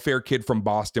a welfare kid from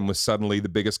Boston was suddenly the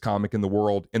biggest comic in the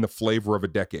world in the flavor of a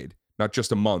decade, not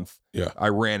just a month. Yeah. I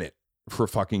ran it for a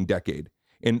fucking decade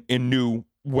and knew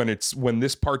when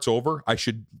this part's over, I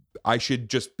should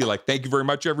just be like, thank you very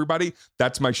much, everybody.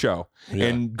 That's my show. Yeah.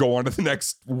 And go on to the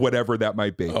next, whatever that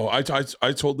might be. Oh, I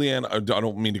told Leanne, I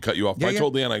don't mean to cut you off, but I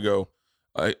told Leanne, I go,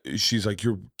 she's like,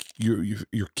 you're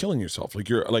killing yourself.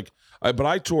 Like but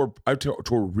I tour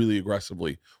really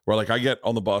aggressively where like I get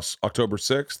on the bus October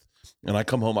 6th and I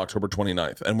come home October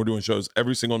 29th and we're doing shows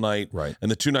every single night. Right.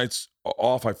 And the 2 nights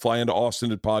off, I fly into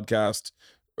Austin to podcast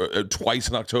twice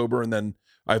in October. And then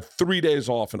I have 3 days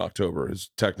off in October is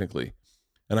technically.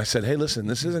 And I said, hey, listen,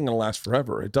 this isn't going to last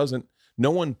forever. It doesn't,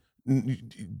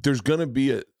 there's going to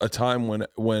be a time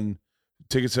when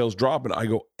ticket sales drop, and I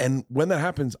go, and when that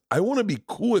happens, I want to be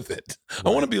cool with it. I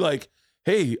want to be like,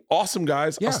 hey, awesome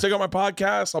guys, I'll stick out my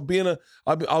podcast.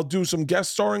 I'll do some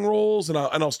guest starring roles, and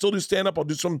I'll still do stand up. I'll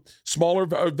do some smaller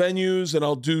venues, and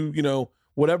I'll do, you know,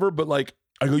 whatever. But like,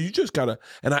 I go, you just gotta,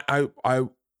 and I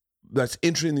that's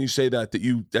interesting that you say that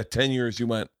that 10 years you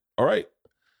went, all right.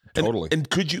 Totally. And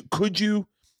could you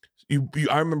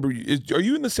I remember, are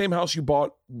you in the same house you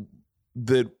bought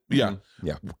yeah.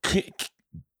 Yeah.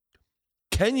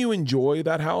 Can you enjoy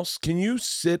that house? Can you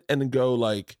sit and go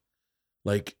like,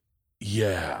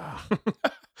 yeah.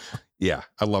 Yeah.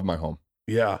 I love my home.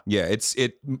 Yeah. Yeah. It's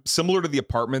similar to the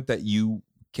apartment that you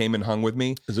came and hung with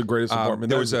me. It's the greatest apartment.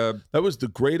 That was the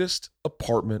greatest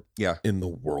apartment in the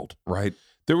world. Right.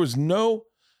 There was no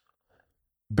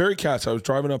Barry Katz. I was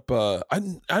driving up. I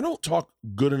don't talk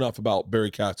good enough about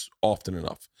Barry Katz often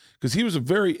enough because he was a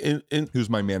very he was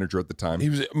my manager at the time. He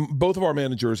was both of our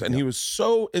managers, and he was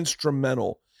so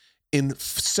instrumental in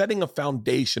setting a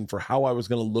foundation for how I was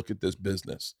going to look at this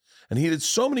business. And he did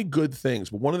so many good things.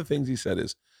 But one of the things he said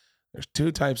is, "There's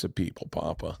two types of people,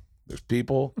 Papa. There's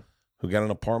people who get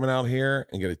an apartment out here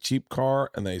and get a cheap car,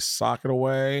 and they sock it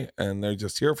away, and they're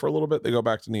just here for a little bit. They go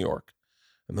back to New York.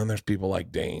 And then there's people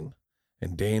like Dane."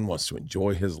 And Dane wants to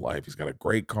enjoy his life. He's got a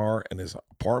great car, and his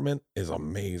apartment is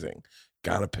amazing.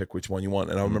 Got to pick which one you want.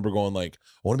 And I remember going like,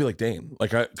 I want to be like Dane.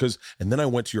 And then I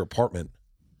went to your apartment.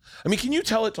 I mean, can you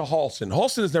tell it to Halston?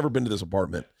 Halston has never been to this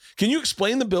apartment. Can you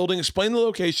explain the building, explain the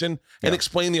location, and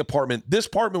explain the apartment? This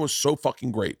apartment was so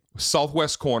fucking great.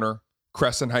 Southwest corner,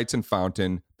 Crescent Heights and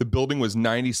Fountain. The building was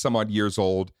 90 some odd years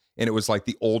old, and it was like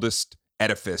the oldest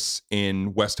edifice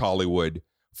in West Hollywood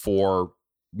for,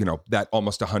 you know, that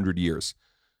almost 100 years.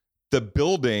 The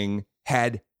building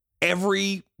had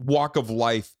every walk of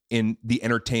life in the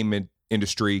entertainment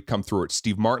industry come through it.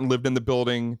 Steve Martin lived in the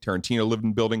building. Tarantino lived in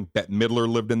the building. Bette Midler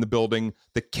lived in the building.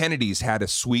 The Kennedys had a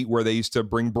suite where they used to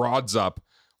bring broads up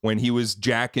when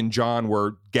Jack and John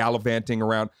were gallivanting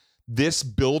around. This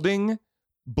building,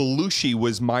 Belushi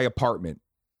was my apartment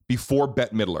before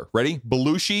Bette Midler. Ready?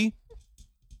 Belushi,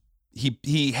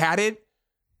 he had it,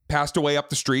 passed away up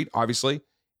the street, obviously.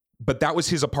 But that was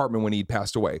his apartment when he'd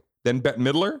passed away. Then Bette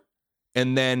Midler,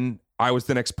 and then I was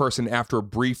the next person after a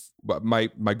brief. My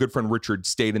good friend Richard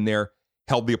stayed in there,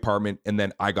 held the apartment, and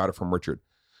then I got it from Richard.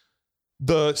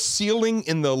 The ceiling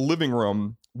in the living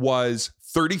room was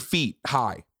 30 feet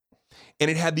high, and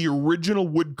it had the original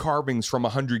wood carvings from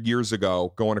 100 years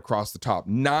ago going across the top.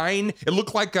 It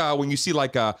looked like when you see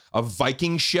like a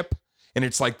Viking ship, and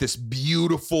it's like this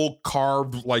beautiful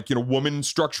carved, like, you know, woman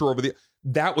structure over the.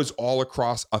 That was all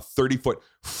across a 30-foot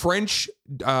French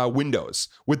windows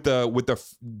with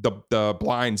the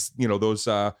blinds, you know, those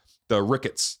the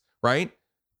rickets, right?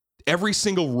 Every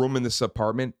single room in this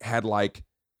apartment had like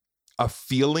a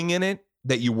feeling in it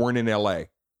that you weren't in LA.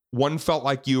 One felt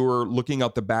like you were looking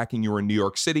out the back and you were in New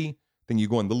York City. Then you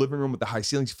go in the living room with the high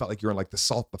ceilings, you felt like you're in like the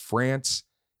South of France.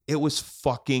 It was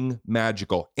fucking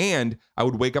magical. And I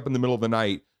would wake up in the middle of the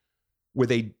night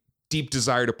with a deep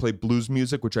desire to play blues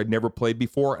music, which I'd never played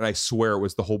before. And I swear it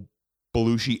was the whole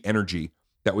Belushi energy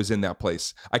that was in that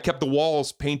place. I kept the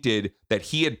walls painted that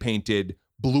he had painted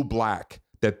blue-black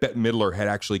that Bette Midler had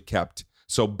actually kept.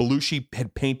 So Belushi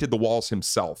had painted the walls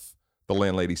himself, the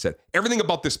landlady said. Everything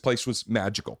about this place was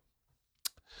magical.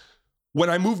 When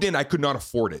I moved in, I could not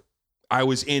afford it. I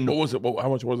was in. What was it? How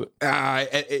much was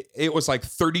it? It was like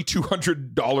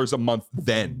 $3,200 a month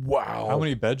then. Wow. How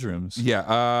many bedrooms?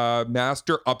 Yeah.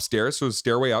 Master upstairs. So it was a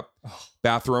stairway up,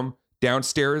 bathroom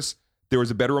downstairs. There was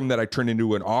a bedroom that I turned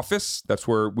into an office. That's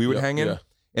where we would hang in. Yeah.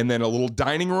 And then a little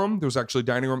dining room. There was actually a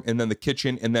dining room, and then the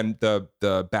kitchen, and then the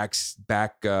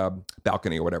back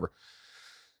balcony or whatever.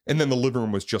 And then the living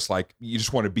room was just like, you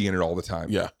just want to be in it all the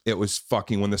time. Yeah. It was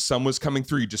fucking, when the sun was coming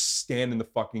through, you just stand in the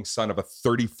fucking sun of a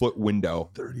 30-foot window.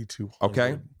 3,200.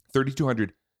 Okay.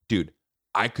 3,200. Dude,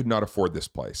 I could not afford this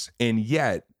place. And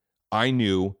yet I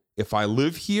knew if I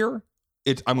live here,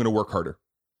 I'm going to work harder.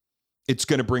 It's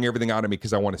going to bring everything out of me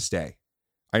because I want to stay.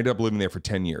 I ended up living there for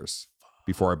 10 years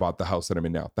before I bought the house that I'm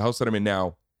in now. The house that I'm in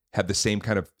now had the same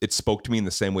kind of, it spoke to me in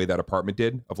the same way that apartment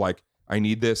did, of like, I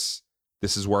need this.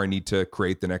 This is where I need to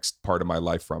create the next part of my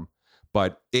life from.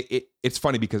 But it's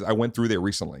funny because I went through there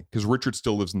recently because Richard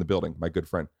still lives in the building, my good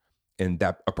friend. And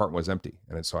that apartment was empty.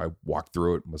 And so I walked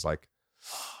through it and was like,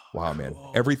 wow, man,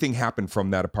 everything happened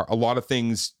from that apartment. A lot of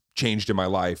things changed in my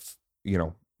life, you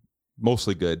know,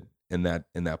 mostly good in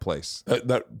that place.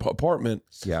 That apartment.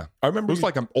 Yeah. I remember it was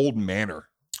like an old manor.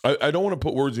 I don't want to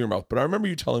put words in your mouth, but I remember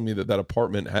you telling me that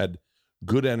apartment had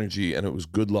good energy and it was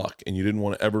good luck and you didn't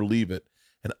want to ever leave it.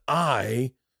 And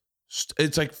I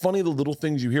it's like funny the little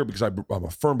things you hear, because I'm a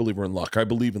firm believer in luck. I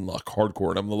believe in luck hardcore,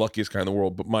 and I'm the luckiest guy in the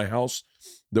world. But my house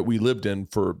that we lived in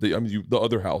for the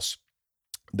other house,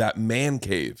 that man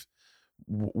cave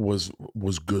was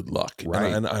good luck,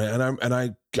 right? And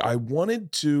I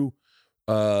wanted to,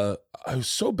 I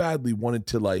so badly wanted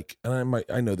to, like, and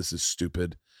I know this is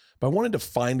stupid, but I wanted to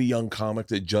find a young comic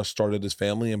that just started his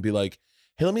family and be like,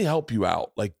 hey, let me help you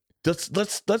out, like.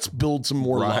 Let's build some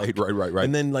more luck. Right.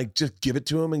 And then like just give it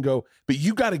to him and go, but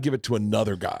you got to give it to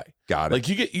another guy. Got it. Like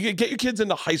you get your kids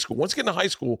into high school. Once you get into high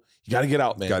school, you got to get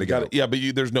out, man. Gotta get out. Yeah, but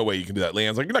there's no way you can do that.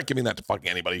 Leanne's like, you're not giving that to fucking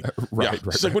anybody. Right.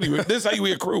 It's like, what do you? This is how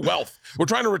you accrue wealth. We're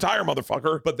trying to retire,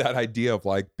 motherfucker. But that idea of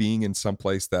like being in some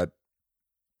place that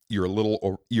you're in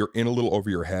a little over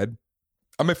your head.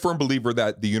 I'm a firm believer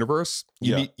that the universe,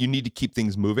 you need to keep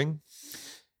things moving.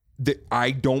 I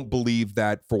don't believe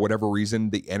that for whatever reason,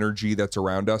 the energy that's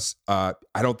around us, I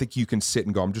don't think you can sit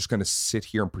and go, I'm just going to sit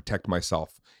here and protect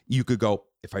myself. You could go,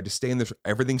 if I just stay in this,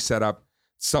 everything's set up,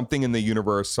 something in the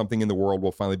universe, something in the world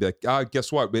will finally be like,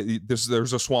 guess what?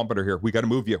 There's a swamp under here. We got to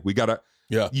move you. You got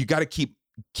to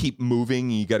keep moving.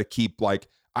 You got to keep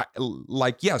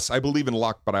yes, I believe in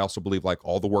luck, but I also believe like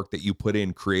all the work that you put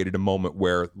in created a moment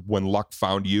where when luck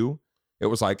found you, it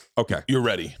was like, okay, you're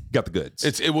ready. Got the goods.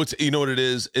 It was, you know what it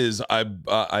is I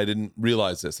didn't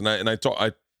realize this, and I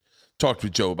talked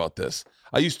with Joe about this.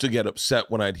 I used to get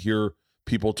upset when I'd hear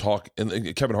people talk,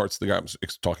 and Kevin Hart's the guy I'm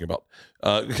talking about.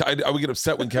 I would get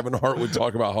upset when Kevin Hart would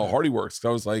talk about how hard he works. I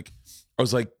was like,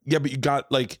 yeah, but you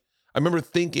got, like, I remember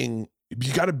thinking,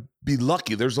 you got to be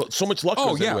lucky. There's so much luck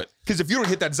goes into it. Because if you don't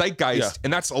hit that zeitgeist,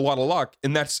 and that's a lot of luck,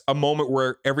 and that's a moment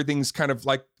where everything's kind of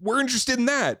like, we're interested in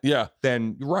that. Yeah.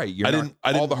 Then right,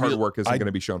 all the hard work isn't going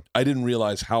to be shown. I didn't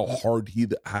realize how hard he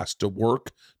has to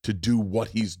work to do what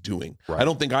he's doing. Right. I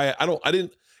don't think I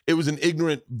didn't. It was an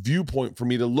ignorant viewpoint for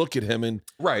me to look at him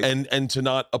and to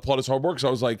not applaud his hard work. So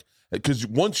I was like, because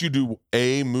once you do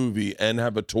a movie and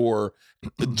have a tour,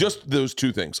 just those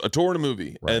two things, a tour and a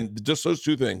movie, and just those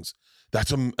two things.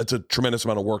 That's a tremendous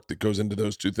amount of work that goes into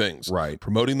those two things. Right.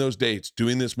 Promoting those dates,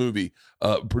 doing this movie,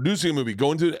 producing a movie,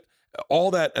 going to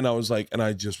all that. And I was like, and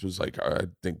I just was like, I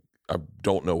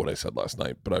don't know what I said last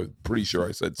night, but I'm pretty sure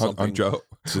I said something Joe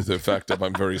to the effect of,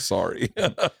 I'm very sorry.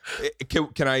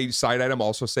 Can I side item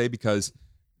also say, because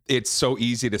it's so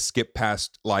easy to skip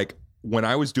past, like when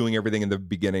I was doing everything in the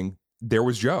beginning, there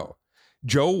was Joe.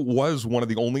 Joe was one of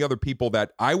the only other people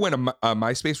that I went a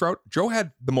MySpace route. Joe had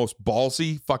the most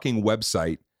ballsy fucking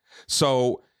website.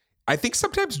 So I think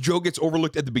sometimes Joe gets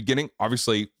overlooked at the beginning.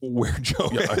 Obviously, where Joe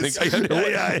is.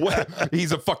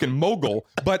 He's a fucking mogul.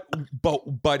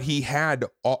 But he had,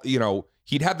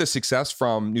 he'd had the success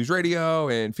from News Radio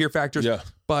and Fear Factors. Yeah.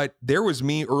 But there was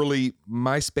me early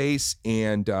MySpace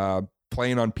and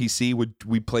playing on PC.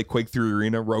 We'd play Quake 3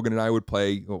 Arena. Rogan and I would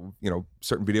play,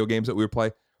 certain video games that we would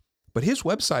play. But his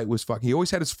website was fucking, he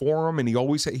always had his forum, and he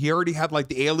already had like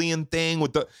the alien thing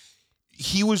with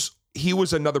he was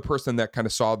another person that kind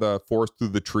of saw the forest through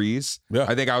the trees. Yeah.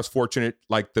 I think I was fortunate,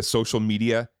 like the social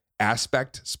media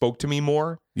aspect spoke to me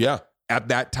more. Yeah. At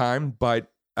that time, but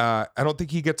I don't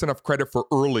think he gets enough credit for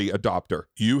early adopter.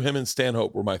 You, him, and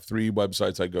Stanhope were my three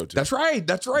websites I go to. That's right.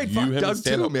 You, fuck Doug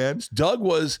too, man. Doug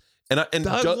was,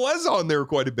 Doug was on there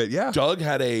quite a bit. Yeah. Doug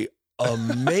had a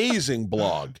amazing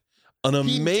blog. An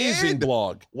amazing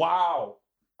blog. Wow.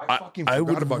 I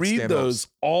would read those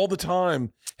all the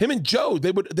time. Him and Joe,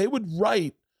 they would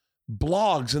write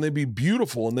blogs, and they'd be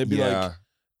beautiful, and they'd be like,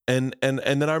 and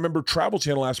then I remember Travel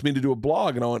Channel asked me to do a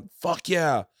blog, and I went, fuck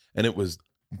yeah. And it was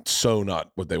so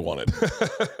not what they wanted.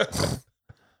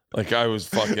 Like I was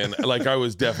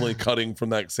definitely cutting from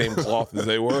that same cloth as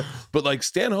they were. But like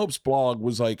Stanhope's blog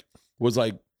was like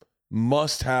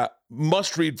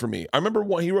must read for me. I remember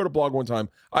when he wrote a blog one time.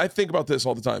 I think about this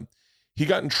all the time. He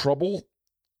got in trouble.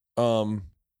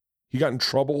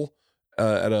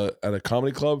 At a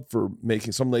comedy club for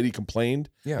making, some lady complained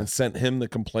and sent him the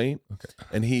complaint. Okay.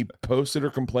 And he posted her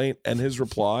complaint and his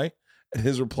reply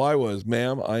was,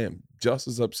 ma'am, I am just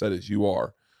as upset as you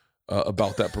are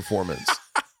about that performance.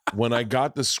 When I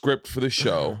got the script for the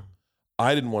show,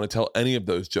 I didn't want to tell any of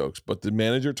those jokes, but the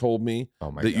manager told me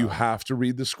that you have to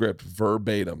read the script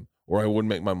verbatim or I wouldn't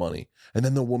make my money. And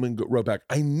then the woman wrote back,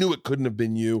 I knew it couldn't have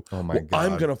been you. Oh my God.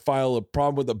 I'm going to file a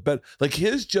problem with a bet. Like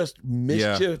his just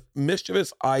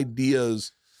mischievous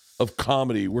ideas of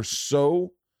comedy were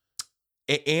so.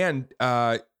 And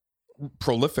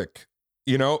prolific.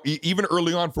 You know, even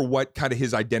early on for what kind of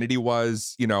his identity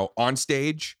was, you know, on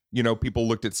stage, you know, people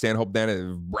looked at Stanhope then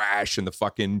as brash and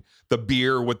the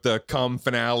beer with the cum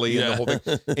finale and the whole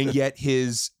thing. And yet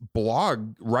his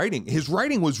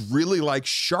writing was really like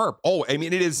sharp. Oh, I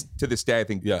mean, it is to this day.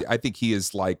 I think he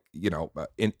is like, you know,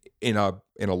 in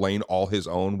a lane all his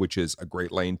own, which is a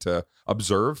great lane to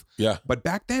observe. Yeah. But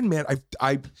back then, man,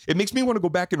 it makes me want to go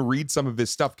back and read some of his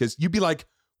stuff, because you'd be like,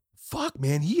 fuck,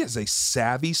 man, he is a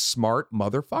savvy, smart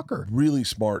motherfucker. Really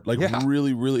smart. Like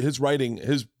really, really. His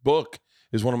book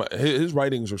is one of his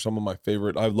writings are some of my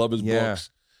favorite. I love his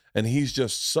books. And he's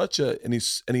just such and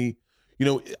he, you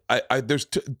know, I there's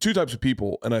two types of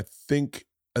people. And I think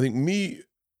me,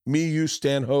 you,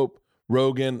 Stanhope,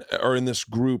 Rogan are in this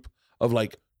group of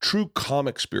like true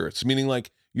comic spirits, meaning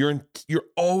like you're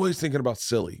always thinking about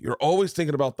silly. You're always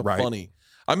thinking about the funny.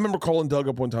 I remember calling Doug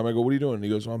up one time. I go, "What are you doing?" And he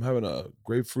goes, "I'm having a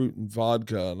grapefruit and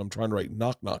vodka, and I'm trying to write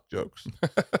knock jokes."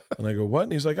 And I go, "What?"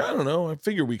 And he's like, "I don't know. I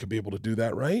figure we could be able to do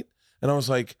that, right?" And I was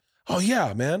like, "Oh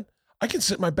yeah, man. I can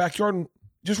sit in my backyard and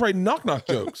just write knock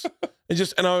jokes."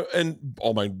 and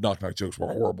all my knock jokes were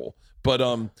horrible. But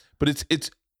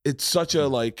it's such a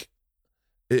like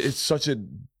it's such a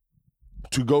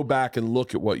to go back and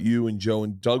look at what you and Joe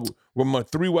and Doug were my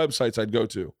 3 websites I'd go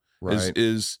to. Right.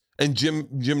 Is and Jim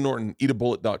Norton,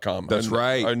 eatabullet.com. That's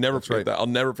right. I never forget that. I'll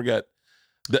never forget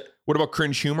that. What about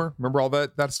Cringe Humor? Remember all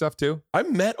that stuff too? I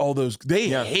met all those. They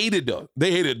hated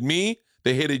me.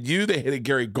 They hated you. They hated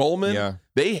Gary Goldman. Yeah.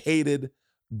 They hated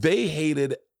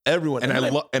everyone.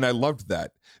 And I loved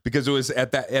that, because it was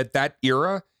at that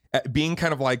era, being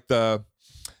kind of like the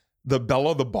belle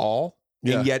of the ball.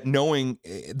 Yeah. And yet knowing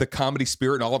the comedy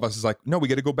spirit in all of us is like, no, we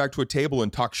got to go back to a table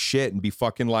and talk shit and be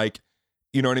fucking like,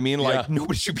 you know what I mean? Like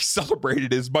nobody should be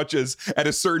celebrated as much as at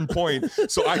a certain point.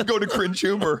 So I go to Cringe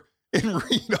Humor and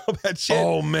read all that shit.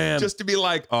 Oh man, just to be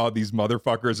like, oh, these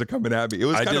motherfuckers are coming at me. It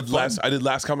was kind of fun. I did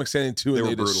Last Comic Standing too, and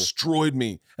they destroyed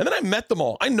me. And then I met them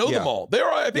all. I know them all. They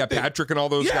are. I think Patrick and all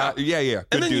those guys. Yeah. Good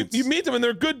and then dudes. you meet them and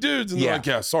they're good dudes. And they're like,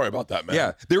 yeah, sorry about that, man.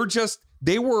 Yeah,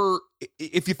 they were.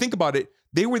 If you think about it,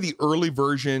 they were the early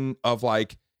version of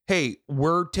like, hey,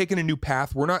 we're taking a new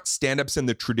path. We're not stand-ups in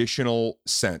the traditional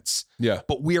sense. Yeah.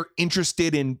 But we are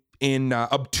interested in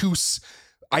obtuse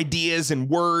ideas and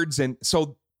words. And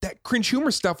so that Cringe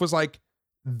Humor stuff was like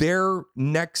their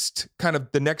next kind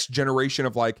of the next generation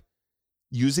of like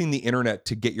using the internet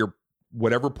to get your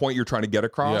whatever point you're trying to get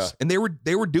across. Yeah. And they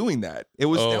were doing that. That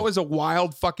was a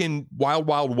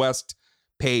wild west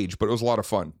page, but it was a lot of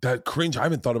fun. That Cringe, I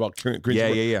haven't thought about Cringe.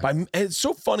 Yeah. But it's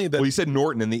so funny that you said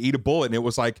Norton and they Eat a Bullet, and it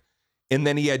was like, and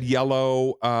then he had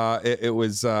Yellow. It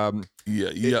was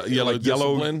Yellow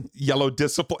Discipline. Yellow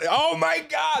Discipline. Oh my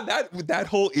God, that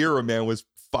whole era, man, was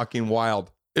fucking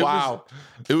wild.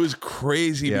 It was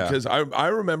crazy because I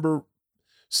remember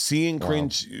seeing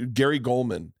Cringe. Gary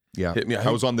Goldman hit me. I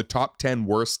was on the top 10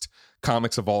 worst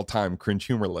comics of all time Cringe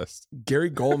Humor list. Gary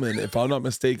Goldman, if I'm not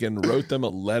mistaken, wrote them a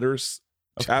letters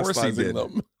chastising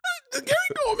them. Gary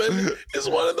Goldman is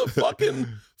one of the fucking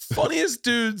funniest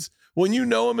dudes. When you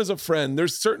know him as a friend,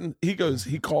 there's certain he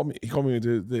called me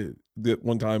the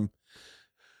one time.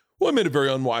 Well, I made a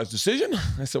very unwise decision.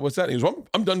 I said, what's that? He goes, well,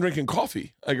 I'm done drinking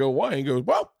coffee. I go, why? He goes,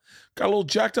 well, got a little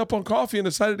jacked up on coffee and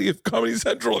decided to give Comedy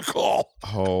Central a call.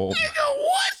 Oh. I go,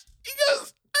 what? He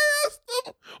goes, I asked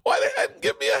them why they hadn't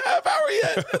given me a half hour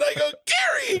yet. And I go,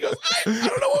 Gary. He goes, I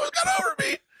don't know what got over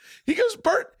me. He goes,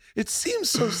 Bert, it seems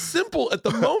so simple at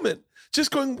the moment. Just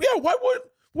going, yeah, why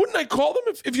wouldn't I call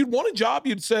them? If you'd want a job,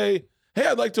 you'd say, hey,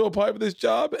 I'd like to apply for this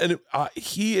job. And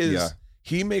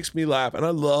he makes me laugh. And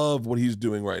I love what he's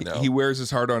doing right now. He wears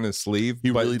his heart on his sleeve,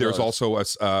 but really there's also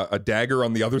a dagger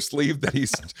on the other sleeve that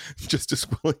he's just as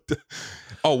willing to.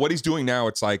 Oh, what he's doing now,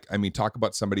 it's like, I mean, talk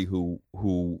about somebody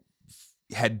who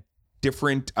had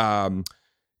different,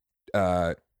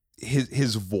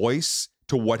 his voice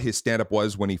to what his stand-up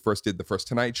was when he first did the first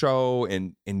Tonight Show,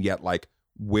 and yet like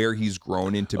where he's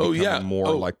grown into becoming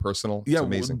more like personal. It's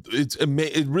amazing.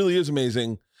 It really is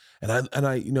amazing. And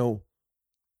I, you know,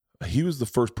 he was the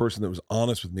first person that was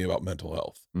honest with me about mental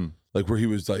health. Like where he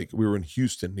was like, we were in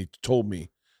Houston and he told me,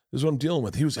 this is what I'm dealing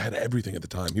with. He had everything at the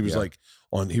time. He was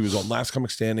he was on Last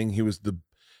Comic Standing. He was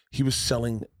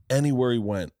selling anywhere he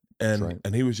went.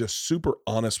 And he was just super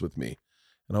honest with me.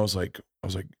 And I was like,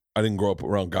 I didn't grow up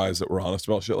around guys that were honest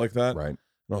about shit like that. Right.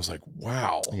 And I was like,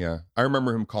 wow. Yeah. I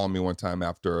remember him calling me one time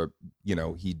after, you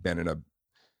know, he'd been in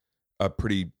a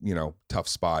pretty, you know, tough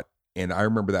spot. And I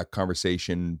remember that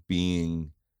conversation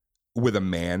being with a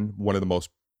man, one of the most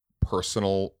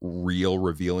personal, real,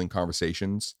 revealing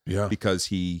conversations. Yeah. Because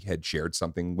he had shared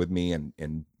something with me and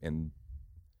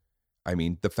I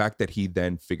mean, the fact that he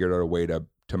then figured out a way to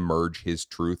merge his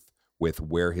truth with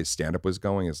where his stand-up was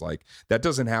going is like, that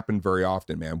doesn't happen very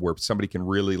often, man, where somebody can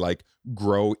really like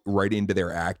grow right into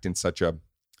their act in such a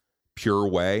pure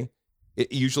way.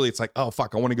 Usually it's like, oh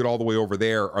fuck, I want to get all the way over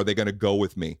there. Are they going to go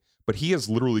with me? But he has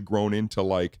literally grown into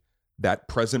like that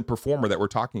present performer that we're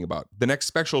talking about. The next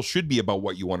special should be about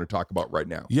what you want to talk about right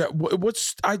now. Yeah.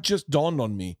 I just dawned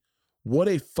on me. What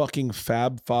a fucking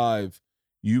Fab Five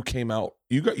you came out.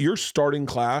 You got your starting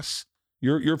class,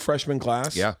 your freshman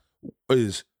class. Yeah.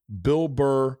 Is Bill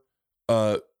Burr,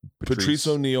 Patrice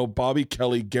O'Neill, Bobby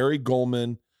Kelly, Gary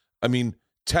Goldman. I mean,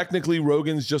 technically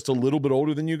Rogan's just a little bit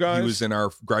older than you guys. He was in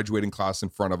our graduating class in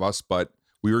front of us, but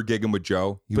we were gigging with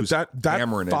Joe. He but was that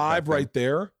hammering five right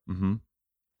there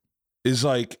is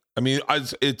like, I mean,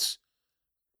 it's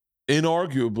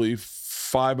inarguably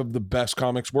five of the best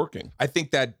comics working. I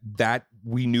think that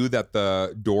we knew that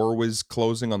the door was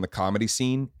closing on the comedy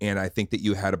scene, and I think that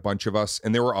you had a bunch of us,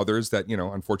 and there were others that, you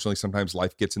know, unfortunately sometimes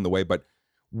life gets in the way, but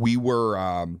we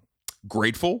were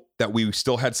grateful that we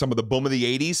still had some of the boom of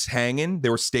the 80s hanging.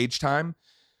 There was stage time.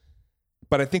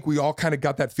 But I think we all kind of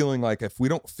got that feeling like if we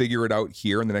don't figure it out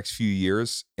here in the next few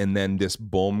years, and then this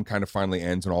boom kind of finally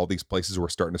ends and all these places were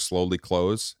starting to slowly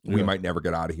close, we might never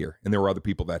get out of here. And there were other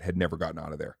people that had never gotten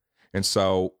out of there. And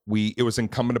so it was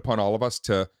incumbent upon all of us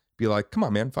to be like, come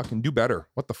on, man, fucking do better.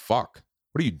 What the fuck?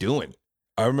 What are you doing?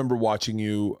 I remember watching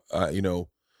you, I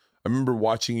remember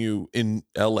watching you in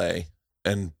LA,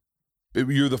 and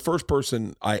you're the first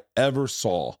person I ever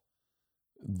saw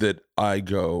that I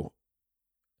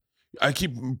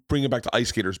keep bringing it back to ice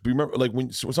skaters. But remember, like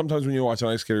sometimes when you watch an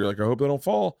ice skater, you're like, I hope they don't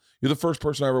fall. You're the first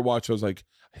person I ever watched. I was like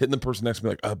hitting the person next to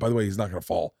me, like, by the way, he's not going to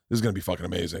fall. This is going to be fucking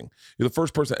amazing. You're the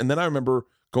first person. And then I remember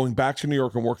going back to New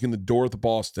York and working the door at the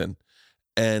Boston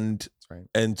and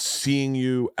seeing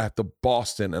you at the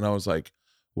Boston. And I was like,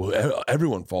 well,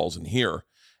 everyone falls in here.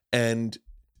 And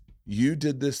you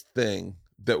did this thing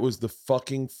that was the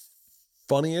fucking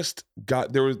funniest.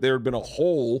 There had been a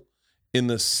hole in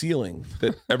the ceiling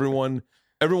that everyone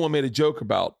made a joke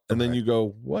about, and then you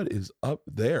go, what is up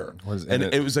there? And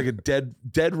it was like a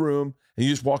dead room, and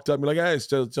you just walked up and you're like, hey,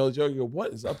 tell a joke. You go,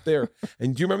 what is up there?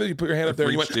 And do you remember that you put your hand up there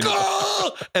and you went,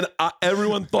 oh! And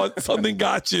everyone thought something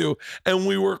got you, and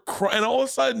we were crying. And all of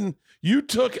a sudden you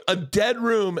took a dead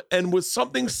room and was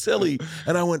something silly,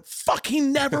 and I went, fuck, he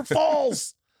never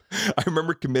falls. I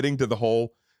remember committing to the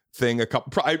whole thing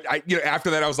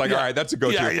after that I was like, all right, that's a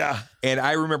go-to. Yeah. And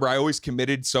I remember I always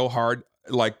committed so hard,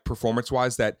 like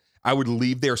performance-wise, that I would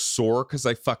leave there sore because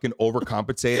I fucking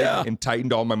overcompensated and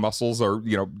tightened all my muscles, or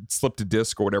slipped a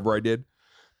disc or whatever I did.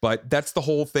 But that's the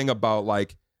whole thing about,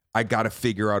 like, I got to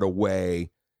figure out a way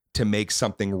to make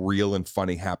something real and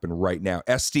funny happen right now.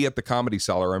 Esty at the Comedy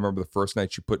Cellar, I remember the first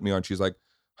night she put me on, she's like,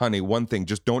 honey, one thing,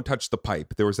 just don't touch the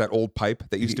pipe. There was that old pipe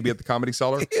that used to be at the Comedy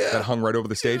Cellar that hung right over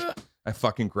the stage. I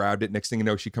fucking grabbed it. Next thing you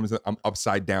know, she comes in, I'm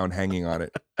upside down hanging on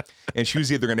it. And she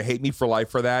was either going to hate me for life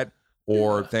for that,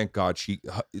 or thank God,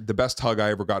 the best hug I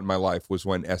ever got in my life was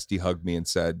when Esty hugged me and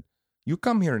said, you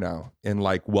come here now, and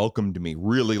like welcomed me,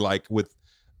 really, like with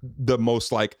the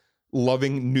most like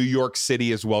loving New York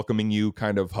City is welcoming you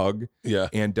kind of hug. Yeah.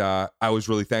 And I was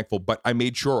really thankful, but I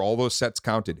made sure all those sets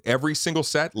counted. Every single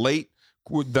set, late,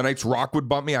 the nights Rock would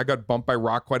bump me. I got bumped by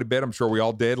Rock quite a bit. I'm sure we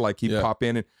all did. Like he'd pop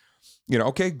in and,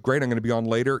 okay, great, I'm going to be on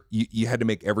later. You had to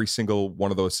make every single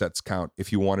one of those sets count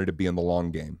if you wanted to be in the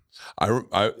long game.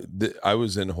 I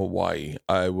was in Hawaii.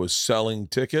 I was selling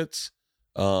tickets.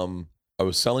 I don't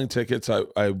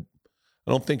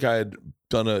think I had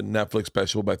done a Netflix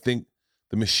special, but I think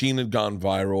the machine had gone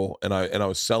viral, and I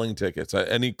was selling tickets.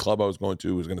 Any club I was going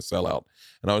to was going to sell out.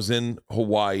 And I was in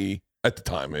Hawaii at the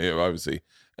time, obviously.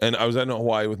 And I was in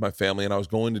Hawaii with my family, and I was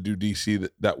going to do DC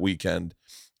that weekend.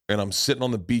 And I'm sitting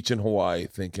on the beach in Hawaii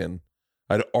thinking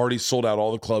I'd already sold out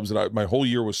all the clubs that my whole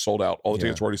year was sold out. All the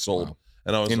tickets were already sold. Wow.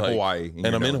 And I was Hawaii. And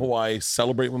I'm in Hawaii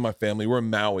celebrating with my family. We're in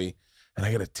Maui. And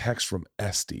I get a text from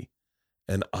Esty.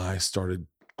 And I started,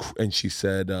 and she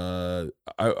said, I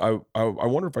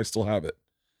wonder if I still have it.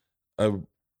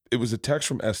 It was a text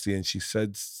from Esty, and she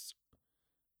said,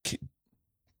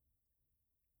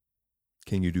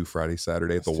 can you do Friday,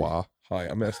 Saturday at the WA? Hi,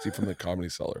 I'm Esty from the Comedy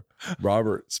Cellar.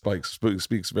 Robert Spikes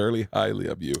speaks very highly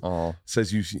of you.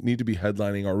 Says you need to be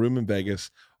headlining our room in Vegas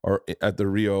or at the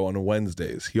Rio on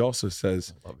Wednesdays. He also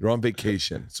says you're on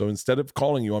vacation, so instead of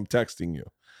calling you, I'm texting you.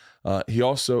 You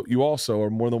also are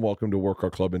more than welcome to work our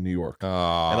club in New York.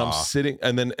 And I'm sitting,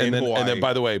 and then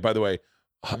by the way,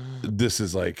 this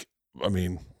is like, I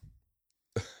mean,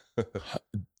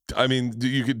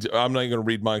 you could. I'm not even going to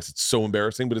read mine because it's so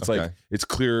embarrassing. But it's like it's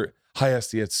clear. Hi,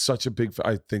 Esty. It's such a big.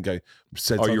 I think I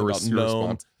said Oh, something your about your no.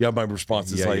 response. Yeah, my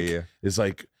response is Yeah, like yeah, yeah. is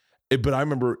like. But I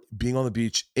remember being on the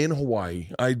beach in Hawaii.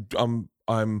 And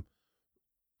I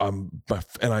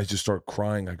just start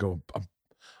crying. I go, I'm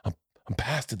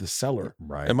past to the cellar,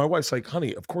 Right. and my wife's like,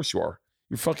 honey, of course you are.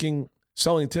 You're fucking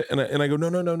selling and I go,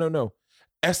 no.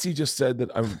 Esty just said that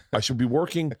I should be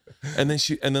working, and then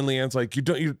Leanne's like,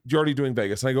 you're already doing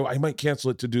Vegas, and I go, I might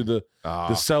cancel it to do the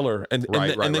cellar, and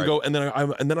Right, then right. go, and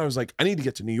then I was like, I need to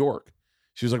get to New York.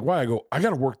 She was like, why? I go, I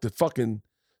got to work the fucking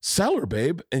cellar,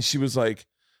 babe, and she was like,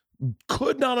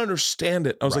 could not understand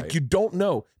it. I was Right. like, you don't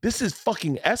know, this is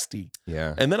fucking Esty.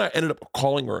 Yeah. And then I ended up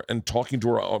calling her and talking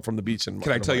to her from the beach. And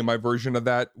Can I tell you my version of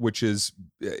that, which is,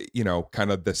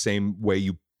 kind of the same way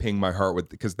you ping my heart with,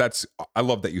 because I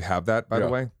love that you have that, by the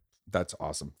way. That's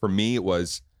awesome. For me, it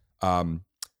was,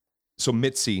 so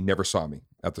Mitzi never saw me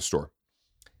at the store.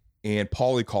 And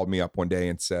Paulie called me up one day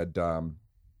and said,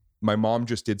 my mom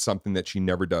just did something that she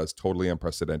never does, totally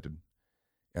unprecedented.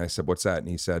 And I said, what's that? And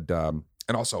he said,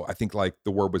 and also, I think like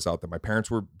the word was out that my parents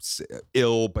were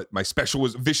ill, but my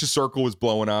vicious circle was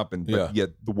blowing up. And yet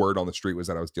the word on the street was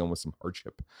that I was dealing with some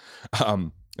hardship.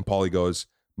 And Paulie goes,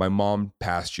 my mom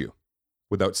passed you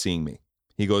without seeing me.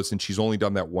 He goes, and she's only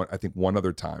done that one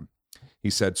other time. He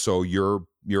said, so you're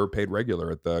a paid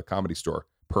regular at the Comedy Store.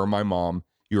 Per my mom,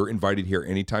 you're invited here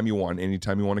anytime you want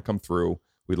to come through.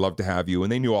 We'd love to have you.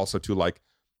 And they knew also too, like,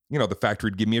 the factory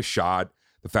would give me a shot.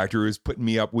 The factory was putting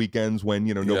me up weekends when,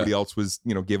 nobody else was,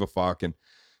 gave a fuck. And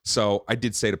so I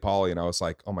did say to Paulie, and I was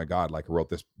like, oh my God, like I wrote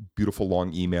this beautiful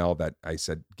long email that I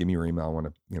said, give me your email. I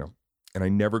want to, and I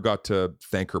never got to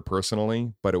thank her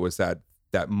personally, but it was that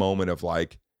moment of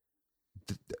like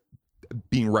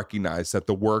being recognized that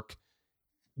the work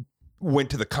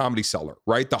went to the Comedy Cellar,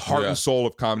 right? The heart and soul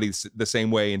of comedy, the same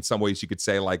way in some ways you could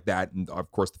say like that. And of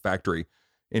course the factory,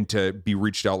 and to be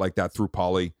reached out like that through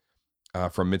Paulie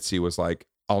from Mitzi was like,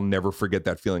 I'll never forget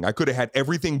that feeling. I could have had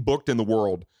everything booked in the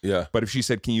world. Yeah. But if she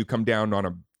said, can you come down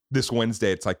on this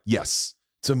Wednesday? It's like, yes.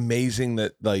 It's amazing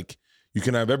that like you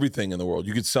can have everything in the world.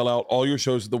 You could sell out all your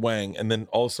shows at the Wang, and then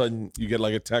all of a sudden you get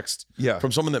like a text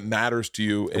from someone that matters to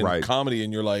you in comedy,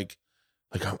 and you're like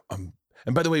I'm.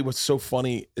 And by the way, what's so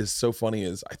funny is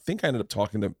I think I ended up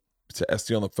talking to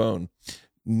Esty on the phone.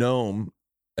 Gnome,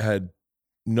 I'm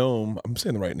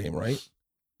saying the right name, right?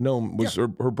 Gnome was her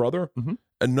brother. Mm-hmm.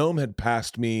 And Gnome had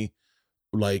passed me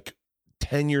like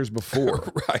 10 years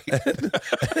before. Right.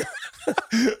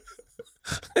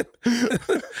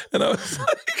 And I was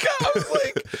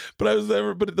like, but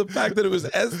the fact that it was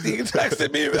Esty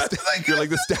texted me, you're like,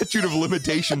 the statute of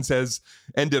limitations has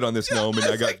ended on this Gnome, and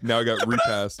I got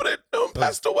repassed. But Gnome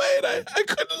passed away, and I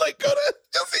couldn't like go to,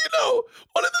 just so you know,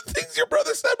 one of the things your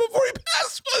brother said before he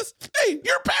passed was, hey,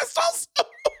 you're passed also.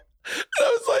 And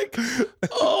I was like,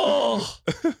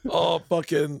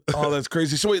 that's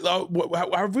crazy. So wait,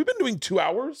 have we been doing 2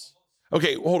 hours?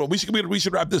 Okay, hold on. We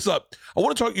should wrap this up. I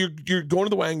want to talk. You're going to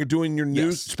the Wang. You're doing your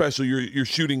new special. You're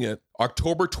shooting it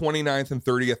October 29th and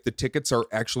 30th. The tickets are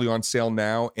actually on sale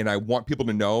now, and I want people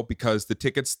to know, because the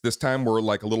tickets this time were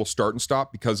like a little start and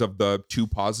stop because of the 2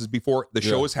 pauses before. The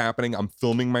show is happening. I'm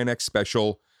filming my next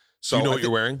special. So do you know what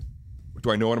you're wearing? Do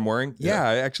I know what I'm wearing? Yeah,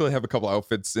 I actually have a couple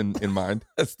outfits in mind.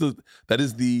 That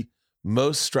is the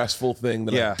most stressful thing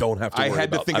that I don't have to worry about. I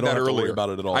had to think of that earlier. About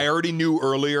it at all. I already knew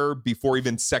earlier, before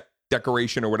even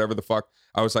decoration or whatever the fuck.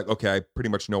 I was like, okay, I pretty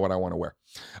much know what I want to wear.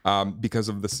 Because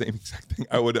of the same exact thing.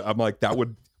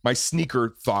 My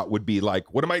sneaker thought would be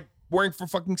like, what am I wearing for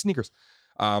fucking sneakers?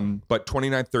 But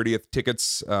 29th, 30th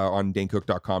tickets on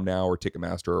danecook.com now, or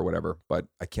Ticketmaster or whatever. But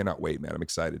I cannot wait, man. I'm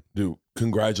excited. Dude,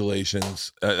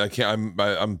 congratulations.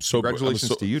 I'm so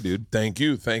congratulations to you, dude. Thank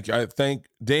you. I thank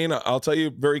Dane. I'll tell you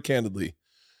very candidly.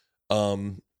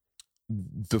 The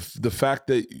fact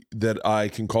that I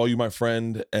can call you my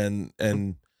friend and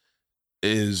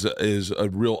is a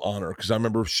real honor, because I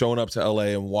remember showing up to LA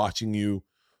and watching you.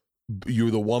 You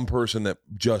were the one person that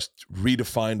just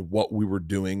redefined what we were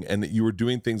doing, and that you were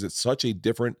doing things at such a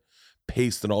different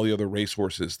pace than all the other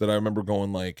racehorses, that I remember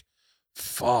going like,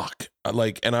 fuck.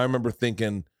 Like, and I remember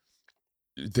thinking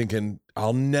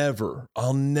I'll never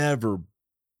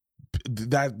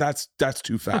that's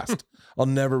too fast. I'll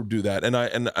never do that. And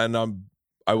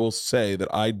I will say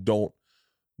that I don't,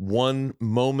 one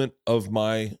moment of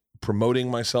my promoting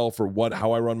myself or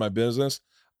how I run my business,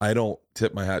 I don't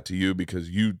tip my hat to you, because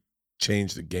you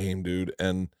changed the game, dude,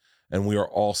 and we are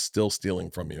all still stealing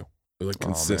from you, like,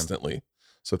 consistently.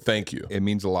 So thank you. It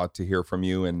means a lot to hear from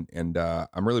you, and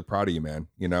I'm really proud of you, man.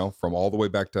 From all the way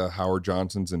back to Howard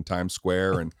Johnson's in Times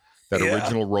Square, and that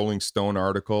original Rolling Stone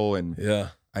article, and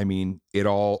I mean, it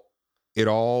all it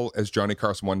all, as Johnny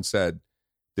Carson once said,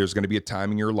 there's going to be a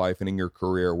time in your life and in your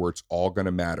career where it's all going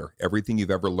to matter. Everything you've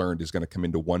ever learned is going to come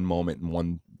into one moment and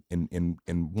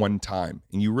one time.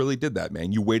 And you really did that,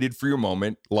 man. You waited for your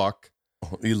moment,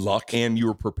 and you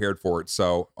were prepared for it.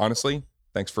 So honestly,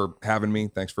 thanks for having me.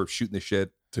 Thanks for shooting the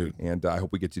shit, dude. And I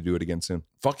hope we get to do it again soon.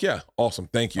 Fuck yeah. Awesome.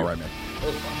 Thank you. All right, man.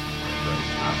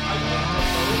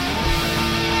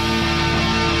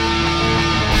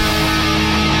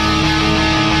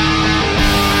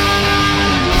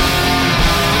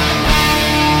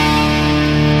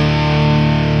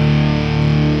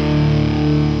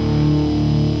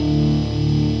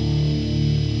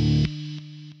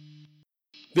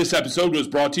 This episode was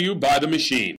brought to you by The Machine.